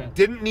 100%.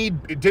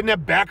 It didn't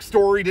have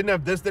backstory, didn't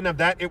have this, didn't have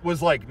that. It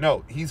was like,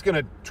 no, he's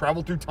gonna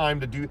travel through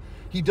time to do.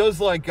 He does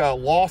like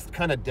Lost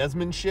kind of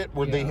Desmond shit,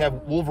 where they Yeah. have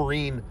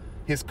Wolverine,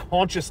 his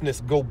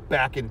consciousness go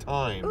back in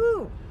time,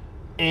 Ooh.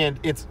 and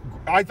it's.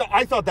 I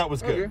thought that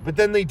was good, Okay. but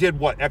then they did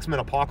what, X-Men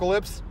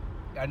Apocalypse?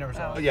 I never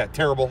saw Oh. it. Yeah,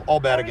 terrible, all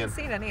I bad haven't again.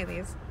 seen any of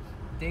these.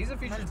 Days of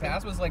Future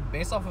Past was like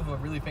based off of a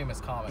really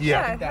famous comic.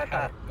 Yeah. I think Yeah, I that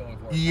heard had it going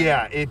for it.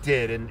 Yeah, it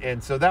did,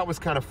 and so that was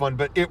kind of fun,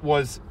 but it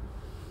was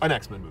an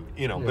X-Men movie,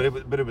 you know. Yeah.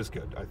 But it was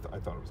good. I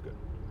thought it was good.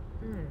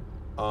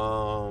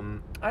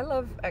 I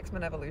love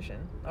X-Men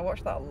Evolution. I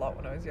watched that a lot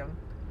when I was young.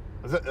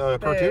 Is that a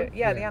cartoon?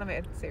 Yeah, the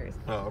animated series.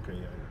 Oh, okay,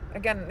 yeah.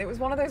 Again, it was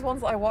one of those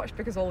ones that I watched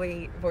because all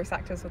the voice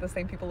actors were the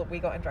same people that we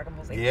got in Dragon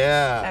Ball Z.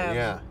 Yeah,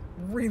 yeah.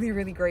 Really,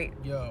 really great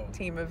Yo,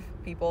 team of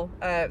people.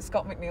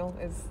 Scott McNeil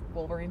is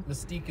Wolverine.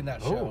 Mystique in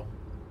that Oh. show.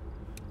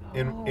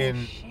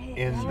 In Shit,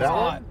 in she's that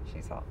hot. one?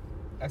 She's hot.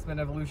 X-Men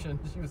Evolution.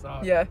 She was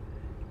hot. Yeah.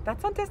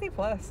 That's on Disney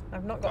Plus.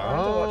 I've not got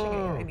around to watching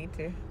it yet. I need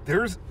to.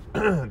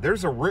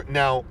 There's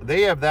now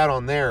they have that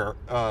on there.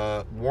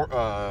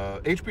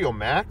 HBO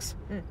Max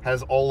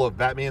has all of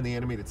Batman the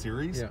Animated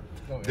Series. Yeah.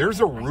 Oh, yeah. There's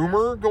a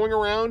rumor going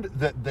around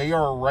that they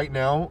are right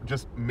now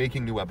just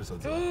making new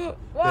episodes of it.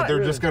 What? That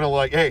they're just gonna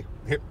like, hey,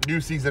 new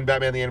season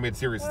Batman the Animated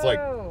Series. It's like,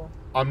 Whoa.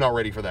 I'm not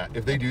ready for that.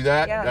 If they do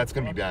that, Yeah. that's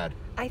gonna be bad.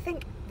 I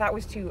think that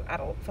was too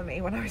adult for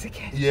me when I was a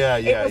kid. Yeah,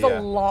 yeah, It was yeah.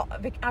 a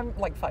lot. I'm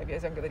like 5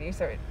 years younger than you,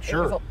 so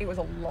Sure. it was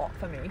a lot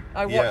for me.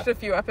 I Yeah. watched a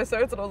few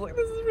episodes and I was like,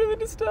 this is really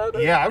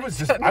disturbing. Yeah, I was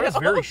No.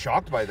 very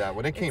shocked by that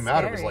when it came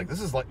out. It was scary. like,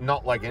 this is like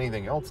not like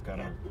anything else,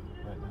 kind of.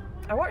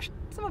 I watched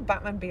some of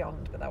Batman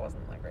Beyond, but that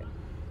wasn't like great.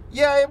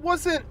 Yeah, it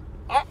wasn't.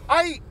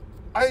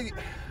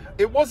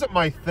 It wasn't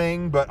my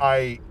thing, but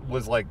I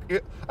was like,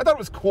 I thought it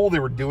was cool they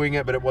were doing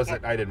it, but it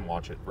wasn't. I didn't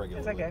watch it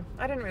regularly. It's okay.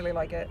 I didn't really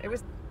like it. It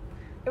was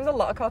a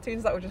lot of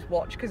cartoons that I would just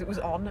watch because it was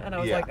on, and I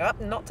was Yeah. like,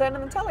 oh, not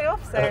turning the telly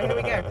off, so here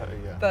we go.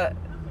 Yeah. But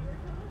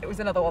it was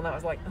another one that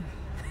was like,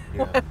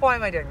 Yeah. why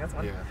am I doing this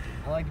one? Yeah.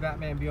 I liked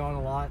Batman Beyond a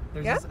lot.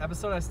 There's Yeah? this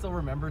episode I still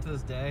remember to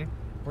this day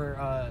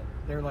where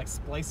they're like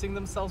splicing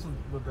themselves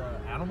with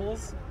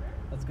animals.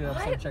 That's a good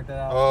episode. What? Check that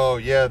out. Oh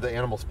yeah, the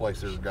animal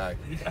splicer guy,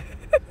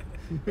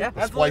 Yeah.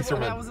 That's literally Splicerman.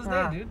 that was his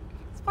Ah. name, dude.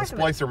 the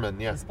Spider-Man. Splicerman.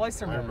 Yeah, The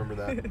Splicerman. I remember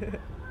that.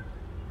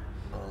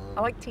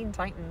 I like Teen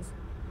Titans.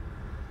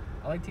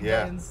 I like Teen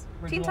Yeah. Titans.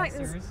 Teen original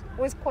Titans series.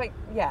 was quite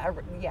yeah,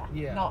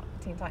 not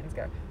Teen Titans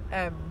Go.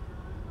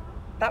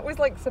 That was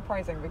like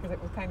surprising because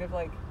it was kind of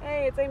like,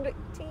 hey, it's aimed at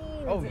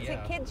teens. Oh, it's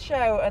yeah. a kids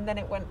show, and then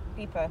it went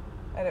deeper,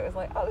 and it was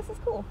like, oh, this is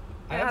cool.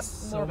 I It have had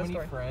so more of a many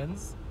story.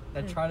 friends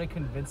that try to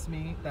convince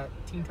me that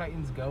Teen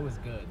Titans Go is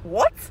good.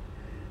 What?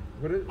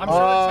 What is, I'm sure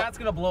the chat's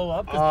gonna blow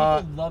up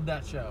because people love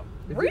that show.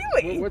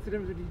 Really? What's the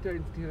difference between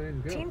Teen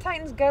Titans Go? Teen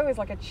Titans Go is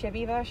like a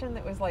chibi version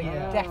that was like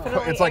Yeah.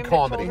 definitely It's like aimed at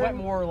comedy. It children.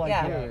 went more like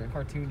Yeah. Yeah.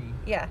 cartoony.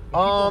 Yeah.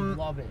 People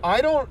love it.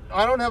 I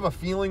don't have a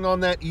feeling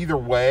on that either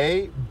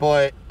way,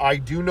 but I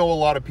do know a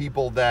lot of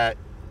people that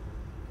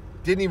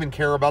didn't even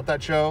care about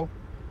that show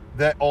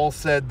that all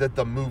said that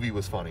the movie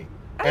was funny.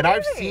 Oh, And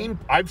really?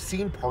 I've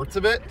seen parts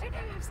of it. I don't know.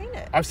 I've seen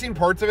it. I've seen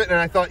parts of it, and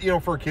I thought,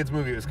 for a kids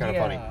movie, it was kind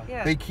of funny.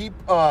 Yeah. They keep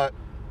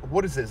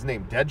what is his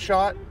name?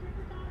 Deadshot.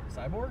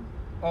 Cyborg?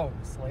 Oh,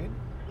 Slade?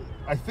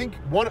 I think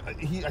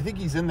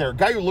he's in there.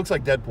 Guy who looks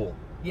like Deadpool.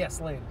 Yeah,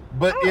 Slade.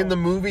 But Oh. in the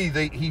movie,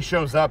 he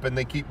shows up, and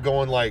they keep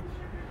going like,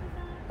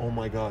 "Oh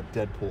my God,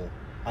 Deadpool."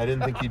 I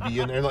didn't think he'd be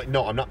in there. Like,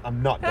 no, I'm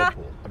not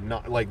Deadpool. I'm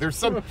not. Like, there's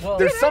some Well-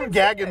 there's Wait, I some haven't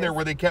gag seen in there this.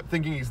 where they kept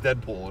thinking he's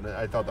Deadpool, and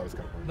I thought that was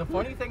kind of funny. The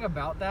funny thing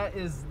about that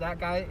is that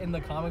guy in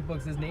the comic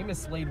books, his name is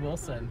Slade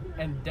Wilson,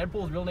 and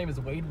Deadpool's real name is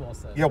Wade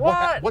Wilson. Yeah,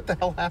 What? what the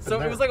hell happened So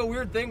there? it was like a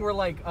weird thing where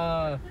like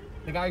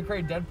the guy who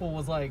created Deadpool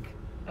was like,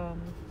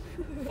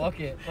 fuck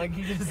it. Like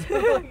he just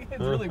like, it's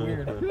really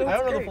weird. I don't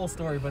know the great. full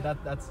story, but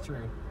that's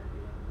true.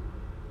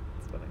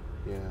 It's funny.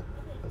 Yeah,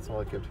 that's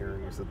all I kept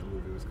hearing was that the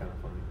movie was kind of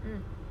funny.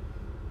 Mm.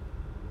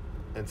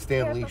 And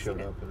Stan Yeah, I've Lee not showed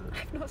seen it. up in it.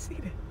 I've not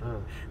seen it.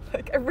 Oh,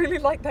 Like, I really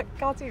like that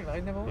cartoon. I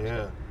never watched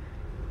yeah. it.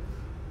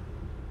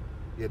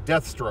 Yeah,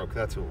 Deathstroke.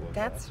 That's who it was.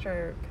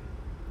 Deathstroke.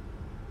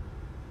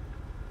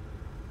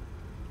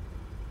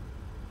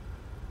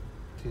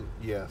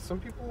 Yeah, some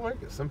people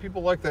like it. Some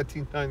people like that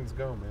Teen Titans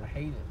Go, I man.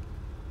 hate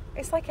it.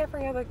 It's like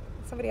every other.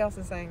 Somebody else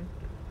is saying,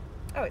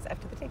 oh, it's F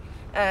to the T.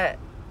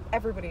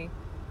 Everybody,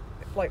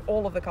 like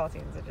all of the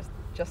cartoons are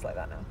just like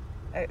that now.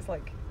 It's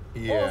like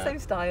all the Yeah. same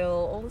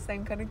style, all the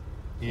same kind of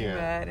humor,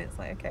 Yeah. and it's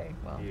like, okay,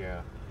 well,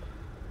 Yeah.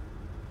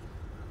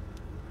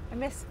 I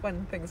miss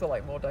when things are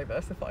like more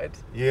diversified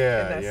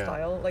Yeah. in their Yeah.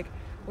 style. Like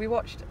we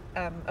watched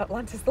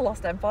Atlantis: The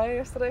Lost Empire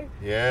yesterday,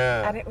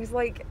 Yeah. and it was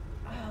like,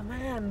 oh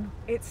man,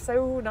 it's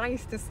so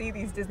nice to see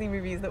these Disney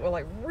movies that were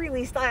like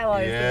really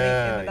stylized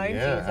in the 90s,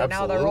 yeah, and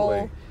now they're all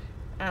absolutely.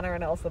 Anna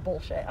and Elsa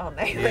bullshit, aren't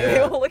they? Yeah. They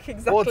all look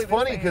exactly Well, it's the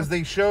funny same. because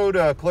they showed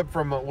a clip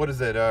from what is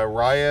it,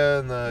 Raya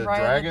and the Raya and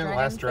the Dragon,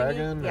 Last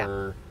Dragon thingy? Dragon, Yeah.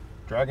 or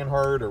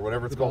Dragonheart, or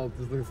whatever it's It's all called.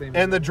 just the same.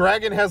 And the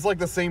dragon has like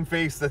the same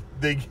face that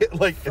they get.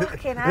 Like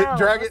Fucking hell,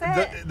 dragon,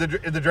 was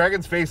the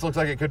dragon's face looks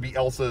like it could be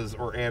Elsa's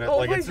or Anna. Oh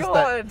like my it's just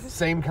God. that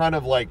same kind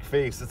of like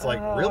face. It's like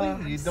really,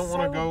 you I'm don't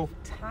want to so go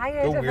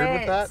tired go of weird it.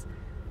 with that?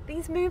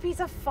 These movies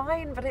are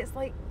fine, but it's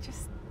like,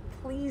 just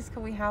please,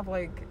 can we have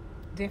like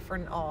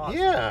different art?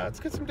 Yeah, let's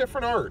get some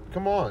different art.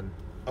 Come on.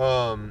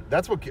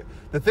 That's what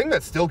the thing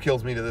that still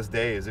kills me to this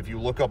day is if you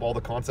look up all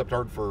the concept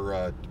art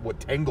for what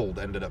Tangled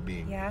ended up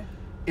being. Yeah.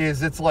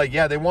 Is it's like,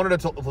 yeah, they wanted it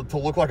to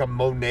look like a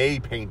Monet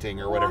painting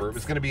or whatever. What? It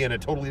was going to be in a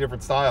totally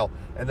different style,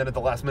 and then at the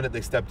last minute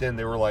they stepped in.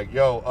 They were like,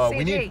 "Yo,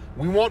 CG.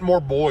 we want more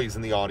boys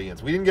in the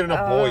audience. We didn't get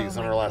enough Oh boys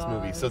in my our last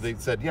movie, so God. they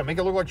said, yeah, make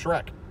it look like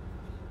Shrek."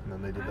 And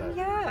then they did Oh, that.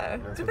 yeah.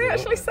 That's Did what they they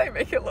actually look say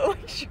make it look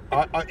like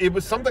Shrek? It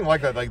was something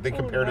like that. Like they Oh,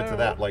 compared it to no.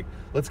 that. Like,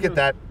 let's get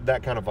that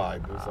kind of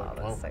vibe. It was Oh, like,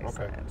 that's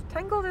so okay. sad.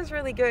 Tangled is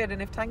really good,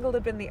 and if Tangled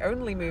had been the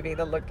only movie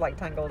that looked like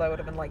Tangled, I would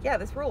have been like, yeah,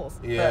 this rules.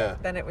 Yeah.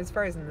 But then it was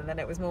Frozen, and then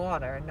it was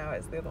Moana, and now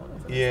it's the other one.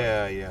 So it's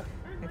Yeah, yeah.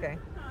 like, okay.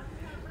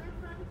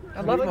 I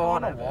Can love we, like, go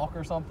on Moana. a walk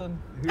or something?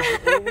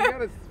 Well, we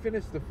gotta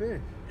finish the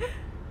fish.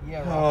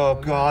 Yeah. Oh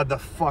Rocco. God, the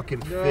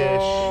fucking fish.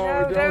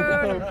 No,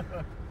 don't.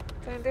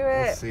 Don't do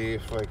it. Let's see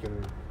if I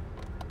can.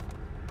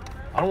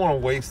 I don't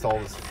want to waste all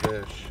this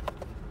fish.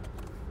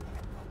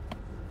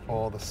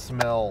 Oh, the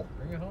smell.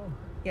 Bring it home.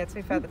 Yeah, to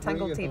be fair, the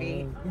Tangled Bring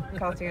it TV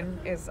cartoon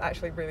is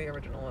actually really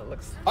original. It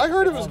looks. I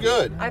heard it was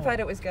good. I've heard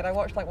it was good. I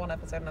watched like one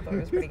episode and I thought it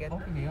was pretty good.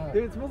 Open me up.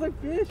 Dude, it smells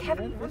like fish.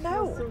 Kevin, man. Fish no.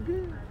 smells so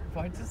good. If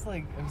I just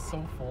like am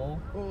so full.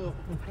 Oh.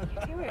 What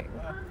are you doing?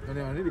 I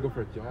know, I need to go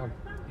for a jog.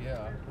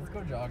 Yeah. Let's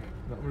go jogging.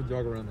 No, I'm gonna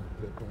jog around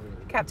the corner.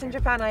 Captain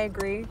Japan, I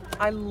agree.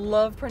 I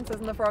love Princess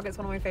and the Frog. It's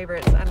one of my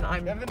favorites, and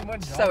I'm Kevin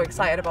went so jogging.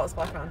 excited about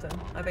Splash Mountain.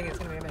 I think it's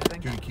gonna be amazing.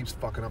 Dude, he keeps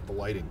fucking up the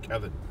lighting,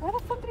 Kevin. Where the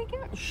fuck did he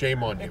go?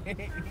 Shame on you.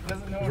 He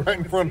doesn't know. Right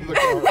in front of the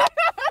car.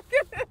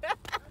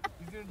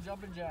 He's doing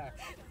jumping jacks.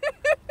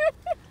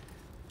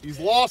 He's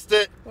lost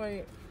it.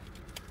 Wait.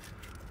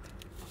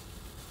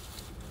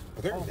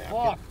 Are there Oh napkins?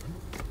 fuck!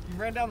 He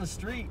ran down the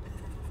street.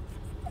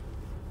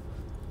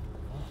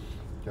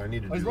 Yeah, I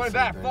need to Oh, do he's the running same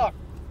back. thing. Fuck!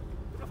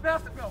 How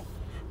fast it go?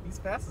 He's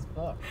fast as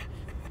fuck.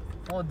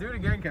 Oh, do it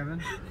again,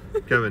 Kevin.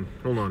 Kevin,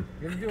 hold on.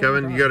 You gotta do it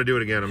Kevin, one you time. got to do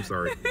it again. I'm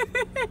sorry.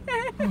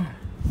 I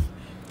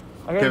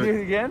gotta Kevin. do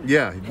it again?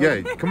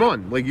 Yeah. Come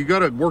on. Like, you got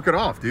to work it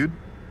off, dude.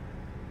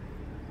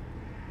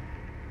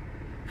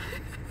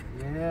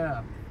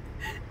 Yeah.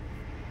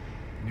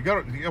 You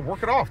got to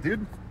work it off,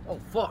 dude. Oh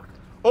fuck!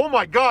 Oh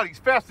my God, he's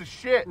fast as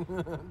shit.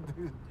 Look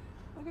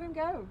at him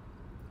go.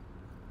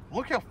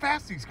 Look how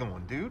fast he's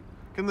going, dude.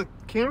 Can the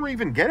camera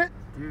even get it?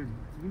 Dude,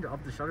 you need to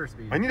up the shutter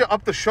speed. I need to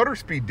up the shutter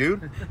speed,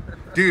 dude.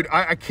 Dude,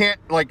 I can't,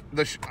 like,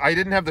 I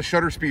didn't have the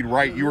shutter speed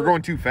right. You were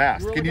going too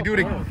fast. You're Can you like do a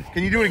it? pro.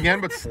 Can you do it again,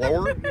 but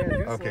slower? Yeah, do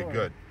it Okay, slower.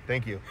 good.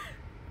 Thank you.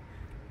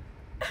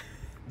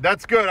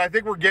 That's good. I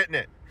think we're getting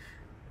it.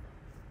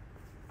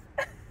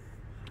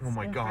 Oh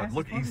my So God! fast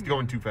Look, as he's fucking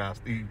going go. too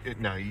fast.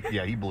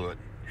 He blew it.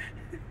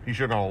 He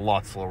should have gone a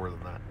lot slower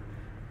than that.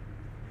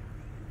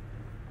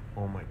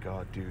 Oh my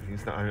God, dude!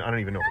 He's not. I don't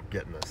even know if we're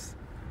getting this.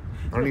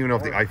 I don't even know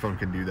if the iPhone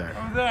can do that.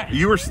 What was that?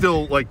 You were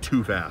still like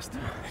too fast.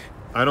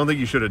 I don't think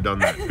you should have done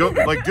that. Go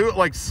like do it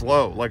like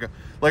slow, like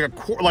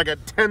a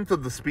tenth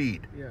of the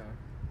speed. Yeah.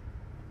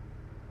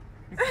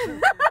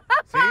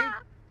 See?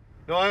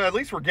 No, at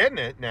least we're getting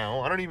it now.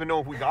 I don't even know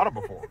if we got it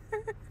before.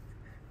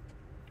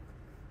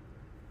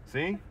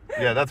 See?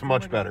 Yeah, that's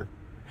much better.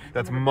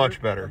 That's much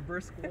A better.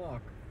 brisk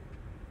walk.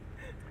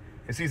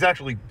 And see, he's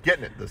actually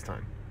getting it this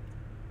time.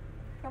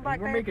 Come back,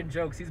 We're babe. making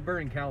jokes. He's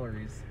burning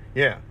calories.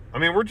 Yeah. I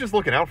mean, we're just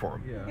looking out for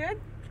him. Yeah. Good?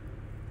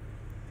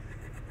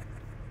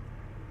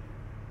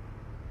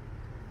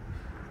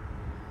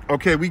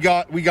 Okay, we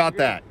got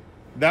that.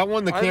 That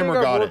one, the camera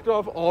I got worked it.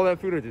 off all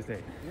that food I just ate.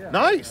 Yeah.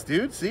 Nice,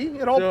 dude. See?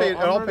 It all paid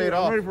I'm off.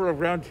 ready for a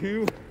round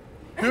two.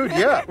 Dude,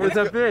 yeah. Where's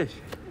that fish?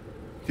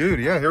 Dude,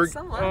 yeah, here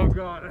Someone. Oh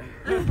God.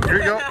 you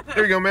go.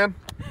 There you go, man.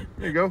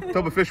 There you go.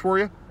 Tub of fish for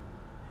you.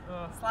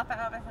 Slap it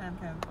out of his hand,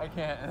 Ken. I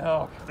can't.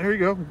 No. There you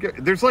go.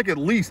 There's like at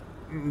least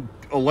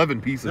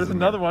 11 pieces. There's in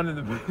another there. one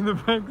in the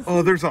back.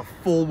 Oh, there's a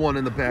full one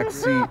in the back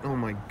seat. Oh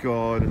my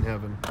God in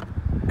heaven.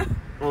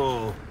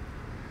 Oh.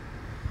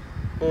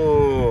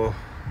 Oh.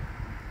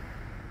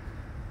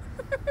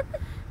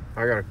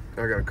 I gotta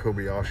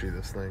Kobayashi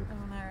this thing. Oh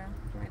no. Do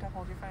you want me to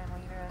hold your phone while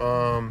you do it?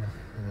 Oh,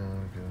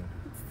 good.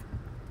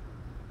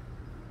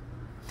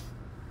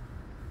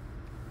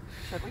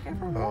 Should we go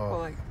for a walk or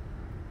like?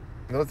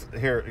 Let's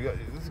here.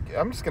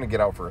 I'm just gonna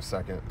get out for a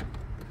second.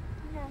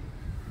 Yeah.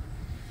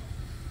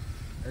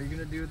 Are you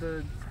gonna do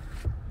the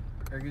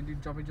Are you gonna do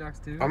jumping jacks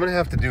too? I'm gonna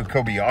have to do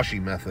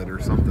Kobayashi method or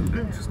something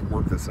to just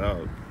work this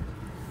out.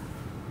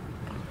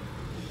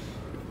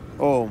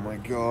 Oh my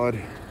god.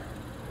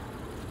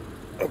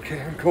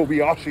 Okay, I'm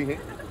Kobayashi.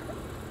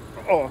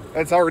 Oh,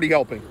 that's already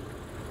helping.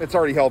 It's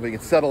already helping.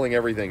 It's settling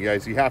everything,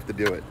 guys. You have to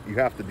do it. You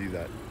have to do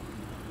that.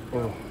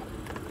 Oh.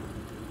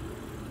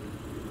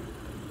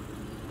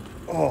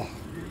 Oh.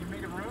 You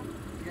making room?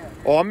 Yeah.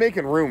 Oh, I'm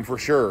making room for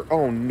sure.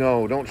 Oh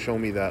no, don't show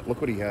me that. Look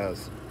what he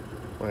has.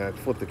 Wait, I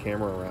flip the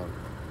camera around.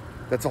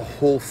 That's a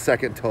whole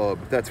second tub.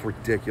 That's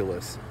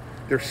ridiculous.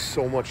 There's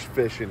so much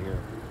fish in here.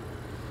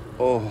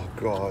 Oh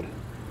god.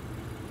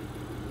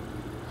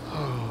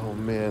 Oh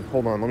man,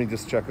 hold on. Let me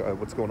just check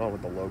what's going on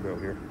with the logo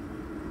here.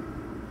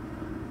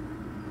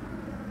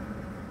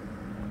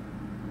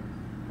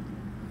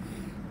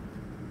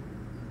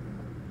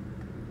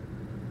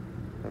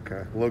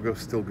 Okay, logo's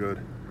still good.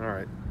 All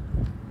right.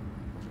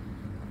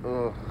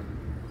 Ugh.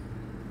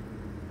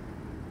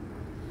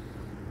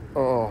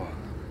 Oh.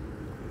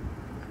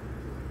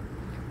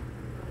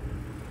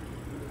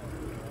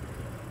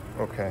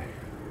 Okay.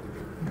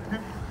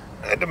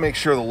 I had to make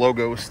sure the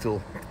logo was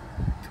still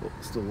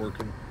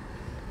working.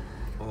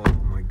 Oh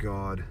my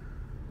god.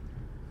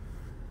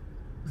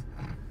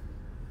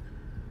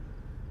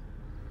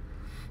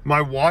 My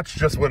watch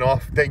just went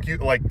off. Thank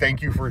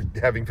you for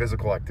having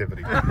physical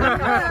activity.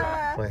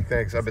 Like,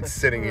 thanks. I've been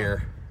sitting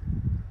here.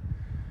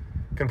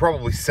 Can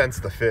probably sense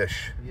the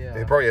fish. Yeah.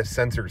 It probably has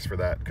sensors for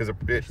that because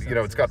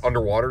it's got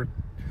underwater.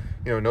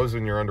 It knows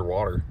when you're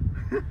underwater.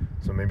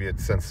 So maybe it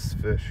senses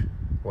fish.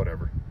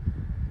 Whatever.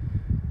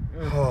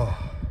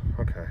 Oh,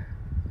 okay.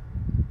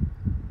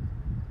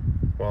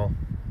 Well,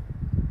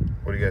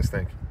 what do you guys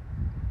think?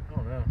 I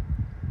don't know.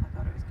 I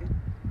thought it was good.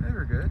 They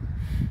were good.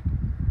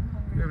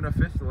 We have enough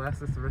fish to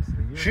last us the rest of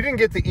the year. She didn't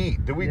get to eat.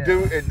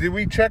 Yeah. Did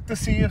we check to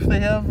see if they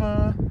have?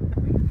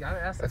 We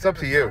gotta ask. That's up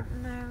to you.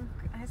 No,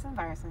 it's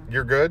embarrassing.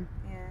 You're good.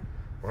 Yeah.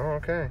 Well,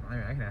 okay. I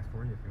mean, I can ask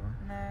for you if you want.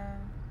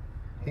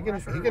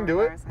 No. He can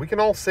do it. We can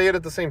all say it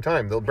at the same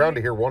time. They'll bound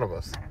to hear one of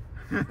us.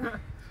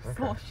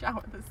 Full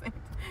shout at the same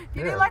time.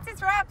 You Yeah. do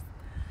Lexi's raps?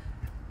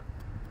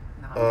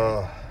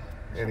 No.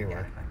 Anyway.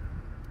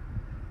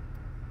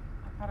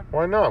 I've had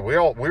Why not? We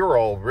were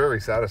all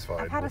very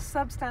satisfied. I've had a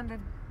substandard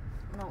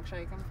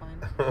milkshake. I'm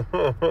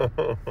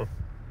fine.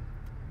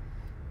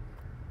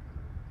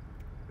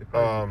 They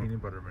probably do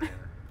peanut butter banana.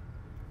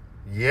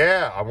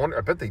 Yeah,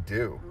 I bet they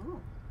do.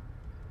 Ooh.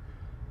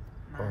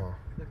 No. Oh,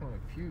 Looking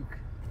like puke.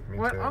 me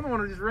What? too. I'm the one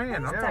who just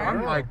ran. That's I'm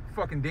terrible. like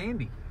fucking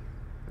dandy.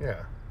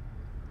 Yeah.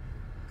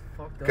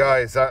 Fucked up.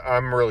 Guys,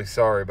 I'm really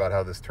sorry about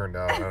how this turned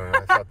out. I don't know.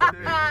 I thought that'd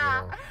be,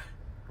 a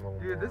little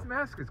Dude, more. this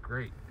mask is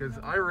great because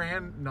I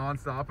ran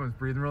nonstop and was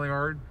breathing really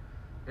hard,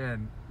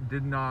 and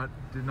did not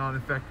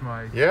affect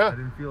my. Yeah. I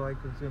didn't feel like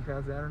it was gonna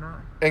pass that or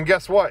not. And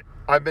guess what?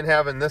 I've been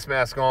having this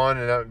mask on,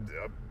 and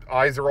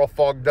eyes are all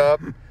fogged up,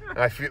 and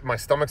I feel my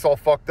stomach's all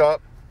fucked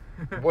up.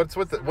 What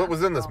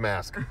was in this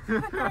mask?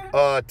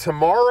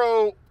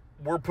 Tomorrow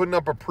we're putting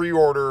up a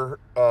pre-order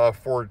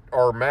for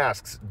our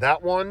masks.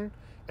 That one,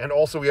 and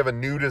also we have a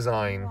new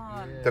design.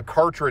 Yeah. The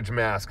cartridge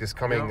mask is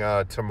coming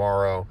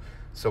tomorrow,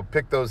 so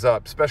pick those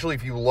up. Especially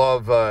if you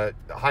love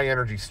high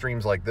energy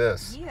streams like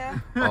this, Yeah.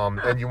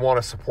 and you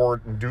want to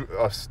support and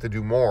us to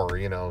do more.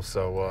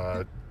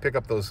 So pick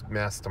up those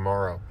masks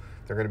tomorrow.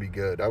 They're gonna be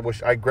good. I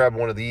wish I grabbed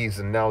one of these,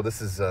 and now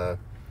this is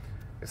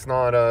it's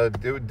not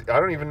dude, I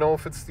don't even know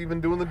if it's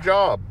even doing the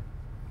job.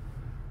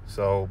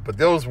 So, but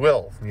those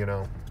will,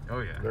 Oh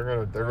yeah. they're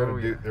gonna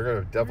yeah. they're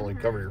gonna definitely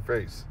cover your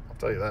face. I'll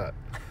tell you that.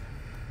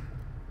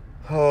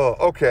 Oh,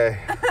 okay.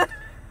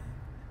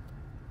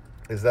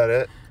 Is that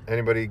it?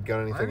 Anybody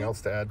got anything mean,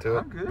 else to add to it?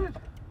 I'm good.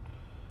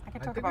 I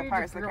could I talk think about we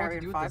Pirates need of to the figure out what to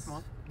Caribbean do 5 with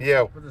more.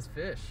 Yeah, With this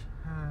fish.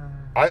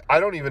 I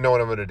don't even know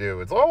what I'm gonna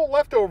do. It's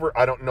leftover.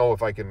 I don't know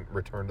if I can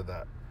return to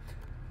that.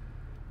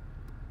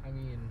 I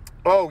mean,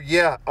 Oh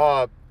yeah.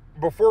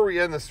 Before we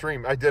end the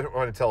stream, I did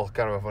want to tell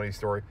kind of a funny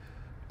story.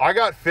 I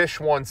got fish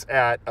once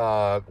at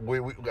I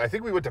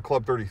think we went to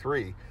Club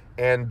 33,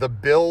 and the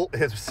bill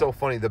is so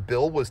funny. The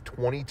bill was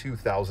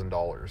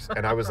 $22,000,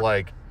 and I was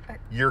like,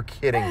 "You're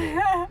kidding me."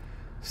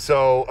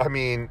 So I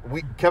mean,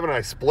 Kevin and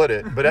I split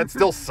it, but that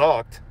still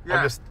sucked.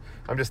 Yeah.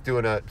 I'm just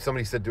doing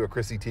somebody said do a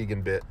Chrissy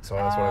Teigen bit, so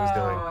that's what I was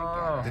doing. Oh my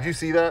God. Did you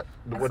see that?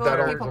 I With saw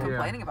that people on? Yeah.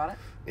 complaining about it.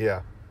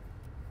 Yeah.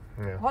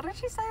 What did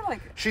she say? Like,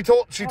 She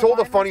told wine a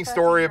was funny 13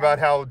 story about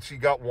grand. how she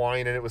got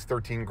wine and it was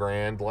 13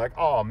 grand. Like,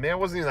 oh man, it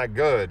wasn't even that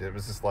good. It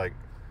was just like,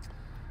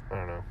 I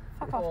don't know.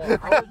 fuck off. well,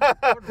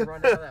 I would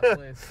run out of that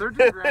place.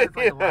 13 grand is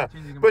like a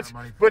life-changing amount of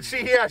money. But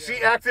she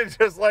acted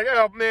just like,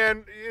 oh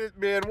man,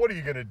 what are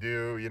you gonna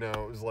do? You know,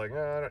 it was like,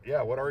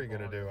 yeah, what are you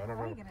gonna do? I don't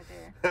What are you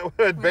know.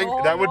 gonna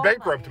do? That would all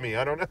bankrupt money. me.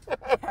 I don't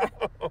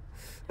know.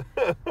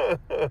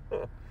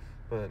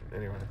 But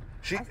anyway,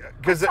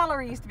 My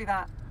salary used to be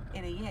that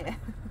in a year.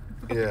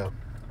 yeah.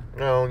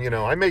 No,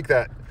 I make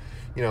that,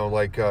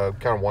 like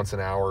kind of once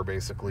an hour,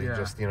 basically. Yeah.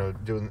 Just,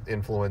 doing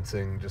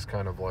influencing, just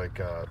kind of like,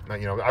 I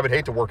would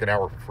hate to work an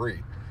hour for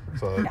free.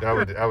 So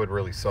that would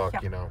really suck,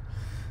 Yeah.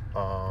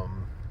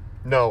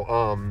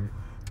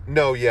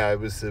 No, yeah, it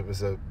was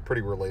a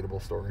pretty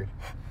relatable story.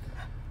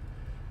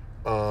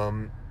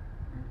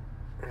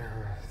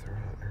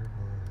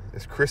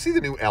 Is Chrissy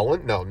the new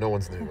Ellen? No, no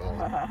one's the new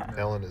Ellen.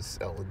 Ellen is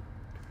Ellen.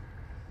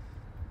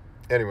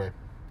 Anyway,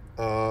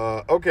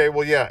 okay,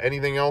 well, yeah.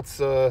 Anything else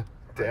to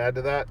add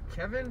to that?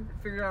 Kevin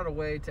figured out a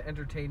way to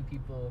entertain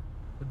people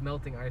with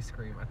melting ice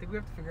cream. I think we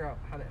have to figure out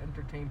how to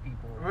entertain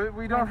people.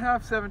 We don't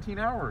have 17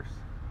 hours.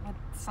 With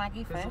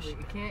saggy Because fish.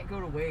 it can't go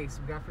to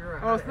waste. We gotta figure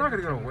out. Oh, how it's to not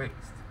going to go to entertain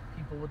waste.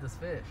 People with this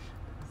fish.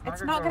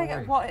 It's not gonna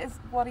get.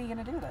 What are you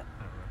gonna do with it?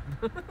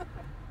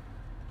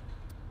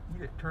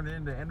 Eat it, turn it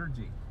into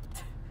energy.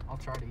 I'll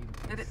try to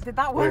eat it. Did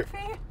that work for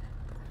you?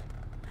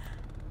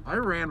 I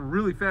ran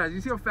really fast.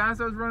 You see how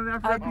fast I was running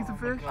after that piece of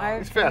fish?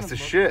 It's fast as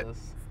shit.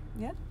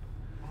 Yeah.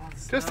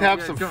 Just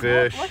have some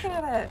fish. Look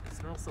at it. It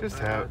smells so Just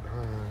bad. have.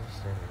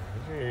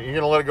 You're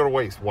gonna let it go to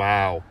waste.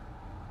 Wow.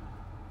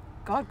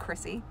 God,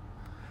 Chrissy.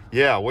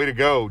 Yeah, way to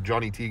go,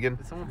 Johnny Teagan.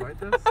 Did someone bite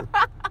this? No,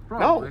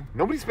 Probably.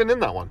 nobody's been in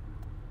that one.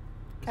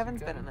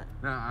 Kevin's been in it.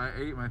 No, I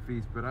ate my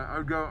feast, but I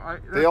would go.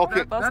 They all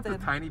that's Busted. a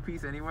tiny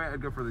piece anyway.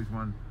 I'd go for these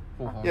one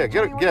whole hog. Yeah,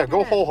 Johnny, what are you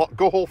go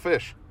doing? whole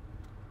fish.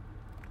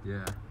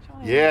 Yeah.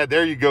 Johnny. Yeah,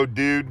 there you go,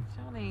 dude.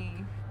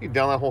 Johnny. You can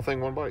down that whole thing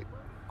one bite.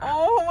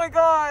 Oh my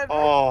God.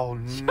 Oh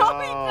Johnny,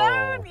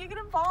 no. don't. You're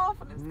gonna barf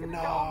and it's gonna go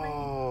on me.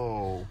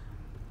 No.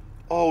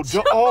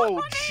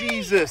 Oh,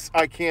 Jesus!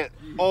 I can't.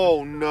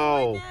 Oh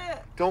no!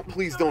 Don't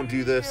please don't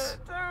do this.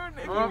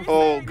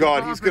 Oh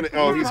God, he's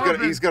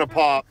gonna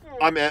pop.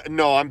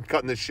 I'm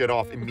cutting this shit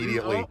off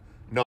immediately.